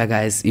 So yeah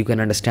guys, you can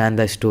understand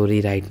the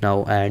story right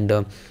now,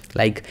 and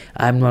like,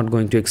 I'm not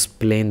going to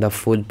explain the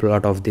full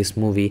plot of this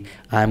movie.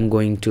 I'm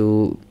going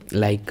to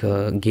like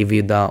give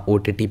you the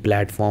OTT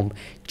platform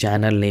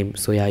channel name,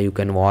 so yeah, you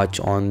can watch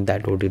on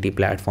that OTT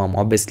platform.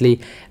 Obviously,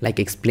 like,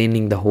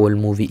 explaining the whole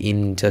movie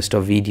in just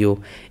a video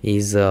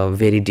is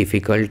very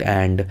difficult,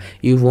 and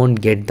you won't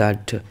get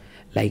that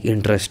like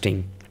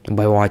interesting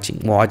by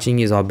watching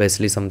is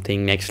obviously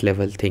something next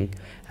level thing,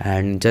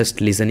 and just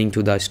listening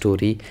to the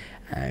story,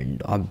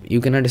 and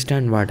you can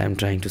understand what I'm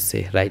trying to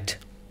say, right?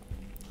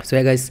 So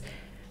yeah guys,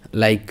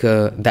 like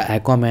the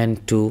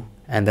Aquaman 2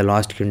 and the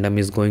Lost Kingdom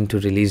is going to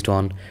released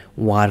on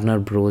Warner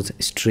Bros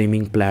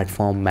streaming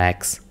platform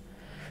Max.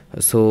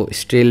 So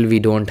still we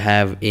don't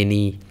have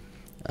any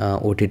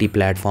OTT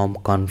platform,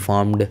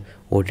 confirmed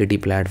OTT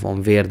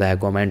platform where the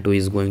Aquaman 2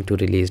 is going to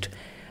released.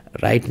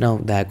 Right now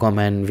the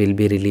Aquaman will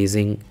be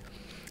releasing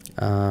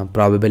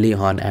probably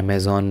on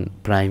Amazon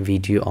Prime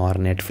Video or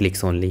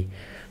Netflix only.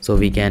 So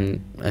we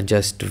can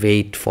just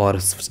wait for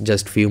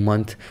just few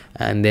months,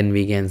 and then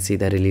we can see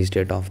the release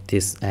date of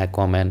this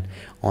Aquaman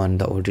on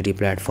the OTT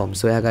platform.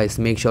 So yeah guys,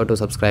 make sure to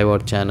subscribe our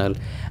channel,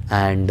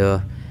 and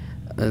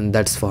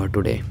that's for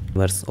today.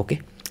 Okay,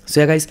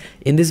 so yeah guys,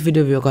 in this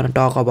video we are gonna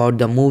talk about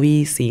the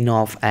movie scene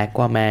of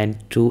Aquaman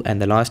 2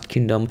 and the Lost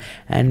Kingdom,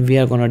 and we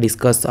are gonna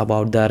discuss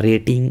about the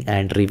rating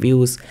and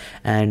reviews,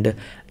 and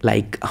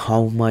like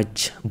how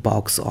much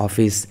box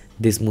office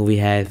this movie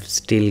has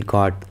still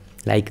got,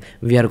 Like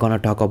we are gonna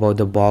talk about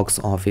the box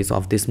office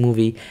of this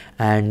movie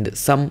and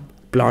some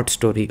plot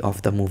story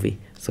of the movie.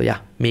 So yeah,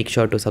 make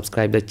sure to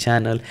subscribe the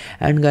channel,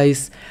 and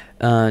guys,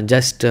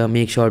 just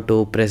make sure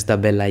to press the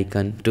bell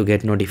icon to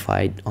get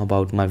notified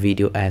about my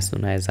video as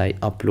soon as I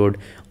upload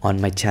on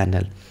my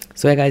channel.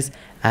 So yeah guys,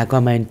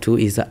 Aquaman 2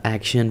 is an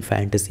action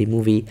fantasy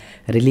movie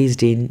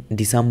released in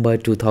December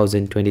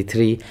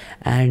 2023,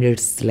 and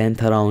its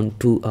length around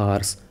 2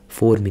 hours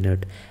 4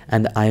 minutes,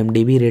 and the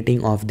IMDb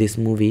rating of this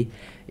movie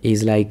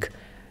is like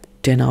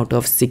 10 out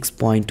of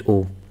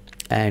 6.0,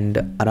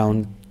 and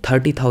around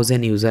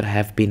 30,000 users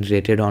have been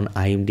rated on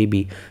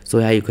IMDb. So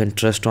yeah, you can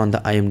trust on the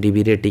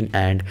IMDb rating,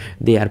 and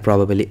they are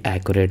probably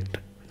accurate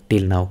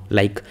till now.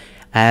 Like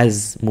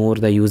as more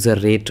the user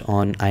rate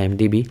on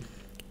IMDb,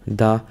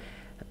 the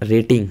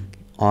rating,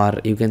 or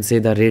you can say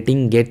the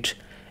rating, get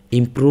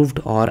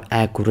improved or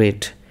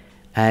accurate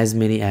as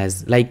many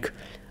as, like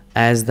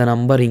as the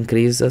number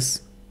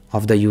increases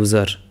of the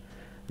user,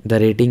 the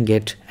rating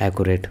get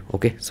accurate.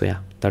 Okay, so yeah,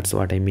 that's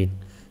what I mean.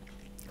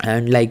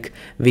 And like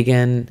we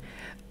can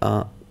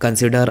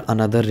consider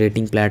another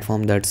rating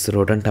platform, that's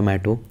Rotten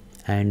Tomato,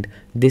 and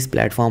this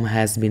platform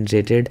has been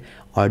rated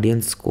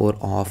audience score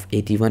of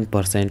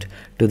 81%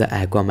 to the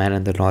Aquaman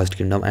and the Lost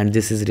Kingdom, and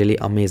this is really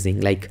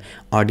amazing. Like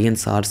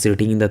audience are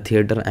sitting in the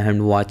theater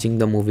and watching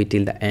the movie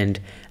till the end,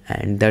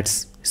 and that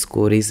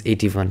score is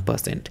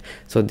 81%.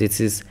 So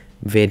this is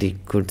very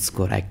good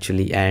score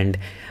actually. And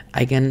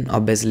I can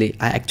obviously,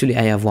 I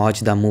have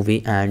watched the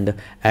movie, and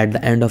at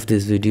the end of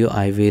this video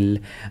I will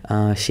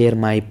share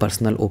my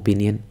personal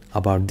opinion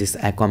about this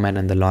Aquaman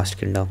and the Lost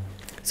Kingdom.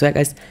 So yeah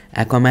guys,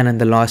 Aquaman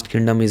and the Lost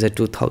Kingdom is a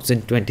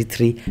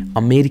 2023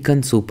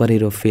 American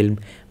superhero film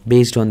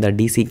based on the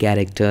DC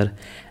character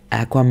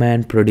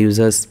Aquaman,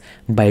 producers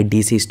by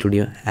DC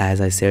Studio,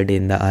 as I said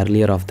in the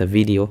earlier of the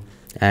video,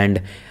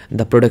 and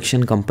the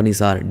production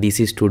companies are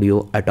DC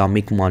Studio,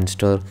 Atomic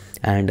Monster,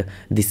 and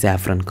the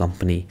Saffron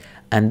Company.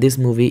 And this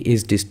movie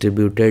is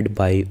distributed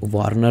by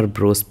Warner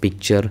Bros.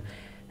 Picture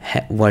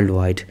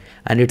worldwide,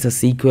 and it's a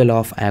sequel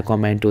of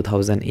Aquaman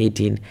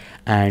 2018,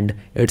 and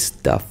it's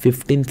the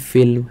 15th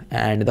film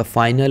and the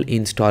final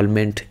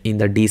installment in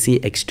the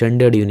DC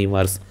extended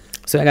universe.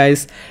 So yeah,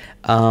 guys,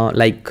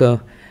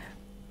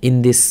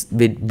 in this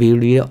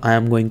video I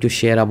am going to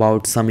share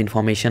about some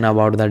information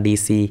about the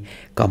DC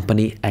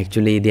company.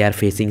 Actually they are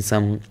facing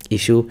some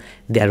issue,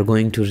 they are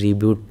going to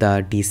reboot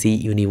the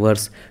DC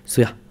universe.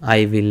 So yeah,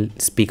 I will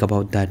speak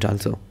about that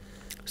also.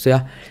 So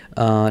yeah,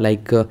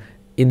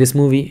 in this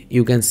movie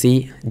you can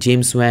see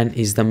James Wan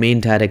is the main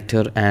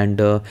director, and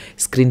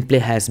screenplay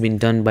has been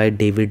done by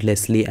David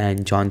Leslie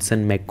and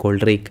Johnson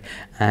McGoldrick,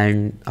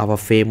 and our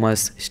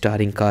famous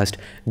starring cast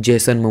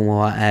Jason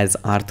Momoa as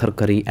Arthur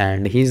Curry,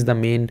 and he's the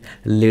main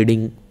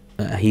leading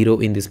hero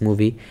in this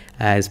movie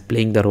as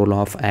playing the role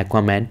of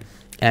Aquaman.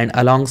 And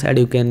alongside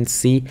you can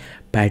see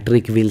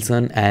Patrick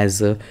Wilson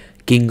as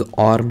King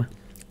Orm,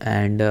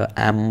 and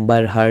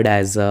Amber Heard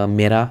as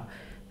Mera,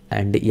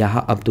 and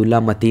Yahya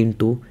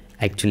Abdul-Mateen II.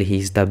 Actually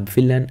he's the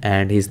villain,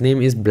 and his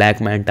name is Black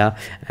Manta,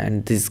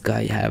 and this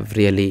guy have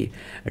really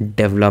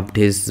developed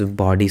his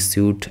body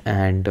suit.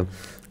 And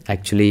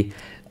actually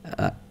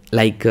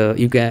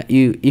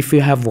if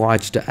you have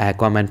watched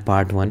Aquaman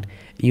part 1,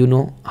 you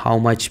know how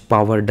much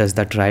power does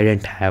the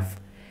trident have.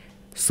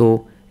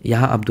 So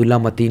Yahya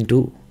Abdul-Mateen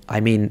II,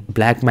 I mean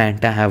Black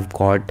Manta, have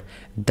got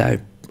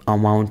that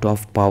amount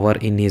of power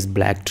in his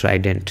black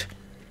trident.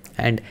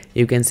 And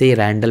you can see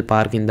Randall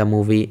Park in the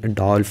movie,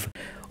 Dolph.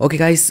 Okay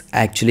guys,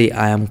 actually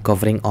I am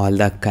covering all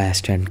the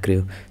cast and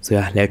crew, so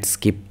yeah, let's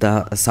skip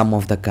the some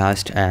of the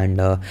cast, and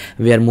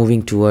we are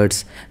moving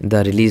towards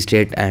the release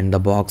date and the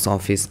box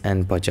office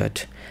and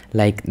budget.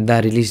 Like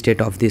the release date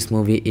of this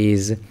movie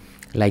is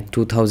like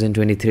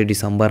 2023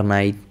 December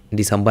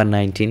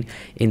 19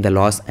 in the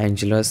Los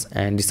Angeles,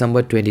 and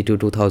December 22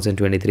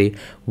 2023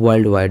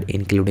 worldwide,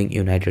 including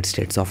United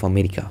States of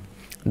America.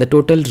 The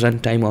total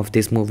runtime of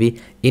this movie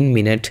in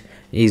minute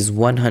is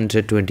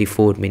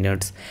 124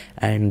 minutes,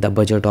 and the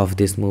budget of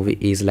this movie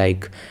is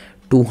like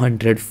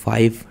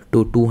 205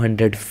 to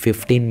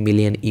 215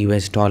 million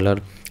US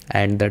dollar,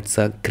 and that's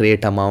a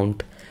great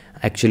amount.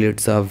 Actually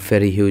it's a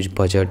very huge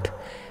budget,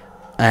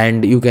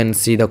 and you can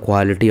see the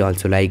quality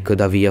also, like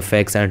the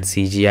VFX and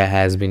CGI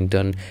has been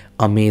done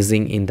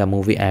amazing in the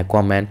movie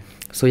Aquaman.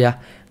 So yeah,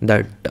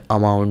 that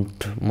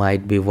amount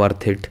might be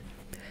worth it.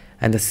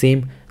 And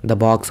the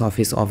box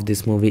office of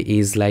this movie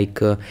is like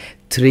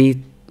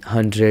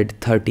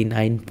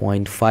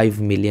 339.5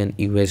 million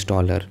US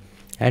dollar,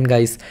 and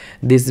guys,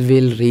 this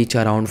will reach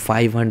around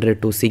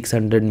 500 to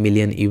 600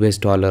 million US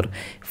dollar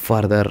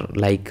further.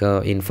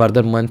 In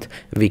further month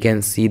we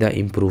can see the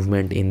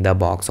improvement in the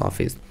box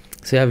office.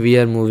 So yeah, we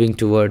are moving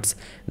towards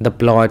the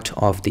plot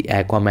of the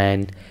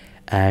Aquaman,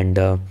 and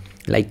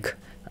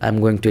I'm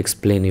going to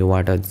explain you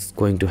what is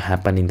going to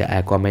happen in the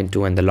Aquaman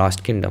 2 and the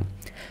Lost Kingdom.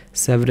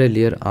 Several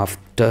years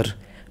after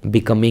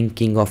becoming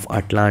king of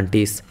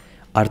Atlantis,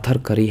 Arthur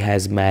Curry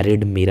has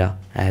married Mera,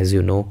 as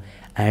you know,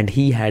 and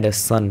he had a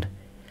son,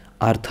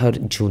 Arthur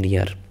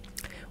Jr.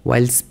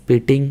 While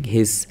splitting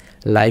his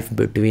life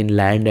between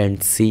land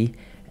and sea.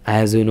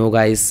 As you know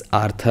guys,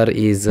 Arthur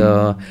is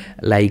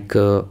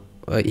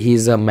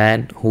he's a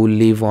man who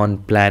live on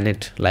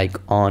planet like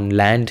on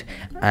land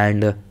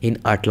and in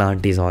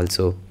Atlantis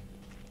also.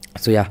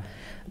 So yeah,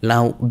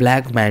 now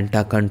Black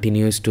Manta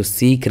continues to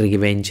seek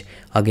revenge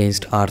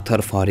against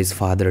Arthur for his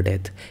father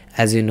death.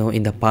 As you know,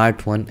 in the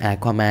part 1,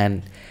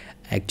 Aquaman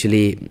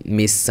actually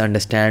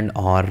misunderstand,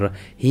 or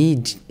he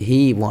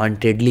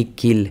wantedly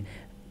kill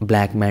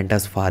Black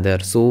Manta's father.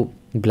 So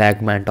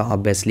Black Manta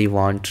obviously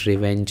want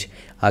revenge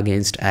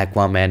against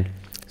Aquaman.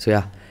 So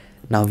yeah,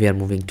 now we are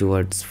moving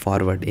towards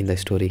forward in the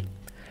story.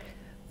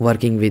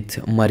 Working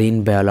with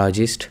marine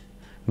biologist,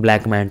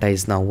 Black Manta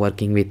is now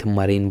working with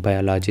marine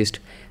biologist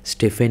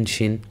Stephen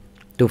Shin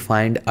to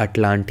find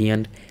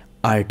Atlantean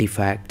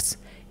artifacts.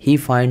 He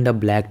find a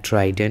black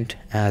trident,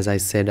 as I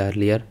said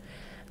earlier,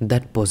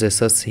 that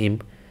possesses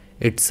him.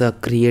 It's a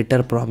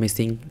creator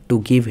promising to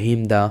give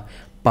him the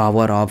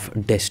power of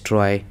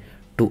destroy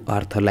to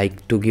Arthur,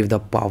 like to give the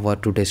power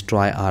to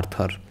destroy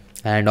Arthur.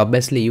 And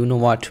obviously, you know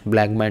what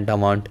Black Manta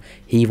want?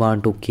 He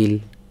want to kill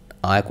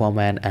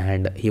Aquaman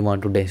and he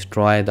want to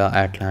destroy the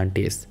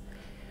Atlantis.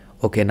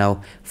 Okay,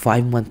 now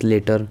 5 months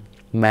later,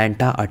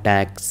 Manta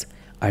attacks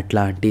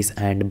Atlantis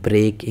and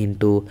break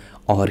into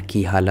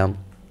Orki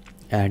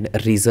and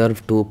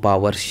reserve to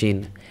power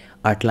Shin,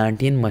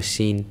 Atlantean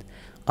machine.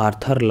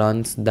 Arthur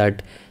learns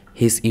that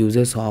his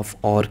uses of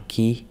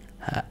Orki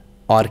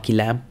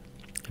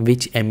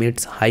which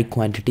emits high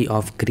quantity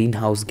of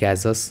greenhouse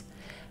gases,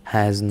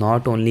 has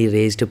not only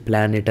raised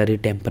planetary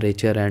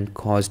temperature and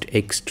caused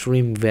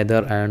extreme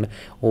weather and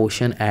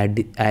ocean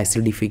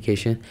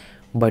acidification,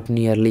 but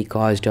nearly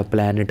caused a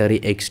planetary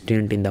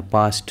extinct in the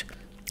past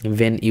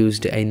when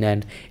used in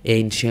an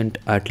ancient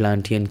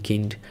Atlantean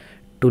king.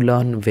 To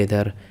learn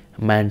whether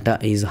Manta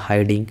is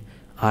hiding,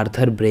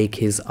 Arthur breaks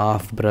his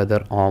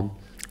half-brother arm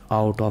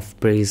out of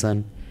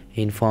prison.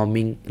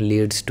 Informing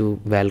leads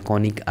to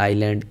volcanic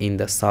island in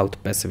the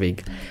South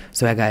Pacific.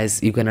 So yeah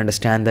guys, you can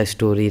understand the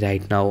story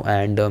right now,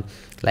 and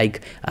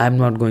I'm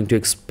not going to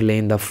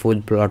explain the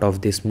full plot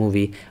of this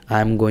movie.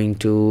 I'm going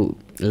to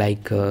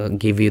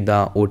give you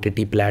the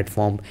OTT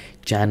platform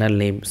channel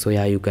name, so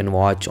yeah, you can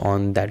watch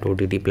on that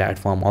OTT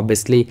platform.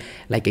 Obviously,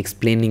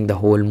 explaining the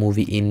whole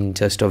movie in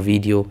just a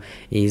video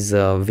is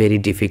very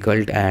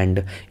difficult,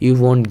 and you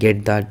won't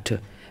get that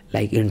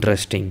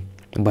interesting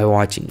by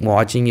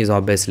watching is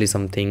obviously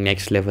something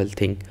next level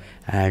thing,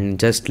 and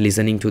just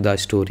listening to the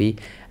story,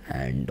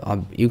 and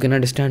you can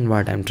understand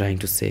what I'm trying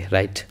to say,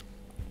 right?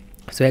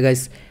 So yeah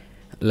guys,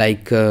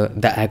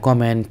 the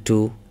Aquaman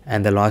 2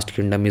 and the Lost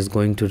Kingdom is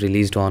going to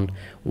released on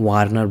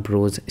Warner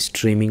Bros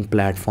streaming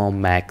platform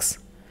Max.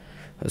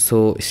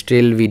 So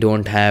still we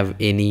don't have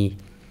any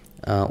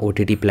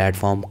OTT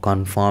platform,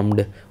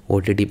 confirmed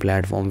OTT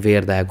platform where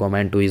the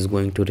Aquaman 2 is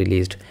going to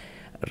released.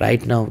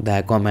 Right now the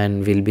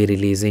Aquaman will be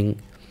releasing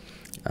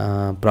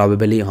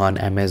probably on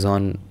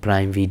Amazon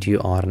Prime Video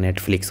or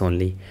Netflix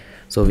only.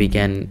 So we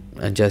can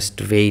just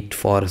wait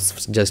for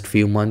just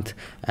few months,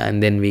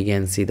 and then we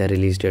can see the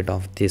release date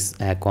of this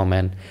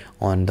Aquaman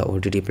on the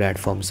OTT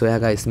platform. So yeah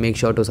guys, make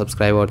sure to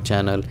subscribe our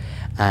channel,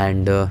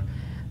 and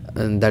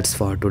that's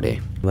for today.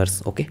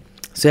 Okay,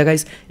 so yeah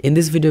guys, in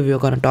this video we are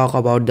gonna talk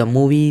about the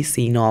movie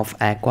scene of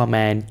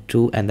Aquaman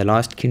 2 and the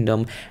Lost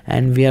Kingdom,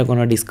 and we are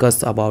gonna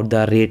discuss about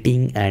the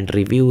rating and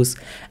reviews,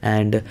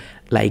 and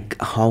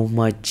how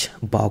much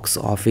box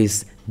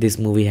office this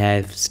movie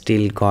has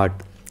still got.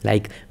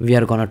 We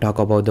are gonna talk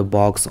about the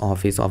box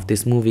office of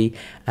this movie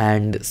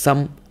and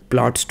some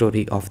plot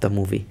story of the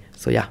movie.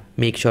 So yeah,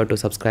 make sure to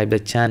subscribe the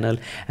channel,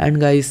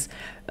 and guys,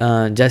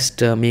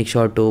 just make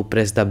sure to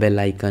press the bell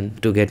icon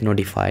to get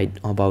notified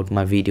about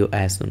my video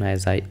as soon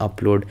as I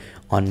upload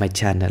on my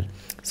channel.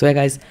 So yeah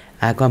guys,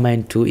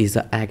 Aquaman 2 is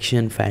an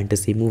action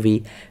fantasy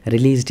movie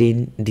released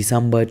in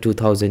December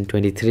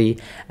 2023,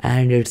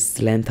 and its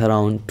length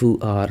around 2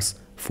 hours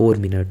 4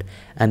 minutes,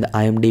 and the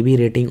IMDb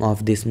rating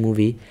of this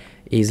movie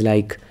is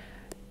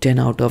 10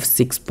 out of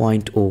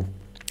 6.0,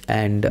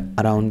 and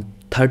around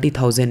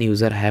 30,000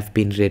 users have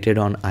been rated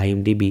on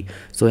IMDb.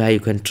 So yeah,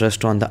 you can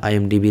trust on the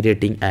IMDb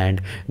rating,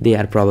 and they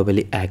are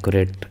probably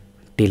accurate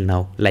till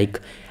now.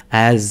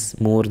 As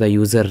more the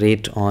user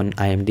rate on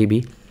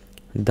IMDb,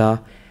 the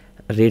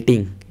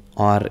rating,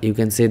 or you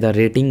can say the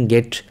rating,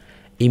 get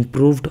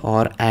improved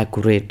or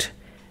accurate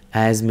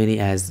as many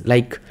as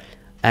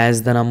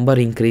as the number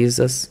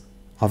increases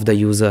of the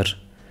user,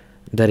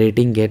 the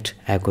rating get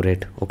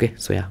accurate. Okay,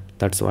 so yeah,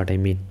 that's what I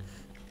mean.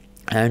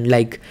 And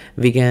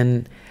we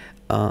can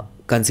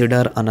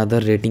consider another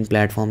rating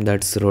platform,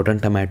 that's Rotten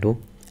Tomato,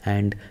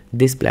 and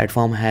this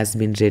platform has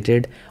been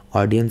rated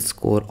audience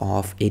score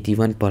of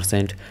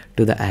 81%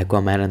 to the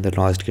Aquaman and the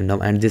Lost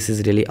Kingdom, and this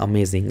is really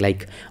amazing.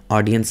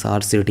 Audience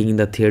are sitting in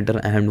the theater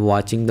and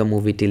watching the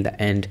movie till the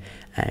end,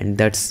 and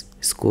that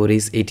score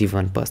is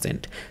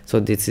 81%. So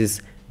this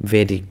is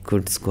very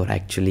good score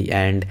actually.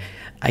 And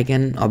I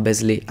can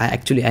obviously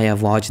I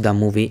have watched the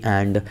movie,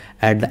 and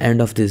at the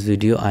end of this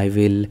video I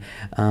will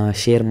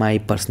share my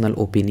personal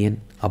opinion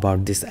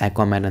about this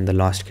Aquaman and the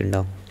Lost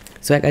Kingdom.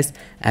 So yeah, guys,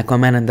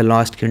 Aquaman and the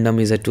Lost Kingdom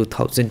is a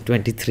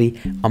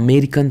 2023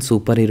 American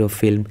superhero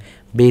film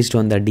based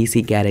on the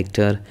DC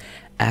character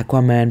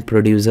Aquaman,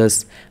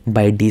 producers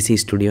by DC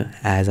Studio,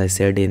 as I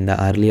said in the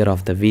earlier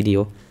of the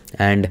video,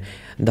 and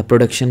the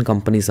production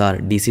companies are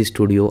DC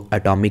Studio,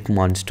 Atomic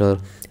Monster,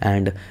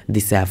 and the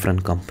Saffron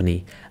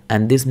Company.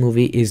 And this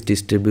movie is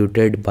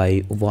distributed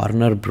by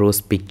Warner Bros.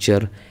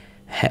 Picture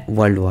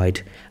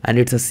worldwide, and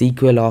it's a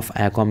sequel of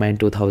Aquaman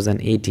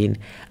 2018,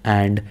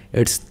 and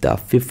it's the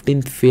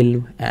 15th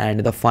film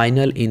and the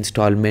final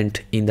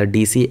installment in the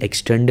DC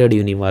extended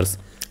universe.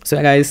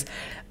 So guys,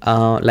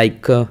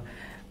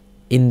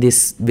 in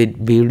this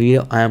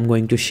video I am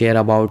going to share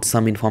about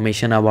some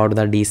information about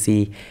the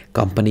DC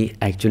company.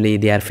 Actually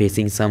they are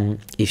facing some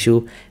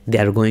issue, they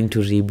are going to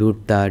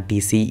reboot the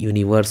DC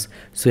universe,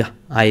 so yeah,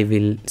 I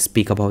will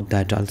speak about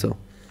that also.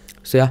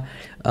 So yeah,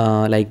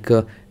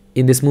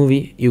 in this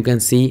movie you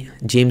can see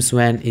James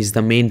Wan is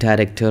the main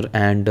director,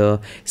 and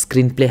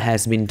screenplay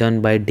has been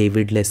done by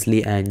David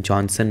Leslie and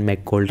Johnson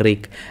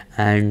McGoldrick,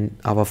 and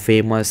our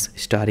famous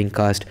starring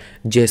cast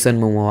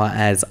Jason Momoa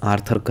as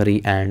Arthur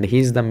Curry, and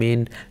he's the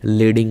main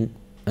leading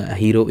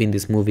hero in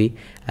this movie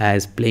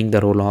as playing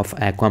the role of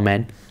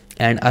Aquaman.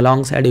 And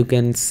alongside you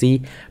can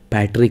see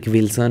Patrick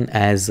Wilson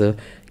as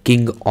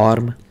King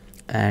Orm,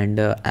 and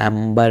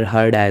Amber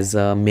Heard as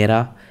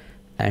Mera,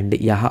 and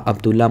Yahya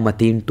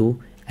Abdul-Mateen II.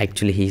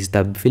 Actually he's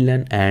the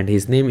villain, and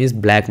his name is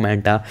Black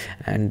Manta,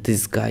 and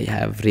this guy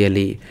have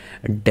really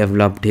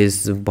developed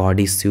his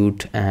body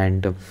suit.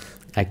 And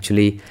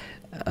actually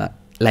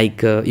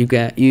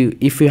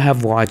if you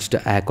have watched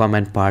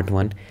Aquaman part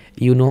 1,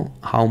 you know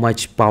how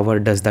much power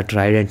does the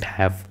trident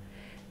have.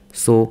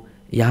 So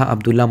Yahya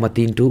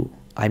Abdul-Mateen II,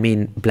 I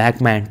mean Black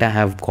Manta,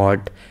 have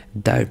got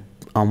that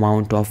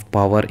amount of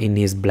power in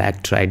his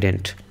black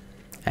trident.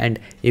 And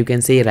you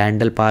can see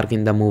Randall Park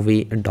in the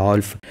movie,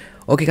 Dolph.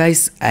 Okay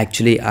guys,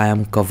 actually I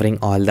am covering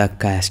all the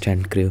cast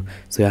and crew,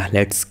 so yeah,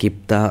 let's skip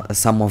the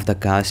some of the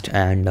cast,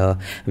 and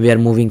we are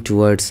moving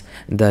towards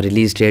the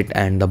release date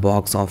and the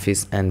box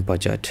office and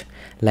budget.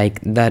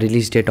 Like the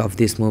release date of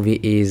this movie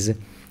is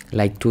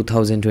like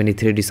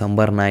 2023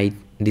 December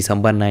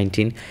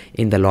 19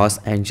 in the Los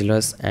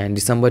Angeles, and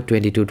December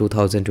 22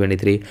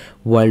 2023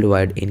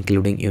 worldwide,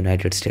 including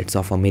United States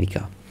of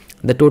America.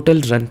 The total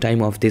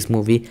runtime of this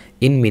movie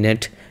in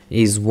minute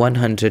is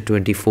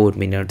 124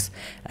 minutes,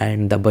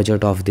 and the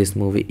budget of this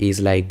movie is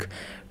like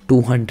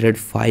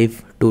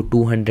 205 to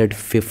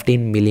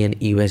 215 million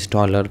US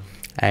dollar,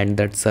 and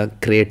that's a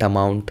great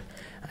amount.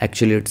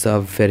 Actually it's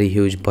a very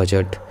huge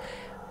budget,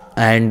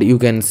 and you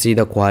can see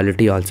the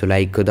quality also,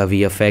 like the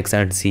VFX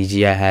and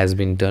CGI has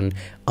been done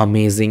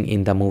amazing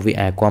in the movie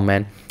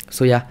Aquaman.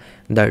 So yeah,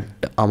 that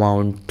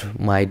amount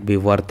might be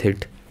worth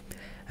it.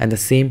 And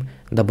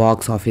the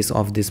box office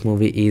of this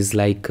movie is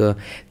like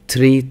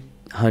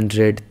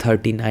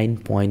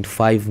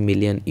 339.5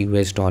 million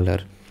US dollar.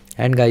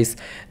 And guys,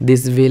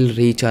 this will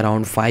reach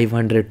around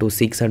 500 to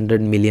 600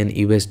 million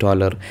US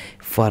dollar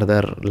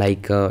further,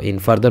 in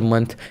further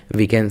month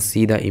we can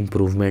see the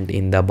improvement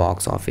in the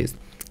box office.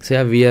 So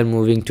yeah, we are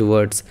moving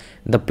towards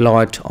the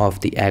plot of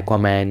the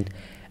Aquaman,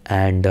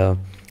 and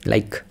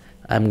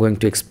I'm going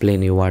to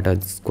explain you what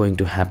is going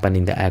to happen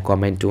in the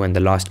Aquaman 2 and the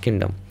Lost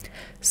Kingdom.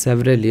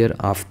 Several years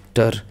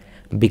after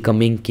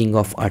becoming king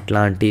of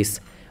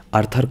Atlantis,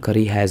 Arthur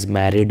Curry has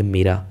married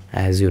Mera,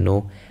 as you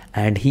know,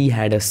 and he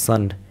had a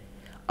son,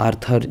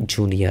 Arthur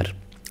Jr.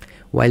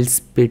 While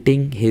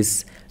splitting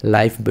his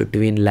life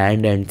between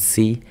land and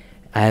sea,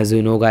 as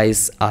you know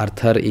guys,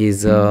 Arthur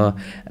is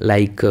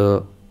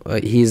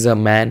he's a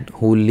man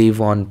who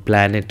live on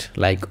planet,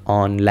 like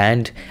on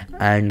land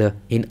and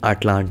in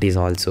Atlantis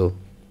also.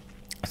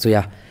 So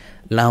yeah,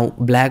 now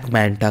Black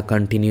Manta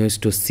continues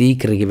to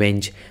seek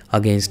revenge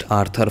against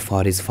Arthur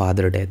for his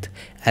father's death.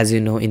 As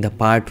you know, in the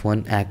part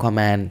 1,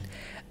 Aquaman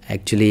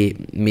actually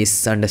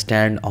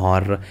misunderstand,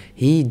 or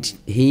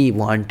he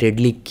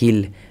wantedly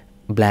kill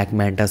Black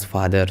Manta's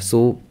father.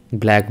 So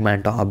Black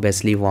Manta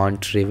obviously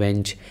want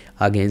revenge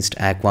against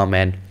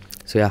Aquaman.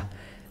 So yeah,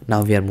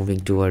 now we are moving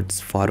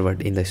towards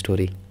forward in the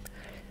story.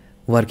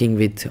 Working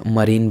with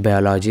marine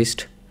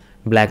biologist,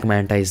 Black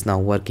Manta is now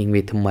working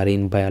with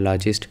marine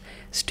biologist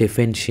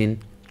Stephen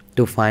Shin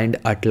to find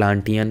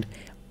Atlantean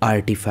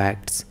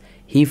artifacts.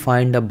 He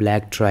finds a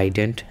black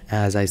trident,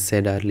 as I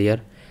said earlier,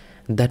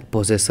 that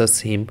possesses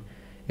him.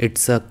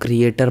 It's a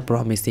creator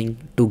promising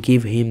to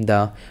give him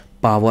the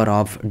power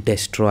of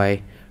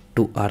destroy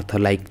to Arthur,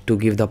 like to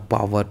give the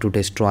power to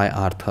destroy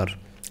Arthur.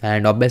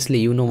 And obviously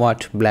you know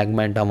what Black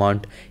Manta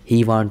want,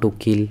 he want to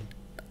kill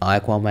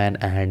Aquaman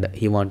and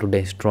he want to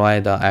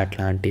destroy the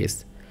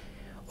Atlantis.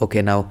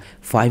 Okay, now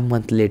 5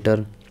 months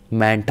later,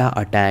 Manta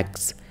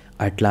attacks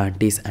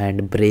Atlantis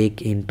and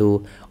break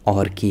into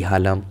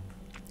Orkihalam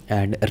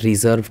and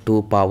reserve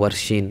to power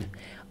Shin,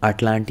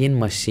 Atlantean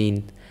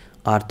machine.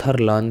 Arthur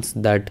learns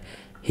that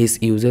his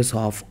uses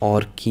of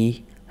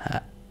Orkilam,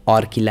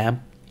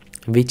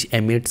 which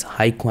emits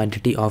high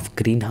quantity of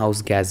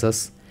greenhouse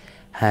gases,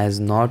 has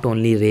not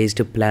only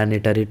raised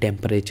planetary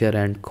temperature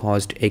and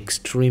caused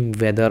extreme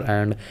weather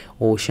and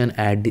ocean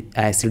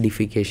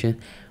acidification,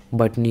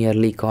 but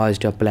nearly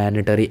caused a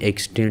planetary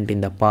extinct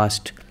in the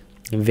past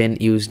when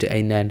used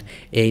in an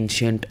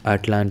ancient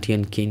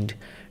Atlantean king.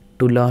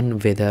 To learn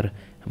whether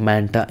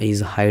Manta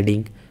is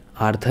hiding,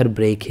 Arthur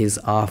breaks his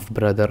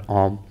half-brother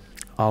arm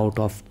out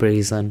of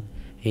prison,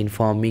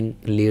 informing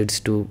leads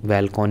to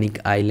volcanic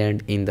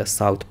island in the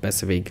South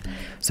Pacific.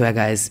 So yeah,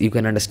 guys, you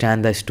can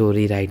understand the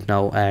story right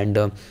now,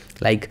 and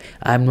like,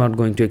 I'm not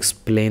going to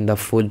explain the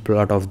full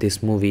plot of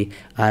this movie.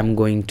 I'm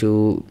going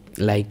to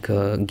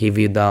give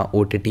you the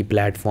OTT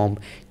platform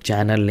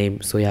channel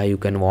name, so yeah, you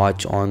can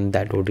watch on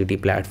that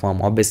OTT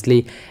platform.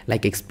 Obviously,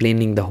 like,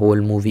 explaining the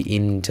whole movie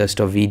in just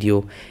a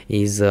video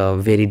is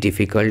very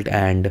difficult,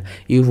 and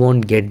you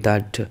won't get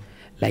that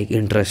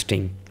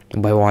interesting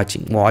by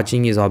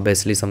watching is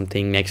obviously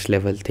something next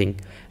level thing,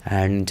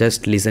 and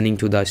just listening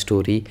to the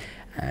story,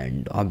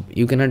 and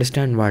you can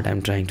understand what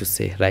I'm trying to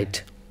say,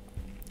 right?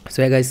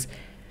 So yeah, guys,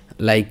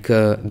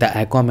 the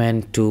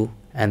Aquaman 2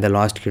 and the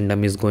Lost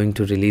Kingdom is going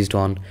to released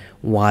on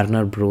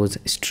Warner Bros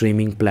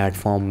streaming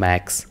platform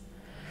Max.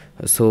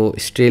 So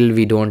still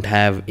we don't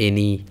have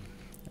any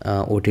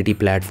OTT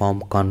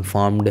platform,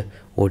 confirmed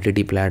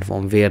OTT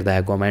platform where the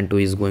Aquaman 2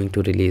 is going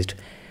to released.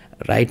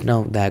 Right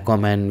now the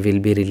Aquaman will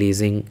be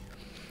releasing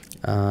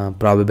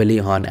probably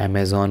on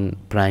Amazon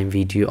Prime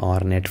Video or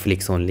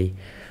Netflix only,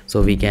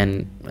 so we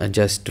can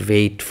just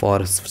wait for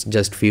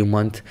just few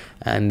months,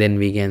 and then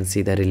we can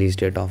see the release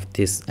date of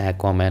this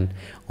Aquaman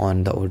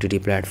on the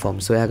OTT platform.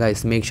 So yeah,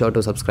 guys, make sure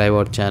to subscribe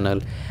our channel,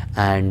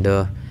 and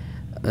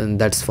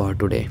that's for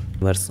today.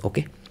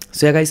 Okay,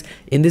 so yeah, guys,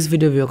 in this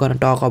video we are gonna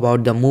talk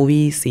about the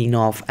movie scene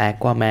of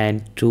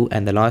Aquaman 2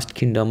 and the Lost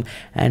Kingdom,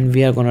 and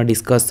we are gonna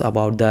discuss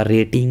about the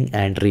rating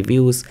and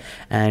reviews,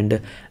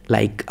 and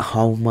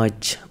how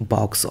much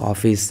box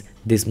office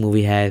this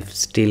movie has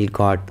still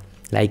got.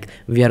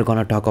 We are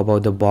gonna talk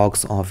about the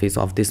box office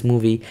of this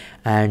movie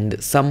and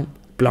some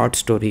plot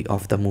story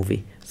of the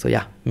movie. So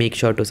yeah, make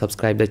sure to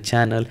subscribe the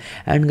channel,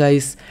 and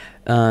guys,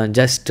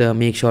 just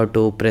make sure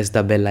to press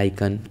the bell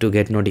icon to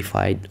get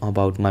notified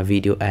about my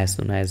video as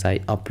soon as I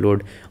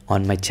upload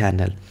on my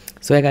channel.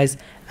 So yeah, guys,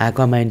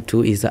 Aquaman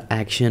 2 is an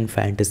action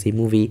fantasy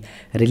movie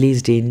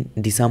released in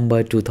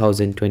December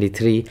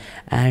 2023,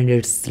 and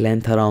its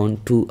length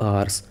around 2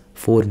 hours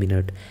 4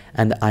 minutes,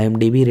 and the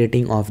IMDb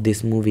rating of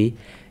this movie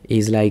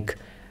is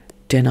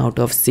 10 out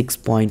of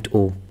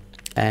 6.0,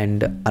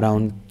 and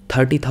around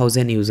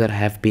 30,000 users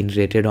have been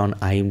rated on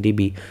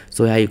IMDb.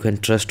 So yeah, you can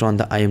trust on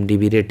the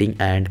IMDb rating,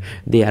 and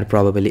they are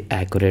probably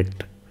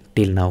accurate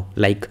till now.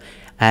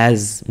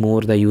 As more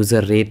the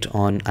user rate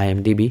on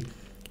IMDb,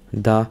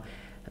 the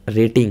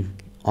rating,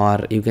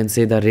 or you can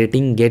say the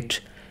rating, get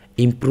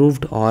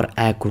improved or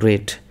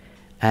accurate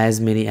as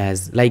many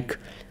as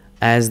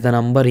the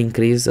number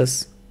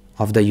increases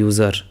of the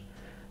user,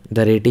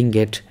 the rating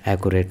get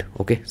accurate.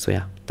 Okay, so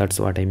yeah, that's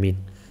what I mean.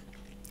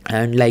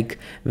 And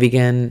we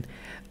can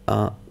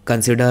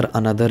consider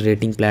another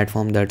rating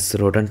platform, that's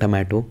Rotten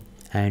Tomato,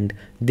 and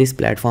this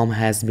platform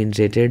has been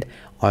rated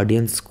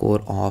audience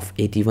score of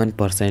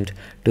 81%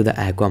 to the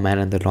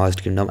Aquaman and the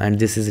Lost Kingdom, and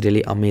this is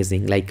really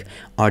amazing.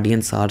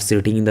 Audience are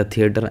sitting in the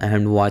theater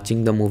and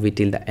watching the movie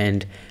till the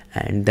end,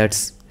 and that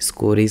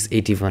score is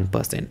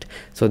 81%.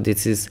 So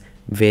this is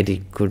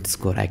very good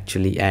score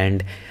actually,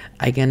 and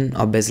I can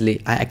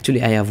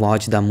I have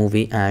watched the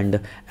movie,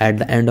 and at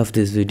the end of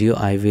this video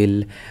I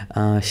will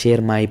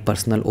share my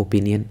personal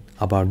opinion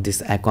about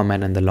this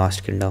Aquaman and the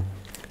Lost Kingdom.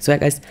 So yeah,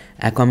 guys,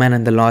 Aquaman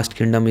and the Lost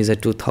Kingdom is a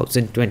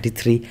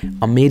 2023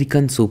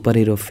 American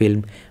superhero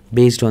film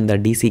based on the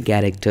DC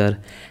character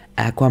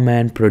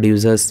Aquaman,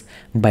 produced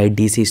by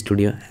DC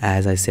Studio,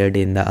 as I said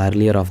in the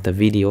earlier of the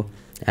video,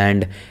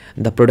 and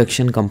the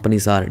production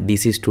companies are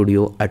DC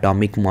Studio,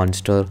 Atomic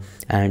Monster,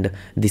 and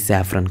the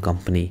Saffron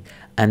Company.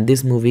 And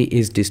this movie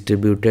is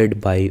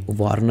distributed by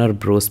Warner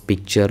Bros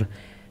Picture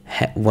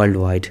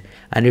worldwide,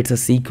 and it's a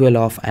sequel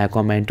of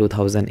Aquaman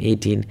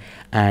 2018,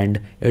 and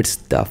it's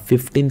the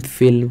 15th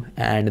film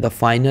and the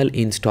final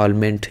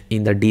installment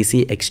in the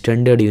DC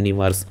extended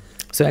universe.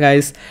 So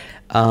guys,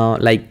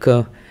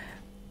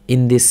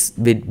 in this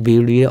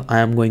video I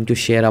am going to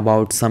share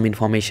about some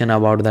information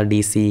about the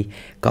DC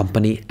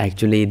company.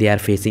 Actually, they are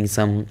facing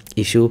some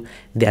issue,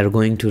 they are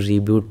going to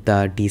reboot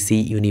the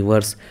DC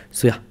universe,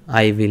 so yeah,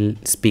 I will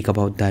speak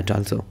about that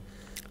also.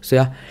 So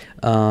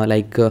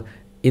yeah,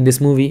 in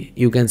this movie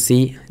you can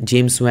see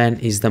James Wan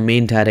is the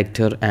main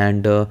director,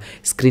 and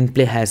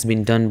screenplay has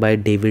been done by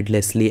David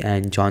Leslie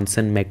and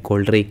Johnson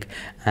McGoldrick,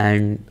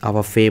 and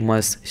our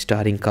famous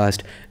starring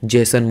cast,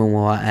 Jason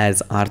Momoa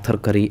as Arthur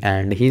Curry,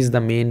 and he's the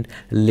main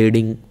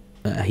leading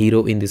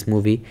hero in this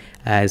movie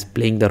as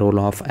playing the role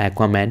of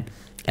Aquaman.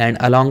 And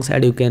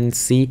alongside you can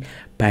see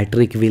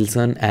Patrick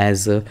Wilson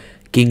as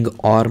King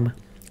Orm,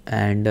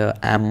 and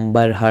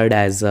Amber Heard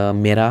as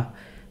Mera,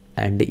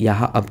 and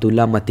Yahya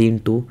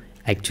Abdul-Mateen II.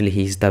 Actually,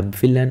 he's the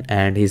villain,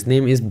 and his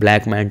name is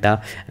Black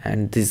Manta,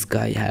 and this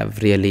guy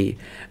have really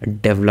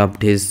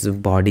developed his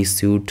body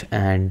suit,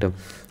 and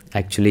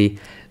actually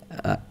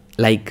uh,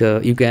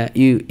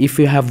 you if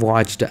you have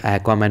watched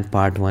Aquaman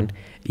part 1,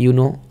 you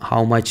know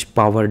how much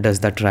power does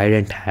the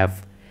trident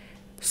have.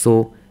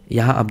 So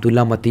Yahya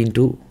Abdullah Mateen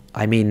II,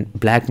 I mean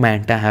Black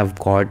Manta, have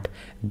got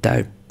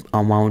that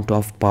amount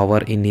of power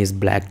in his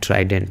black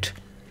trident.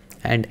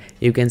 And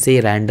you can see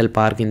Randall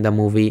Park in the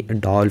movie,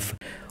 Dolph.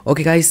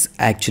 Okay guys,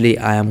 actually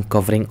I am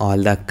covering all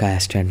the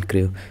cast and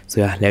crew, so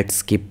yeah, let's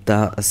skip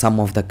the some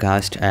of the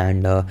cast,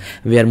 and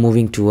we are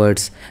moving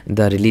towards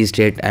the release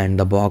date and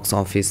the box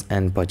office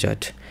and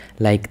budget.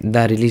 Like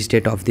the release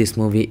date of this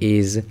movie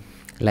is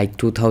like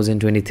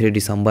 2023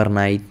 December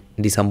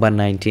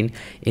 19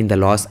 in the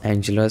Los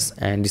Angeles,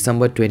 and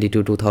December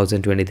 22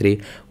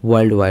 2023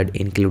 worldwide,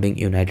 including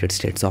United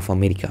States of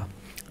America.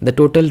 The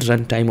total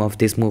runtime of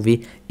this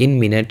movie in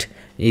minute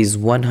is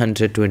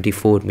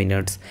 124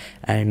 minutes,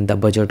 and the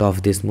budget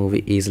of this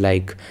movie is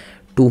like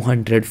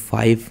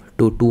 205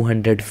 to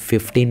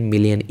 215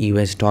 million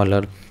US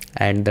dollar,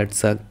 and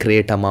that's a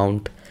great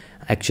amount.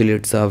 Actually,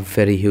 it's a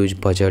very huge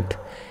budget,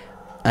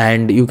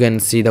 and you can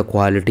see the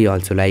quality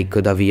also, like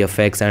the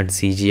VFX and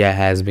CGI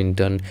has been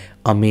done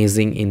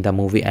amazing in the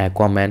movie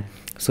Aquaman.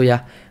 So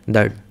yeah,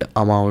 that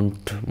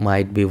amount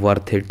might be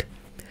worth it.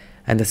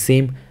 And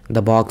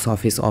the box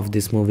office of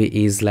this movie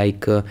is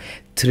like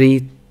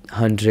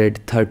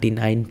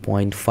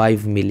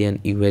 339.5 million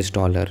US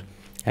dollar.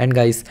 And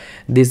guys,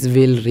 this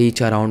will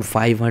reach around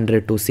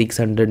 500 to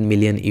 600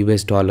 million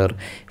US dollar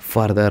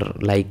further,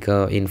 like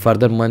in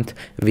further month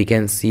we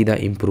can see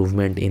the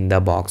improvement in the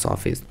box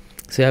office.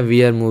 So yeah,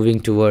 we are moving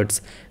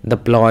towards the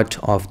plot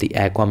of the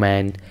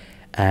Aquaman,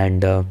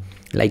 and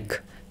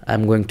like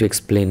I'm going to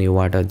explain you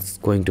what is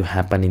going to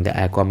happen in the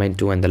Aquaman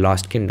 2 and the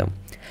Lost Kingdom.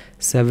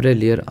 Several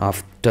years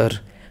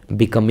after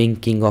becoming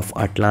king of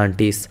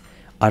Atlantis,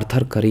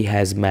 Arthur Curry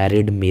has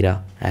married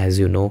Mera, as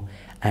you know,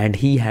 and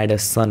he had a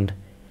son,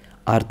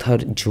 Arthur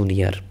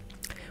Jr.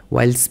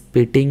 While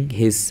splitting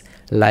his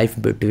life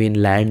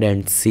between land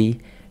and sea,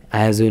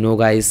 as you know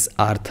guys,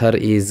 Arthur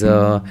is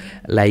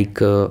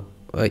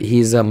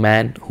he's a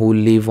man who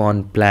live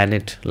on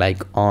planet,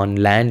 like on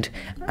land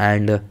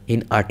and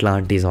in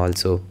Atlantis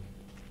also.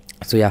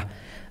 So yeah,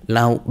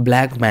 now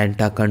Black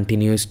Manta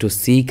continues to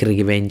seek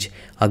revenge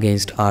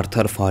against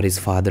Arthur for his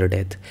father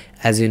death.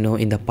 As you know,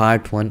 in the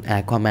part 1,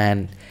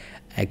 Aquaman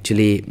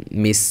actually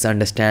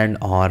misunderstand,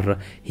 or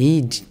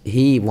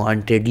he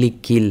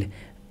wantedly kill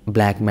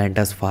Black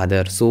Manta's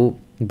father. So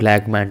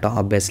Black Manta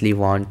obviously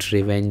want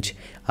revenge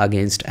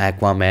against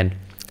Aquaman.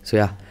 So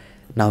yeah,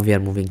 now we are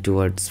moving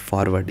towards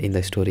forward in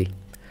the story.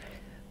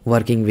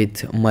 Working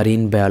with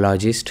marine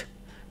biologist,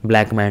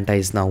 Black Manta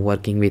is now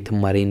working with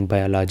marine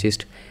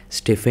biologist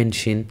Stephen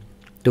Shin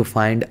to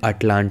find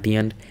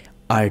Atlantean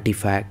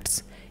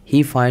artifacts.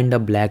 He find a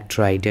black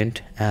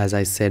trident, as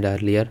I said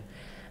earlier,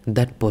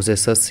 that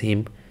possesses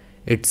him.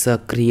 It's a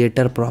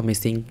creator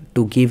promising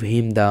to give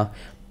him the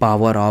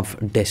power of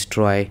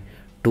destroy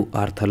to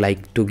Arthur,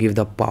 like to give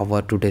the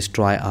power to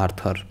destroy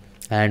Arthur.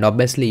 And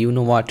obviously, you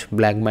know what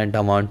Black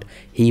Manta want?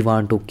 He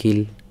want to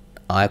kill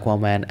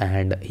Aquaman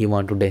and he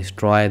want to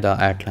destroy the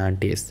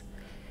Atlantis.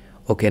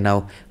 Okay,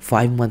 now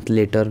 5 months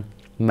later,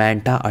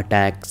 Manta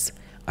attacks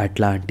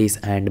Atlantis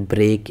and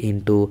break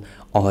into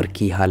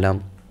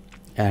Orki-Hallam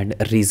and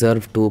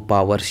reserve to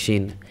power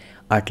Shin,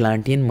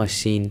 Atlantean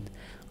machine.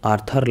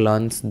 Arthur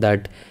learns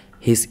that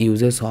his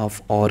uses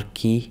of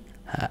Orki-Lamp,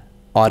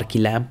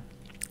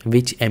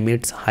 which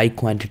emits high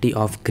quantity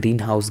of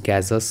greenhouse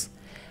gases,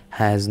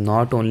 has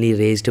not only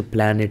raised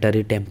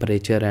planetary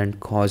temperature and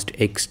caused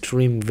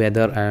extreme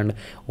weather and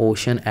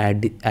ocean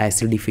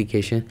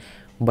acidification,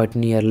 but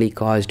nearly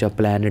caused a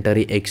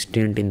planetary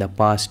extinct in the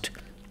past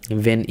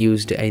when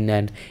used in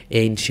an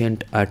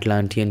ancient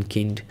Atlantean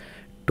king.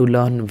 To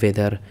learn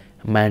whether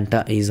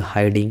Manta is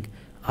hiding,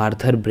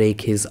 Arthur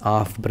breaks his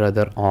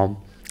half-brother Orm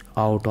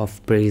out of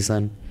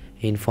prison.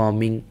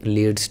 Informing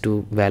leads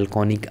to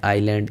Volcanic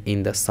Island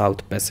in the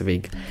South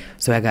Pacific.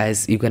 So yeah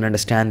guys, you can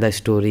understand the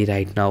story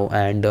right now,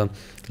 and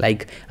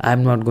like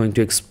I'm not going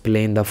to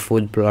explain the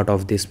full plot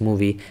of this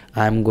movie.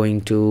 I'm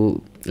going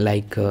to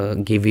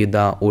give you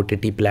the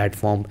OTT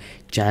platform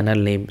channel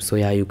name, so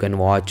yeah, you can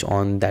watch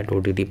on that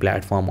OTT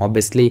platform.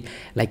 Obviously,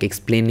 like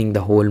explaining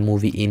the whole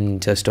movie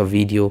in just a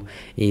video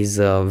is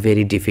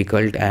very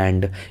difficult,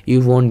 and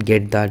you won't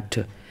get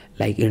that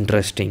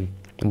interesting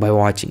by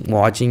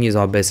watching is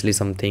obviously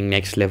something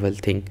next level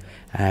thing,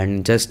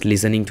 and just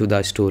listening to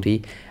the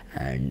story,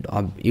 and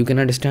you can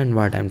understand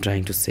what I'm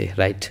trying to say,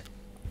 right?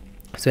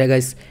 So yeah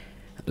guys,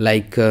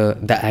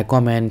 the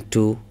Aquaman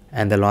 2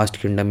 and the Lost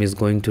Kingdom is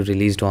going to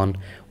released on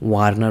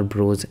Warner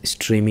Bros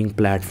streaming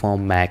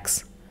platform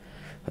Max.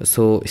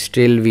 So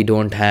still we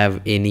don't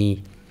have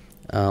any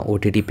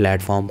OTT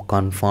platform,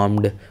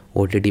 confirmed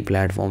OTT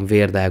platform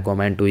where the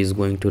Aquaman 2 is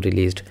going to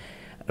released.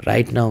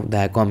 Right now the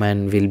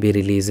Aquaman will be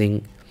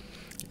releasing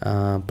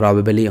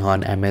probably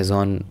on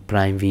Amazon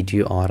Prime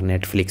Video or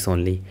Netflix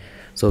only.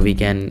 So we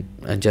can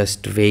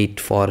just wait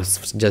for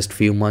just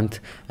few months,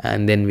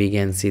 and then we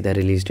can see the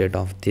release date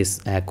of this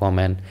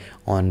Aquaman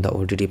on the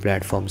OTT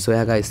platform. So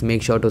yeah guys,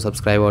 make sure to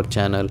subscribe our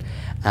channel,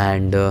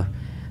 and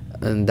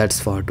that's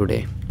for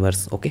today.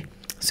 Okay,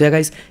 so yeah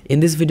guys, in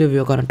this video we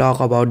are gonna talk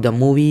about the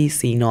movie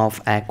scene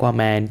of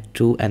Aquaman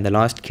 2 and the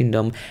Lost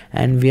Kingdom,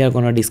 and we are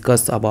gonna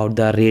discuss about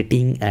the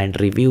rating and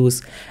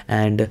reviews,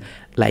 and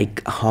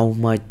like how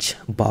much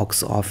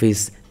box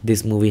office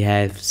this movie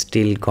has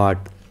still got.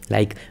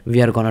 Like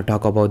we are gonna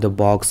talk about the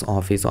box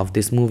office of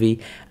this movie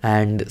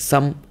and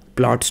some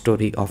plot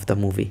story of the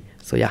movie.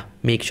 So yeah,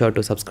 make sure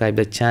to subscribe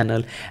the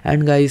channel,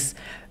 and guys,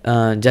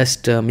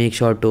 just make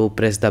sure to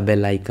press the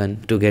bell icon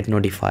to get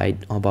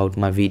notified about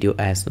my video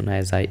as soon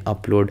as I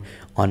upload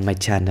on my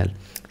channel.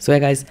 So yeah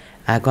guys,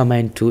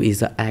 Aquaman 2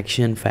 is an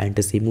action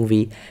fantasy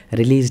movie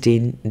released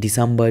in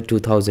December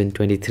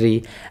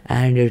 2023,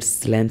 and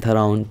its length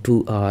around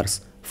 2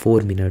 hours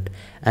 4 minutes,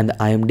 and the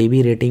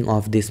IMDb rating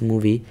of this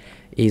movie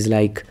is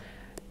like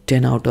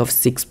 10 out of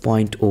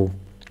 6.0,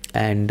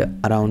 and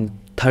around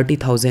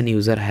 30,000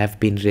 users have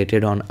been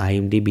rated on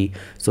IMDb.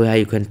 So yeah,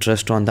 you can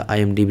trust on the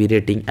IMDb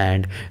rating,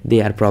 and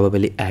they are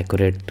probably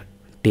accurate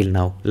till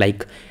now.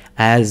 Like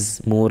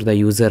as more the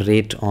user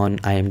rate on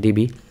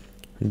IMDb,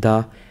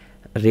 the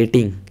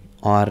rating,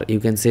 or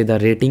you can say the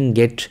rating,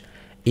 get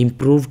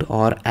improved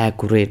or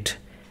accurate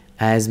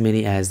as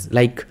many as,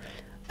 like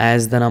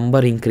as the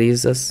number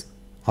increases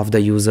of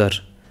the user,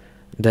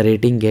 the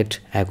rating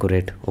get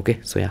accurate. Okay,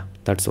 so yeah,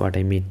 that's what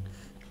I mean.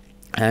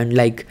 And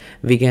like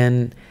we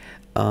can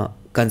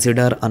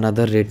consider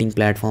another rating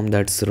platform,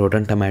 that's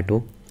Rotten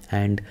Tomato,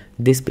 and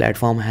this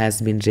platform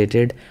has been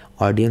rated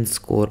audience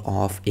score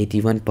of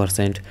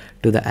 81%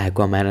 to the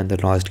Aquaman and the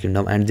Lost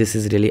Kingdom, and this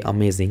is really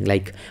amazing.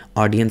 Like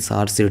audience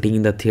are sitting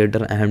in the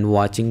theater and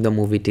watching the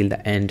movie till the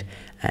end,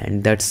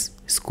 and that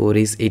score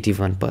is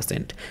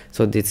 81%.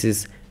 So this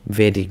is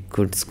very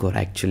good score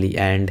actually.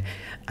 And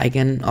I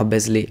can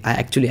obviously,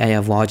 I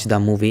have watched the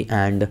movie,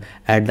 and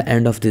at the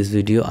end of this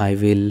video I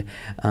will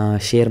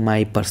share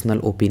my personal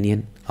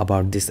opinion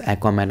about this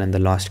Aquaman and the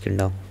Lost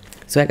Kingdom.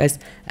 So yeah guys,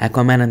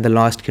 Aquaman and the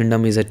Lost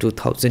Kingdom is a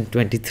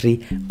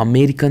 2023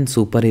 American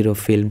superhero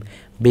film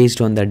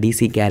based on the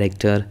DC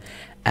character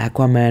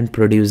Aquaman,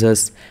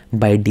 produced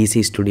by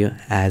DC Studio,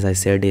 as I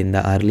said in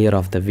the earlier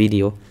of the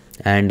video,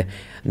 and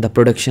the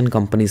production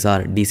companies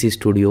are DC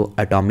Studio,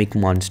 Atomic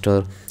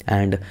Monster,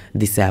 and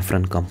the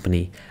Saffron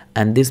Company.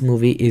 And this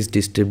movie is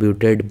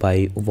distributed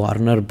by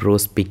Warner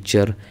Bros.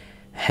 Picture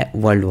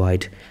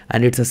worldwide,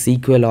 and it's a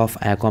sequel of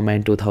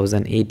Aquaman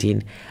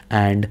 2018,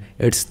 and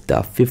it's the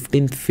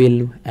 15th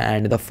film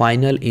and the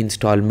final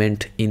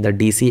installment in the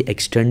DC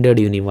extended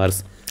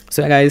universe.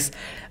 So guys,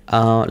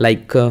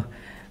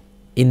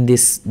 in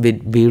this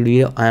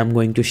video I am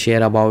going to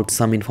share about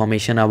some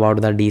information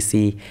about the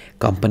DC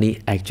company.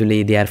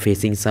 Actually they are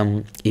facing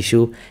some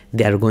issue,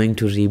 they are going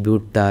to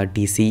reboot the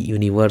DC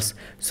universe.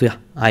 So yeah,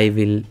 I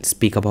will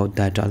speak about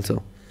that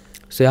also.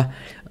 So yeah,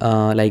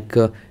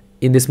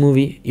 in this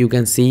movie you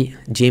can see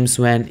James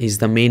Wan is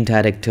the main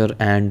director,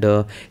 and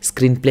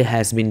screenplay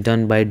has been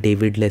done by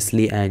David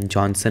Leslie and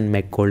Johnson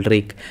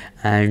McGoldrick,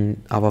 and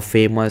our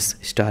famous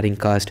starring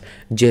cast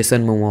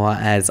Jason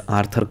Momoa as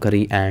Arthur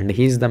Curry, and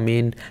he's the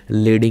main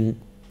leading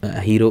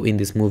hero in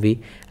this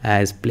movie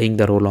as playing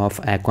the role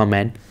of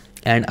Aquaman.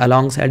 And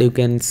alongside you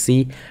can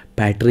see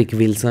Patrick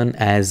Wilson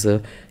as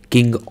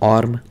King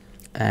Orm,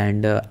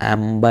 and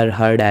Amber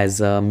Heard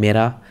as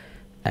Mera,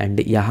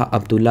 and Yahya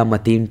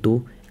Abdul-Mateen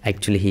II.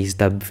 Actually he's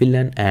the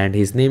villain, and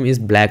his name is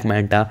Black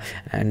Manta,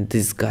 and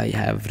this guy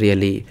have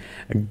really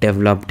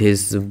developed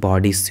his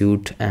body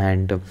suit.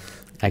 And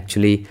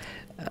actually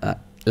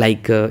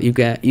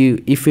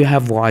if you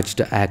have watched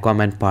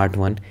Aquaman part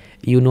 1,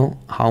 you know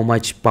how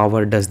much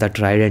power does the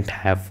trident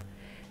have.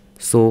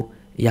 So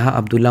Yahya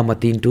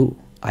Abdul-Mateen II,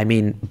 I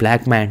mean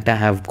Black Manta,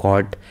 have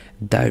got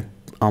that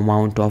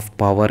amount of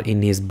power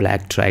in his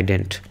black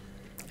trident.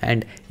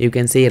 And you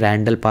can see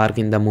Randall Park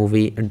in the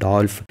movie,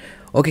 Dolph.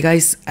 Okay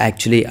guys,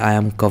 actually I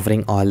am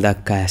covering all the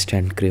cast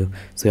and crew,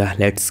 so yeah,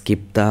 let's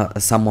skip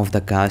some of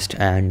the cast,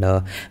 and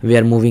we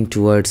are moving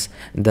towards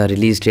the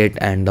release date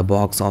and the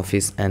box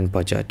office and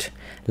budget.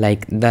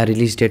 Like the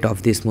release date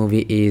of this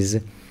movie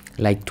is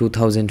like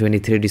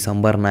 2023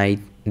 December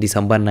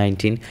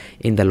 19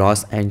 in the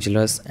Los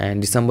Angeles, and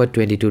December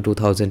 22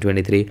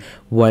 2023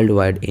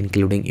 worldwide,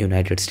 including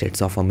United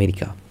States of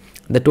America.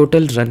 The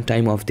total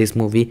runtime of this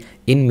movie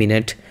in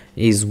minute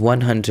is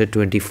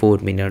 124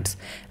 minutes,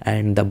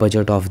 and the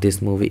budget of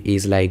this movie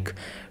is like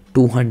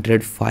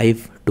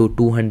 205 to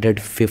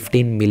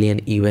 215 million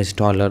US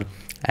dollar,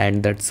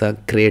 and that's a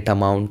great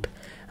amount.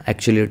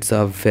 Actually it's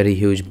a very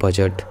huge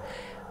budget,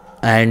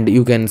 and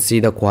you can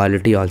see the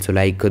quality also,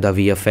 like the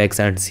VFX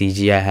and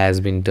CGI has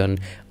been done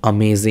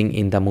amazing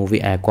in the movie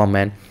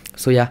Aquaman.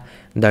 So yeah,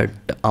 that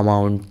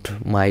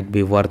amount might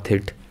be worth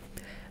it.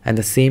 And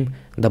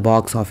the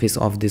box office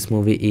of this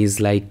movie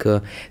is like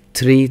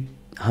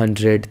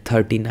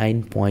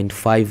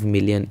 339.5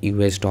 million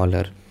US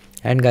dollar,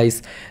 and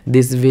guys,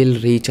 this will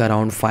reach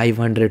around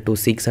 500 to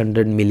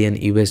 600 million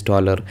US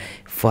dollar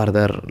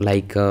further.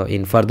 Like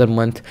in further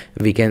month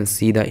we can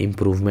see the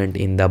improvement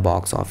in the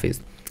box office.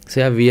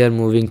 So yeah, we are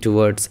moving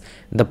towards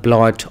the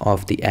plot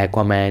of the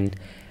Aquaman,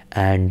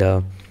 and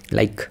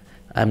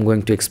I'm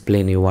going to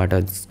explain you what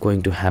is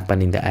going to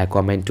happen in the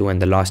Aquaman 2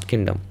 and the Lost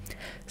Kingdom.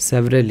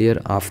 Several years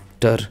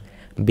after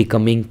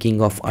becoming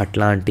king of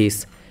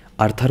Atlantis,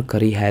 Arthur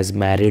Curry has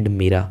married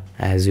Mera,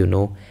 as you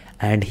know,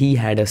 and he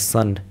had a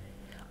son,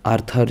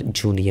 Arthur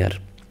Jr.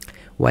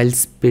 While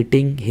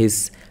splitting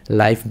his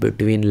life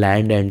between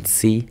land and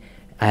sea,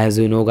 as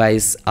you know,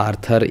 guys,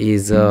 Arthur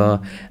is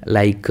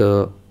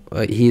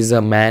he's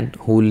a man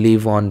who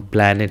live on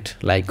planet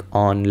like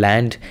on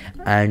land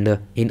and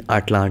in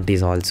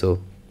Atlantis also.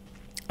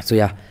 So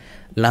yeah,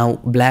 now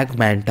Black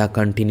Manta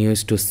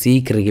continues to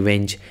seek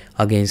revenge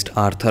against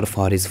Arthur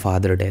for his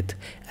father death.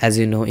 As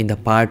you know, in the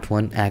part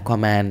 1,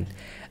 Aquaman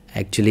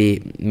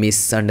actually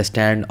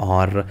misunderstand,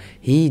 or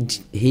he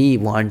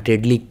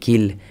wantedly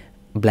kill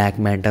Black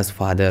Manta's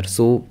father.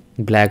 So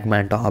Black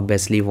Manta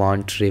obviously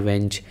want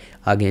revenge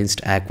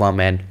against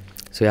Aquaman.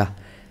 So yeah,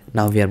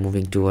 now we are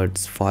moving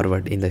towards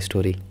forward in the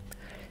story.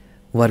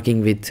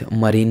 Working with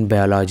marine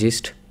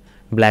biologist,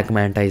 Black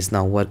Manta is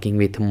now working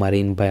with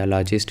marine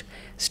biologist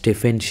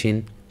Stephen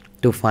Shin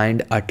to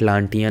find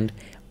Atlantean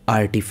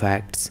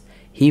artifacts.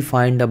 He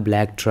find a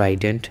black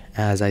trident,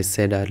 as I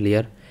said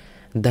earlier,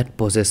 that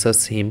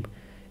possesses him.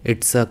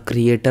 It's a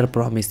creator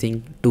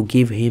promising to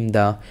give him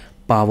the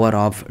power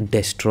of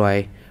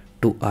destroy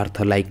to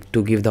Arthur, like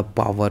to give the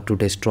power to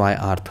destroy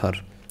Arthur.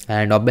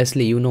 And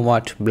obviously, you know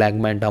what Black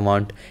Manta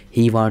want?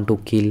 He want to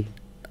kill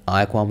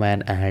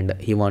Aquaman and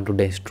he want to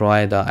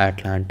destroy the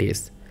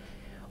Atlantis.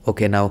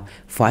 Okay, now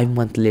 5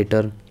 months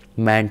later,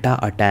 Manta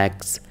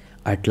attacks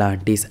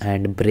Atlantis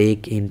and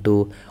break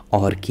into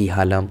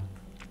Orkihalam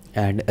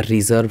and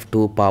reserve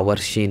to power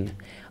Shin,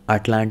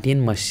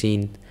 Atlantean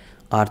machine.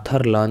 Arthur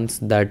learns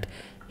that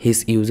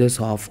his uses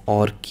of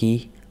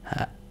Orkilam,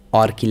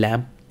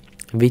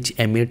 which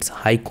emits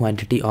high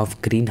quantity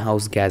of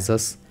greenhouse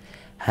gases,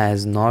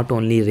 has not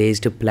only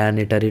raised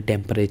planetary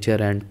temperature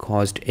and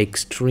caused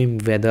extreme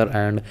weather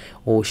and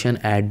ocean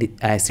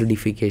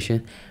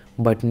acidification,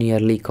 but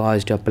nearly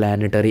caused a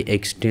planetary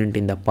extinct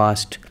in the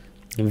past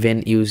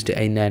when used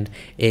in an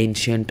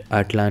ancient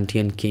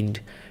Atlantean king.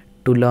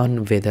 To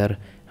learn whether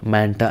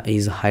Manta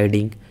is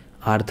hiding,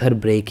 Arthur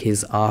breaks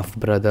his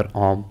half-brother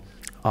Orm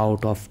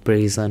out of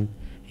prison.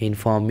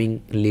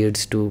 Informing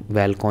leads to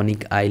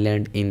volcanic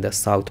island in the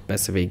South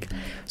Pacific.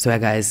 So yeah,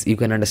 guys, you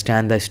can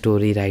understand the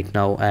story right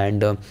now,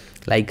 and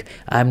like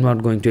I'm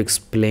not going to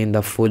explain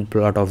the full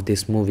plot of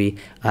this movie.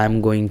 I'm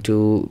going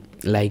to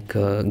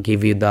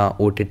give you the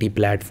OTT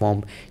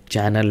platform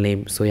channel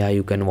name, so yeah,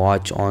 you can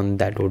watch on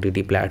that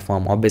OTT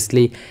platform.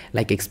 Obviously,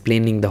 like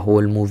explaining the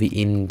whole movie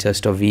in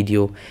just a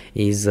video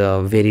is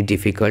very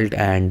difficult,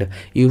 and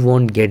you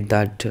won't get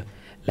that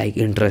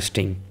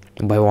interesting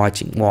by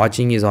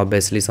watching is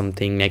obviously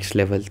something next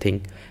level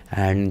thing,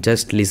 and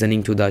just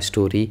listening to the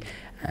story,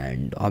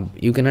 and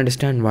you can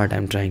understand what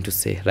I'm trying to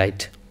say,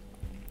 right?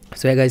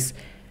 So yeah, guys,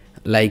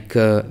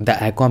 the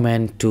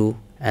Aquaman 2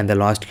 and the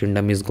Lost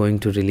Kingdom is going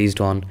to released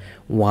on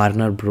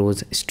Warner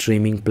Bros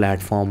streaming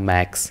platform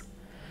Max.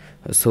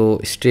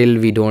 So still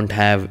we don't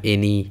have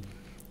any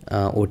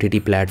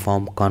OTT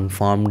platform,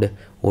 confirmed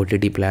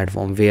OTT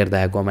platform where the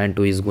Aquaman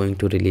 2 is going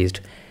to released.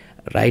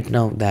 Right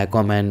now the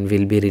Aquaman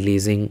will be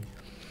releasing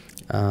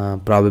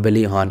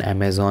probably on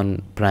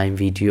Amazon Prime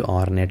Video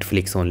or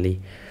Netflix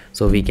only.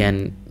 So we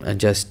can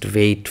just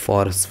wait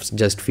for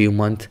just few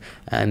months,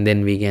 and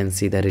then we can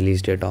see the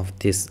release date of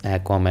this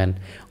Aquaman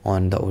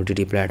on the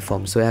OTT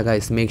platform. So yeah,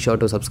 guys, make sure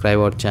to subscribe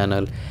our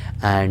channel,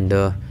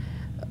 and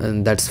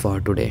that's for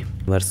today.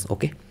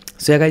 Okay,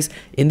 so yeah, guys,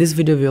 in this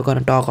video we are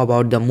gonna talk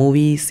about the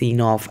movie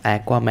scene of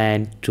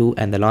Aquaman 2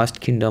 and the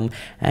Lost Kingdom,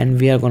 and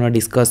we are gonna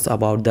discuss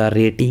about the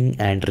rating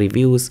and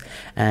reviews,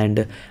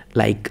 and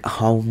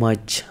how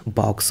much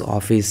box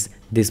office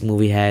this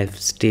movie has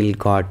still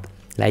got.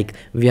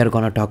 We are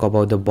gonna talk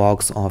about the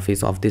box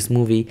office of this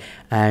movie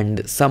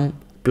and some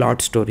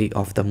plot story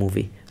of the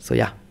movie. So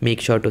yeah,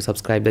 make sure to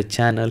subscribe the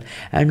channel,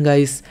 and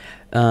guys,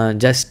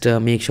 just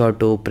make sure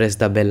to press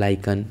the bell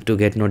icon to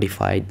get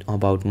notified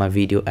about my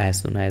video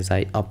as soon as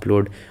I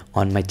upload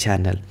on my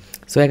channel.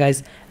 So yeah,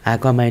 guys,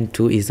 Aquaman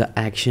 2 is an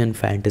action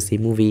fantasy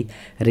movie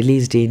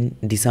released in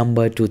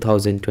December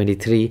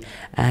 2023,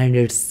 and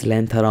its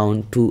length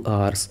around 2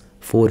 hours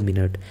 4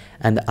 minutes,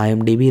 and the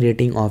IMDb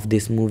rating of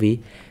this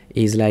movie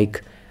is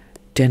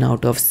 10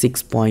 out of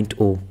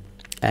 6.0,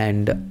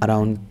 and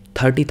around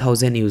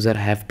 30,000 users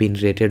have been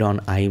rated on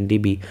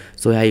IMDb.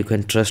 So yeah, you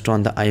can trust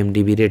on the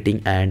IMDb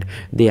rating, and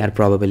they are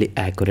probably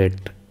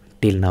accurate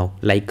till now.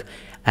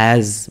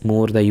 As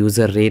more the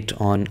user rate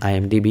on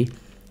IMDb,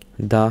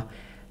 the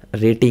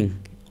rating,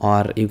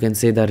 or you can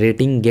say the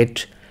rating,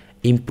 get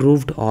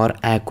improved or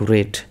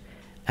accurate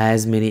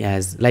as many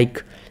as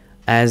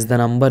as the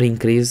number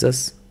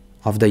increases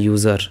of the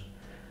user,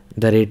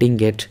 the rating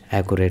get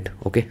accurate.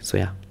 Okay, so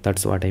yeah,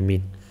 that's what I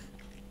mean.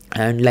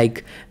 And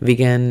we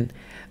can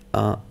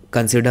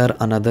consider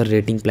another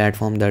rating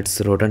platform,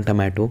 that's Rotten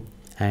Tomato,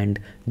 and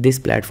this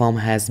platform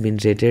has been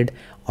rated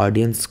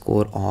audience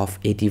score of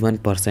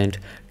 81%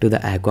 to the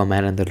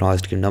Aquaman and the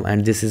Lost Kingdom,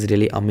 and this is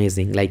really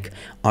amazing. Like,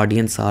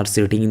 audience are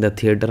sitting in the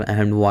theater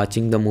and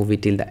watching the movie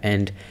till the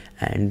end,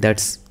 and that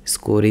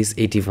score is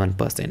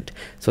 81%.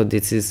 So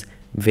this is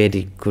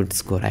very good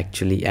score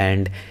actually.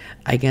 And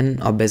I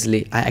can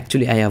obviously I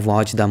have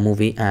watched the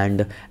movie,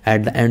 and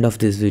at the end of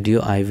this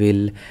video I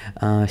will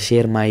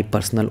share my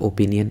personal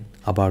opinion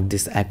about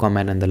this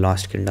Aquaman and the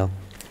Lost Kingdom.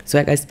 So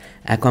yeah, guys,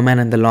 Aquaman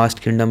and the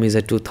Lost Kingdom is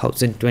a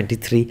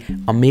 2023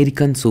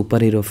 American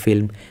superhero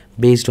film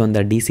based on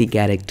the DC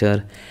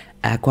character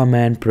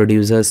Aquaman,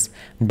 producers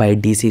by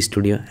DC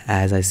Studio,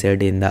 as I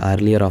said in the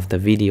earlier of the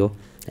video.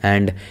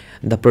 And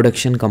the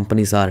production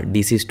companies are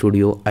DC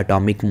Studio,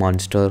 Atomic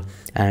Monster,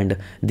 and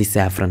the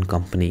Saffron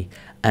Company.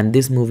 And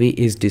this movie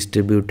is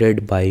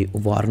distributed by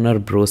Warner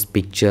Bros.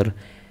 Picture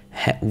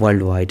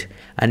worldwide,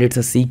 and it's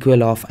a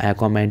sequel of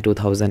Aquaman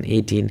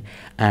 2018,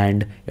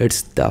 and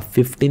it's the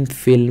 15th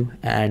film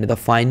and the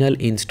final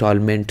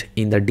installment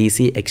in the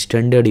DC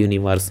extended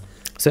universe.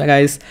 So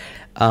guys,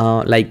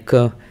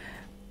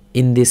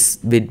 in this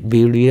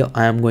video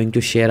I am going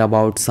to share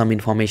about some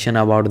information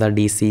about the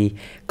DC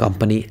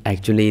company.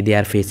 Actually, they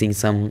are facing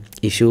some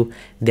issue.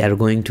 They are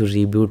going to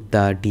reboot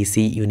the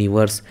DC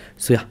universe,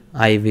 so yeah,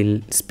 I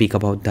will speak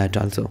about that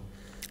also.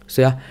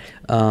 So yeah,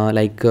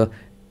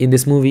 in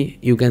this movie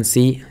you can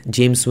see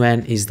James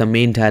Wan is the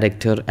main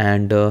director,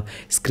 and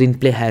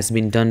screenplay has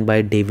been done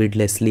by David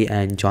Leslie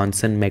and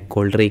Johnson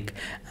McGoldrick,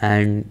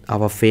 and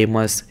our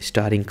famous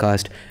starring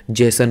cast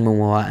Jason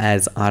Momoa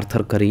as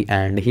Arthur Curry,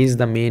 and he's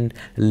the main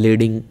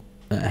leading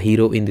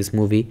hero in this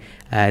movie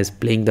as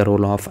playing the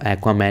role of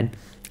Aquaman.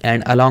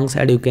 And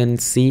alongside you can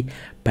see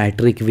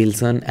Patrick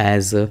Wilson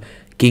as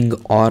King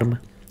Orm,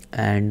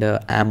 and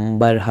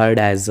Amber Heard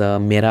as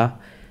Mera,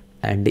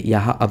 and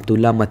Yahya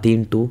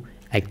Abdul-Mateen II.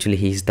 Actually,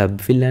 he's the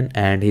villain,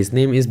 and his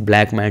name is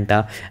Black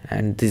Manta.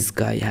 And this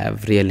guy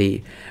have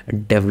really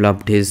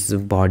developed his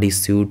body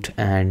suit,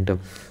 and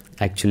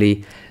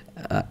actually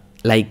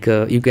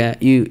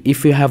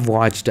if you have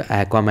watched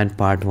Aquaman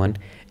part 1,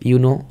 you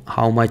know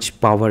how much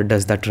power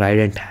does the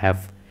trident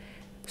have.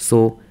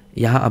 So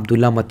Yahya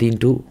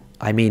Abdul-Mateen II,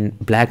 I mean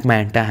Black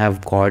Manta,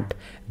 have got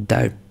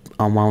that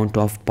amount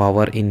of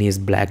power in his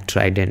black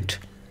trident.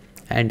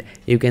 And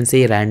you can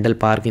see Randall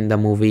Park in the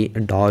movie,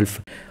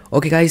 Dolph.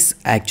 Okay guys,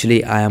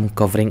 actually I am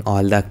covering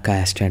all the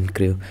cast and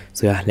crew,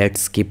 so yeah, let's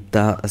skip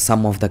the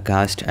some of the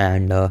cast,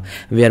 and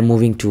we are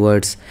moving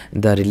towards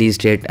the release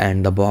date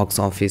and the box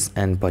office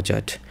and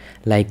budget.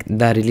 Like,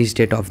 the release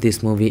date of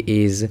this movie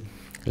is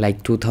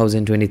like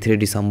 2023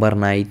 December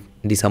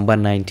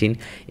 19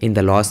 in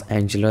the Los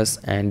Angeles,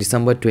 and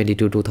December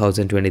 22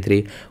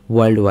 2023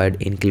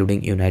 worldwide,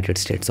 including United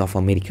States of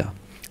America.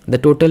 The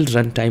total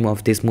runtime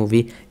of this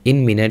movie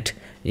in minute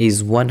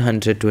is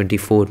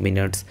 124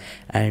 minutes,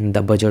 and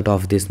the budget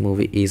of this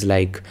movie is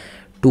like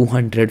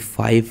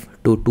 205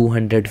 to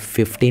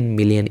 215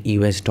 million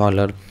US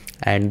dollar,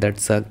 and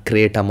that's a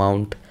great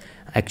amount.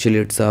 Actually,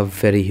 it's a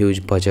very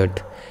huge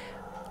budget.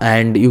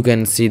 And you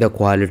can see the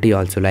quality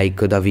also, like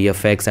the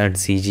VFX and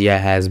CGI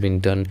has been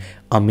done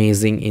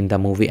amazing in the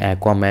movie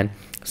Aquaman.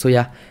 So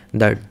yeah,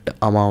 that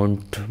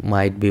amount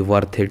might be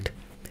worth it.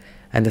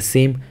 And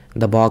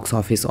the box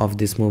office of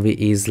this movie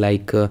is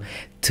like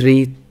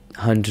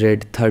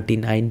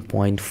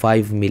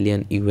 339.5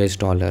 million US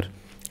dollar.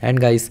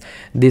 And guys,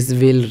 this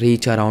will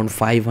reach around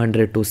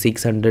 500 to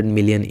 600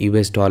 million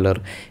US dollar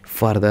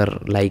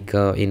further.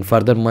 In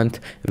further month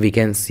we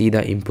can see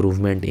the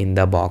improvement in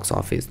the box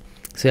office.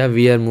 So yeah,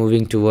 we are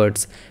moving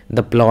towards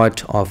the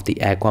plot of the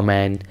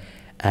Aquaman,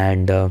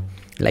 and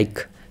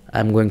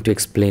I'm going to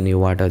explain you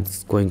what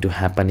is going to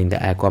happen in the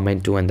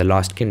Aquaman 2 and the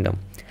Lost Kingdom.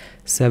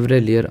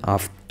 Several years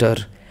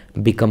after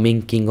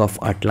becoming king of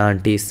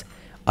Atlantis,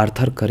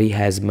 Arthur Curry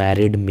has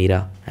married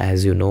Mera,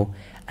 as you know,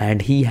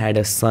 and he had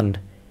a son,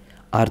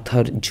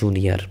 Arthur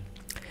Jr.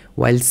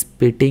 While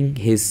splitting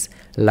his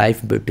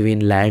life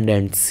between land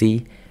and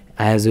sea,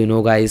 as you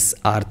know guys,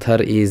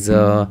 Arthur is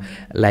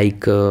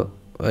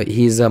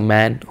he's a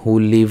man who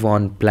live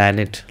on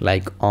planet,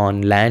 like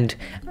on land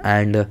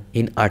and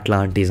in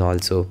Atlantis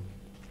also.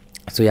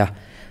 So yeah,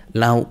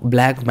 now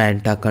Black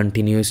Manta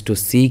continues to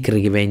seek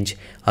revenge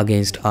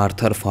against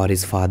Arthur for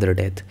his father's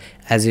death.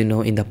 As you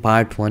know, in the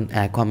part 1,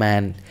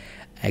 Aquaman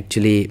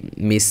actually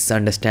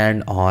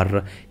misunderstand,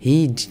 or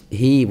he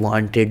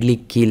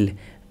wantedly kill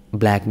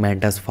Black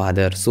Manta's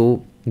father.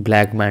 So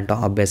Black Manta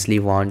obviously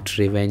want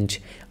revenge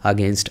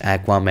against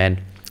Aquaman.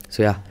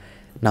 So yeah,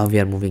 now we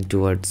are moving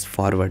towards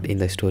forward in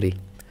the story.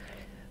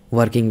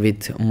 Working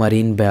with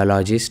marine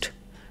biologist,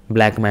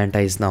 Black Manta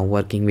is now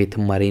working with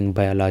marine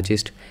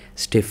biologist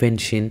Stephen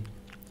Shin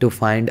to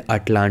find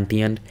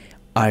Atlantean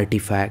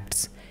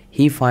artifacts.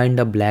 He find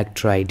a black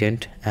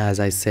trident, as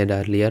I said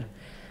earlier,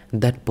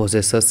 that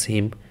possesses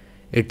him.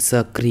 It's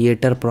a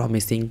creator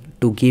promising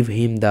to give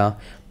him the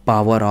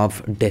power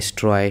of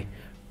destroy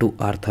to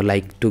Arthur,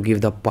 like to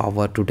give the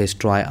power to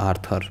destroy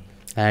Arthur.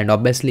 And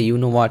obviously you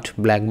know what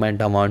Black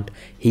Manta want.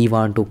 He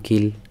want to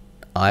kill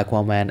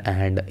Aquaman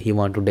and he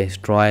want to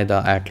destroy the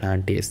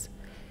Atlantis.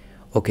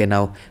 Okay,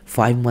 now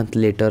 5 months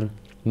later,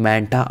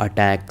 Manta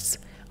attacks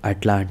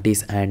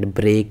Atlantis and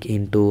break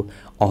into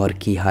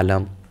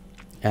Orkihalam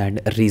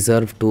and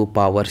reserve to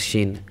power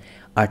Shin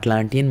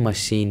Atlantean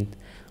machine.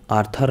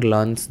 Arthur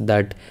learns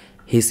that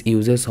his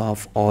uses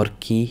of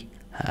Orkilam,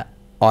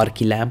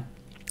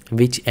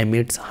 which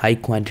emits high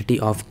quantity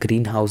of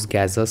greenhouse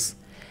gases,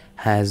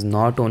 has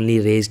not only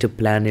raised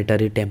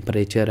planetary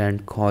temperature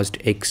and caused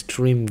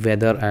extreme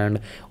weather and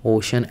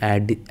ocean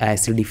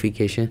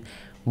acidification,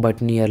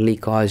 but nearly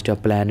caused a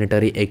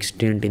planetary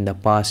extinct in the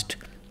past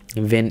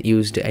when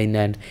used in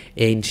an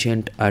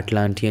ancient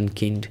Atlantean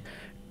king.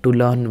 To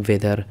learn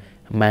whether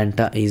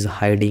Manta is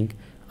hiding,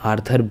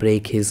 Arthur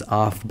breaks his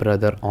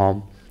half-brother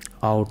arm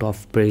out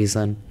of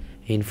prison.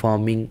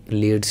 Informing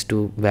leads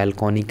to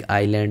volcanic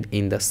island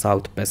in the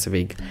South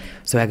Pacific.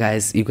 So yeah,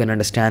 guys, you can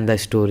understand the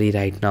story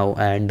right now,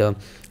 and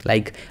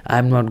like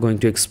I'm not going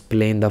to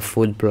explain the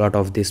full plot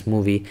of this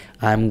movie.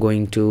 I'm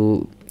going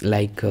to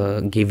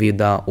give you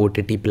the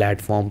OTT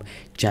platform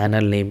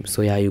channel name,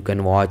 so yeah, you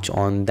can watch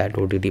on that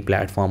OTT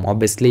platform.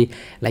 Obviously,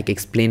 like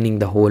explaining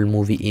the whole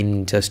movie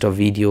in just a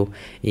video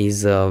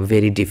is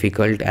very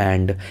difficult,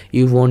 and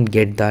you won't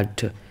get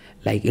that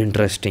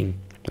interesting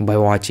by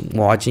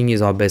watching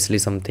is obviously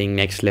something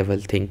next level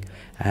thing,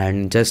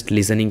 and just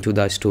listening to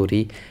the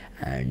story,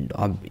 and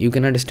you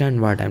can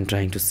understand what I'm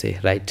trying to say,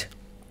 right?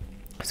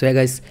 So yeah,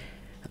 guys,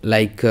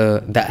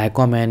 the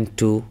Aquaman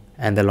 2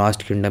 and the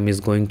Lost Kingdom is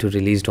going to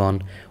released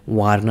on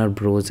Warner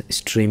Bros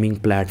streaming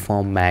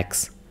platform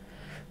Max.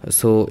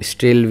 So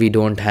still we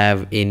don't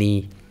have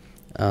any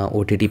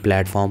OTT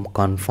platform,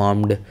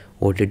 confirmed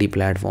OTT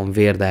platform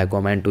where the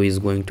Aquaman 2 is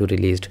going to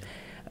released.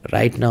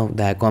 Right now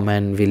the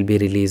Aquaman will be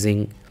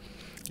releasing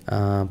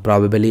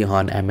probably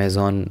on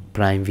Amazon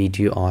Prime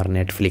Video or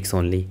Netflix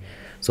only,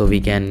 so we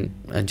can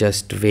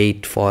just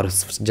wait for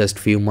just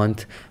few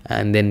months,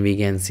 and then we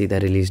can see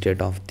the release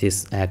date of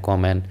this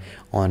Aquaman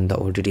on the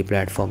OTT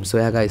platform. So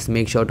yeah, guys,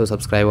 make sure to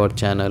subscribe our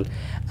channel,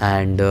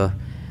 and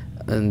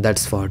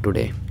that's for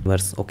today.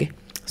 Okay,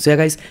 so yeah,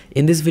 guys,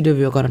 in this video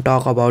we are gonna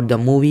talk about the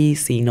movie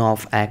scene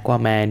of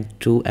Aquaman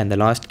 2 and the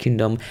Lost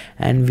Kingdom,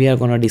 and we are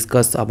gonna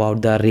discuss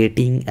about the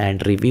rating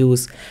and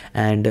reviews,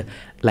 and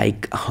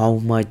how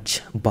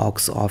much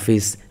box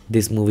office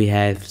this movie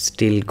has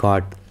still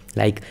got.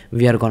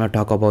 We are gonna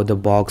talk about the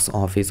box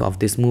office of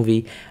this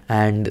movie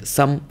and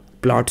some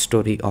plot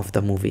story of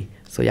the movie.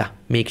 So yeah,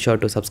 make sure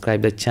to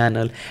subscribe the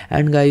channel,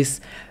 and guys,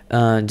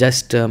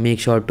 just make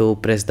sure to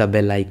press the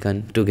bell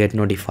icon to get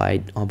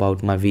notified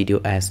about my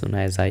video as soon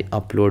as I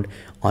upload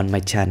on my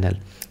channel.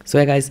 So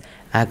yeah, guys,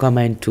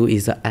 Aquaman 2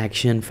 is an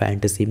action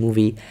fantasy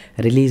movie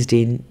released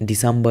in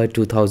December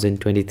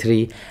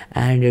 2023,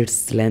 and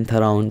its length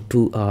around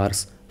 2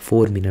 hours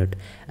 4 minutes,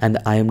 and the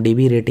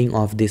IMDb rating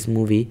of this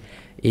movie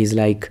is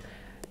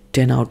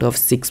 10 out of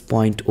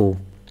 6.0,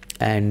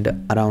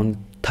 and around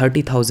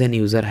 30,000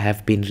 users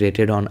have been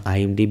rated on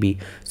IMDb.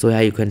 So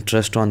yeah, you can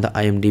trust on the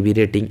IMDb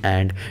rating,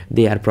 and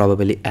they are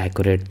probably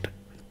accurate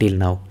till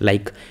now.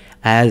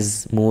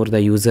 As more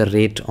the user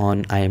rate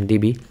on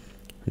IMDb,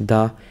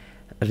 the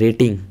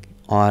rating,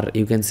 or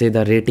you can say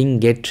the rating,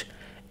 get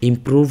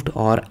improved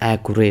or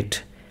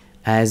accurate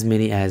as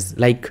many as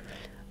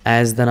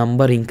as the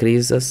number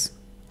increases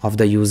of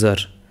the user,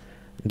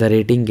 the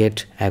rating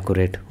get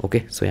accurate.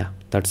 Okay, so yeah,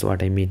 that's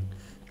what I mean.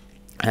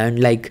 And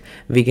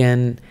we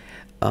can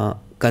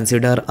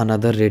consider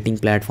another rating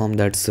platform,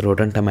 that's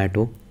Rotten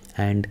Tomato,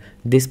 and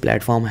this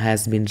platform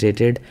has been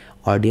rated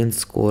audience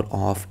score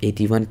of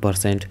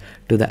 81%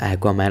 to the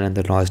Aquaman and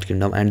the Lost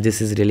Kingdom, and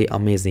this is really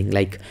amazing.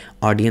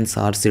 Audience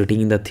are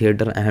sitting in the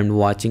theater and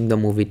watching the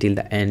movie till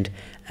the end,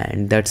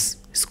 and that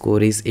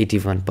score is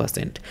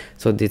 81%.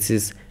 So this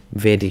is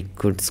very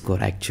good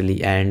score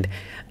actually, and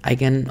I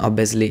can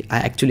obviously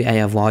I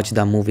have watched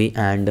the movie,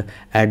 and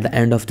at the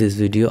end of this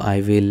video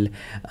I will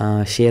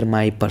share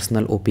my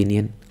personal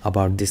opinion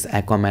about this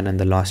Aquaman and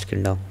the Lost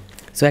Kingdom.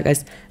 So yeah,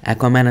 guys,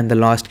 Aquaman and the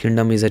Lost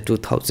Kingdom is a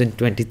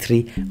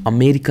 2023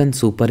 American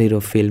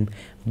superhero film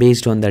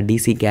based on the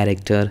DC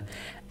character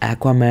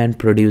Aquaman,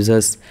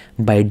 produced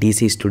by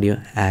DC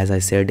Studio, as I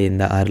said in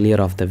the earlier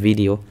of the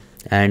video,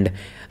 and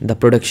the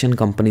production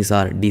companies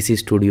are DC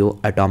Studio,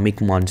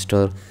 Atomic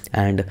Monster,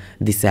 and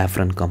the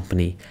Saffron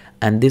Company.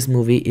 And this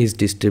movie is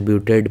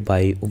distributed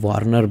by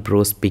Warner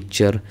Bros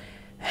Picture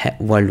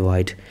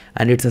worldwide,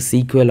 and it's a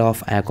sequel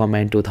of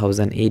Aquaman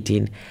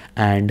 2018,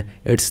 and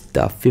it's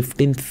the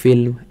 15th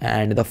film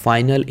and the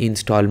final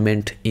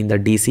installment in the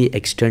DC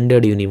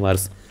extended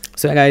universe.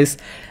 So yeah, guys,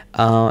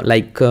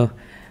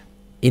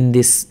 in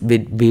this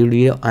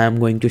video I am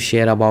going to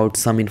share about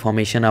some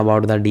information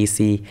about the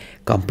DC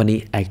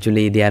company.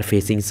 Actually they are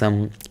facing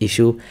some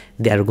issue,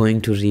 they are going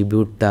to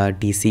reboot the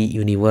DC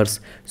universe,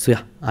 so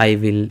yeah, I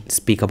will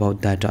speak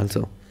about that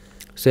also.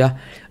 So yeah,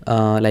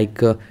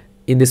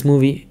 In this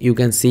movie you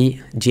can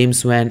see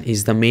James Wan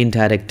is the main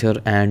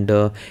director, and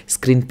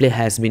screenplay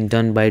has been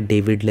done by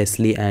David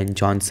Leslie and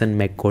Johnson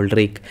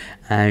McGoldrick,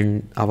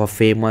 and our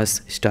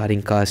famous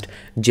starring cast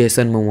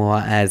Jason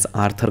Momoa as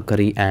Arthur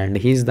Curry, and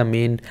he's the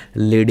main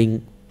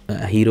leading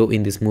hero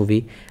in this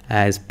movie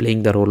as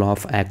playing the role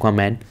of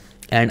Aquaman.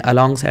 And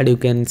alongside you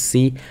can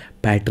see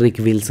Patrick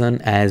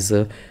Wilson as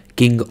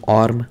King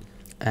Orm,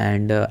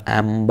 and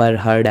Amber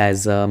Heard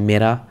as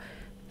Mera,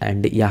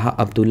 and Yahya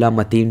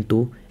Abdul-Mateen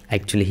II.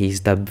 Actually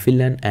he's the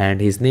villain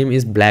and his name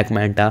is Black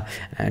Manta,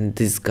 and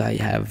this guy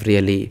have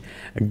really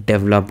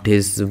developed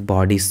his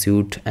body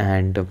suit.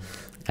 And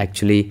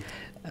actually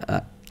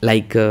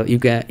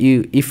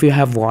you if you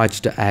have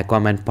watched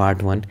Aquaman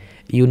part 1,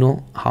 you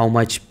know how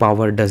much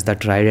power does the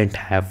trident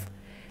have.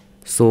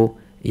 So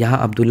Yahya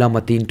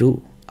Abdul-Mateen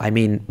II, I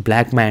mean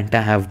Black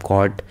Manta, have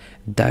got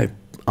that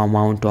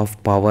amount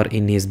of power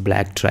in his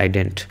black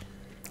trident.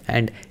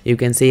 And you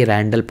can see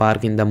Randall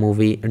Park in the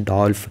movie,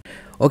 Dolph.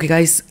 Okay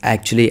guys,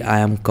 actually I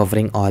am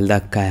covering all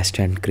the cast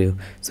and crew,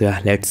 so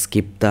yeah, let's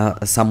skip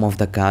the some of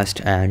the cast,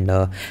 and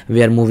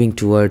we are moving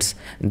towards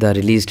the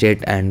release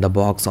date and the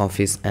box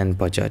office and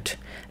budget.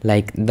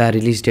 Like the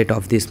release date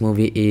of this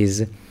movie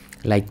is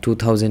like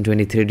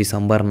 2023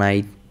 December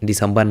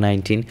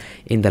 19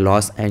 in the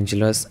Los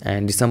Angeles,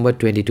 and December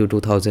 22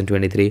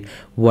 2023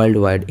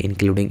 worldwide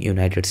including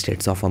United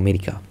States of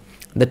America.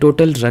 The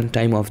total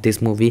runtime of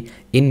this movie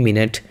in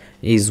minute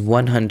is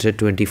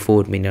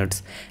 124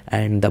 minutes,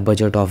 and the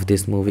budget of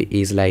this movie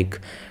is like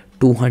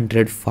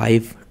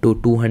 205 to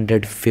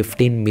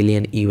 215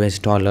 million US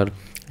dollar,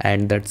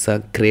 and that's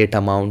a great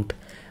amount.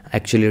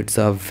 Actually it's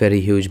a very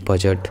huge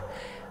budget,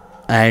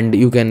 and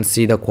you can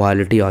see the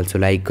quality also,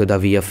 like the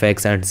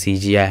VFX and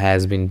CGI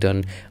has been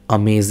done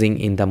amazing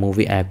in the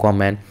movie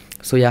Aquaman.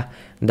 So yeah,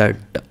 that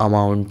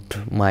amount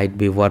might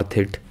be worth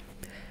it.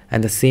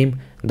 And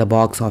the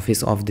box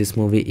office of this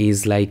movie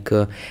is like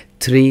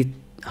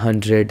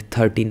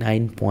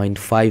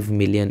 339.5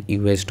 million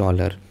US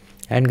dollar.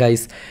 And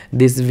guys,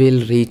 this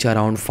will reach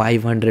around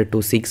 500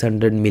 to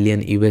 600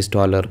 million US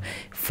dollar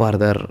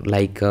further,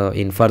 like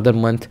in further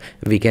month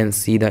we can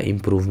see the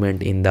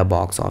improvement in the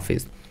box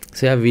office.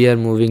 So yeah, we are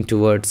moving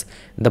towards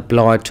the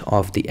plot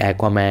of the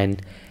Aquaman,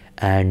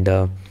 and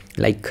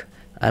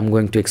I'm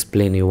going to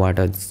explain you what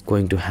is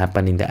going to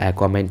happen in the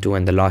Aquaman 2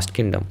 and the Lost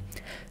Kingdom.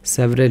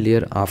 Several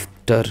years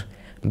after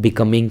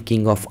becoming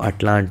king of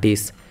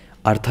Atlantis,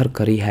 Arthur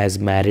Curry has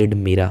married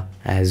Mera,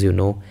 as you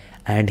know,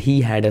 and he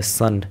had a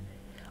son,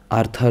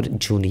 Arthur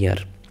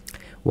Jr.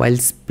 While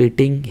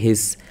splitting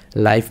his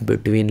life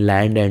between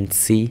land and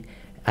sea,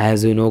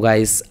 as you know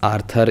guys,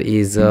 Arthur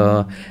is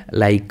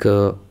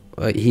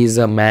he's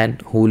a man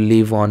who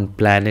live on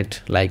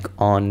planet, like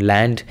on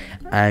land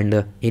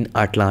and in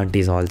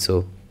Atlantis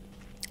also.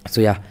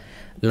 So yeah,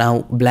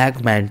 now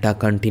Black Manta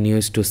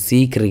continues to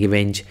seek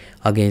revenge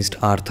against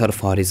Arthur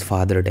for his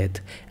father's death.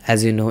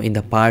 As you know, in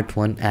the part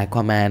 1,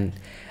 Aquaman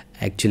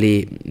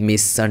actually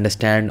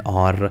misunderstand,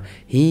 or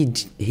he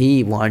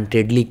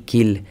wantedly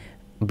kill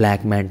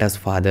Black Manta's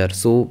father.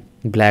 So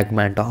Black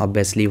Manta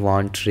obviously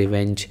want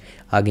revenge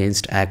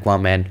against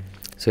Aquaman.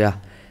 So yeah,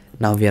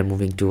 now we are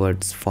moving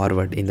towards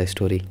forward in the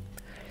story.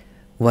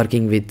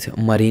 Working with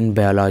marine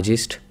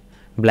biologist,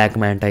 Black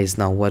Manta is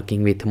now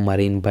working with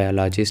marine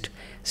biologist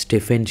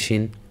Stephen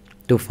Shin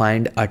to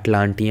find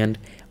Atlantean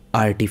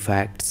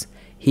artifacts.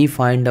 He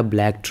find a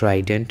black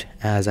trident,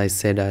 as I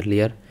said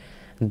earlier,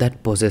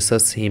 that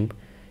possesses him.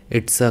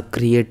 It's a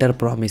creator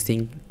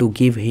promising to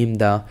give him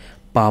the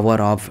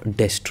power of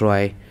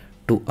destroy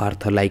to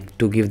Arthur, like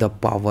to give the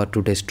power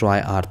to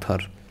destroy Arthur.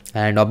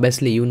 And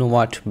obviously you know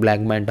what Black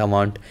Manta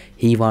want.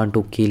 He want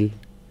to kill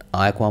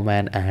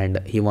Aquaman and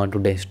he want to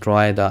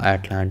destroy the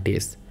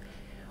Atlantis.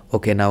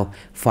 Okay, now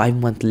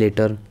 5 months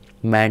later,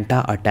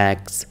 Manta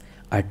attacks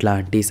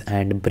Atlantis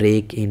and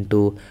break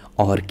into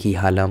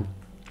Orkihalam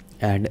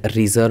and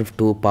reserve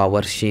to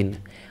power Shin,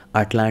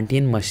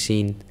 Atlantean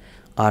machine.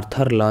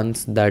 Arthur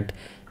learns that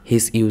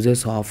his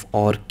uses of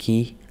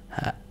Orkilam,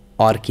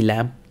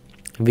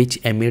 which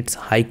emits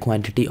high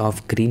quantity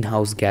of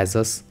greenhouse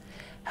gases,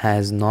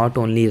 has not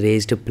only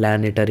raised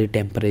planetary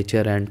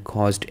temperature and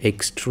caused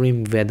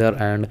extreme weather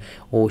and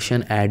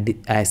ocean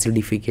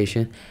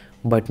acidification,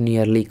 but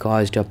nearly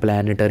caused a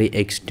planetary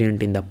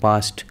extinct in the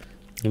past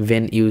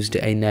when used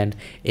in an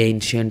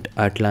ancient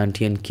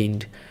Atlantean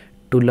king.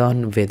 To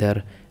learn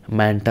whether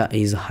Manta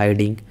is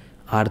hiding,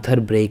 Arthur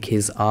breaks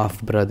his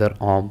half-brother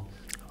Orm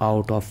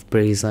out of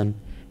prison.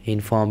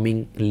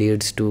 Informing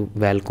leads to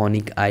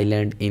volcanic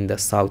island in the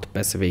South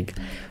Pacific.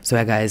 So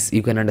yeah guys,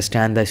 you can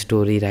understand the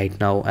story right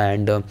now,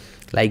 and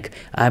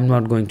I'm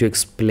not going to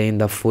explain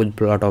the full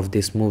plot of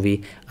this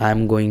movie.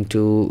 I'm going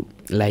to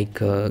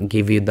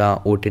give you the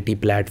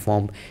OTT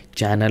platform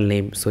channel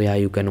name, so yeah,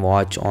 you can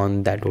watch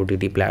on that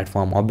OTT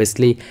platform.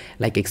 Obviously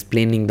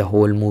explaining the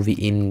whole movie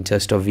in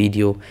just a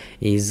video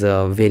is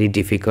very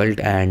difficult,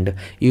 and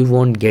you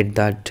won't get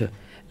that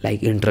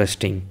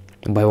interesting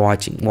by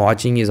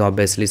watching is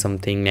obviously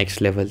something next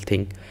level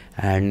thing,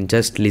 and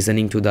just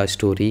listening to the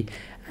story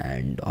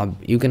and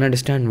you can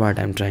understand what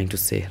I'm trying to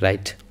say,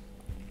 right?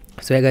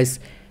 So yeah guys,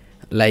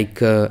 like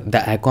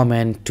the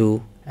Aquaman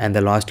 2 and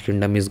the Lost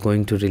Kingdom is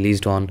going to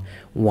released on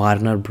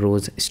Warner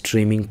Bros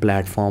streaming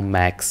platform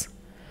Max.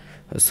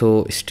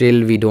 So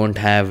still we don't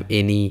have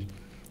any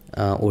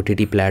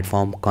OTT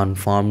platform,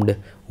 confirmed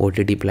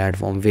OTT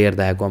platform where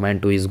the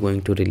Aquaman 2 is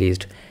going to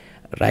released.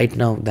 Right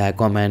now the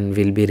Aquaman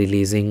will be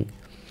releasing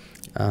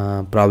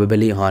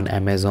probably on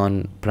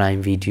Amazon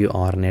Prime Video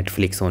or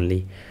Netflix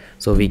only.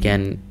 So we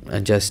can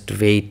just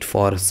wait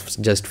for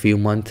just few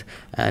months,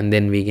 and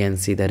then we can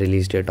see the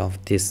release date of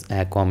this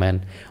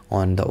Aquaman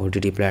on the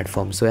OTT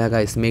platform. So yeah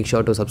guys, make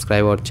sure to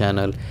subscribe our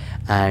channel,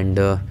 and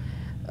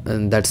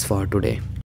that's for today.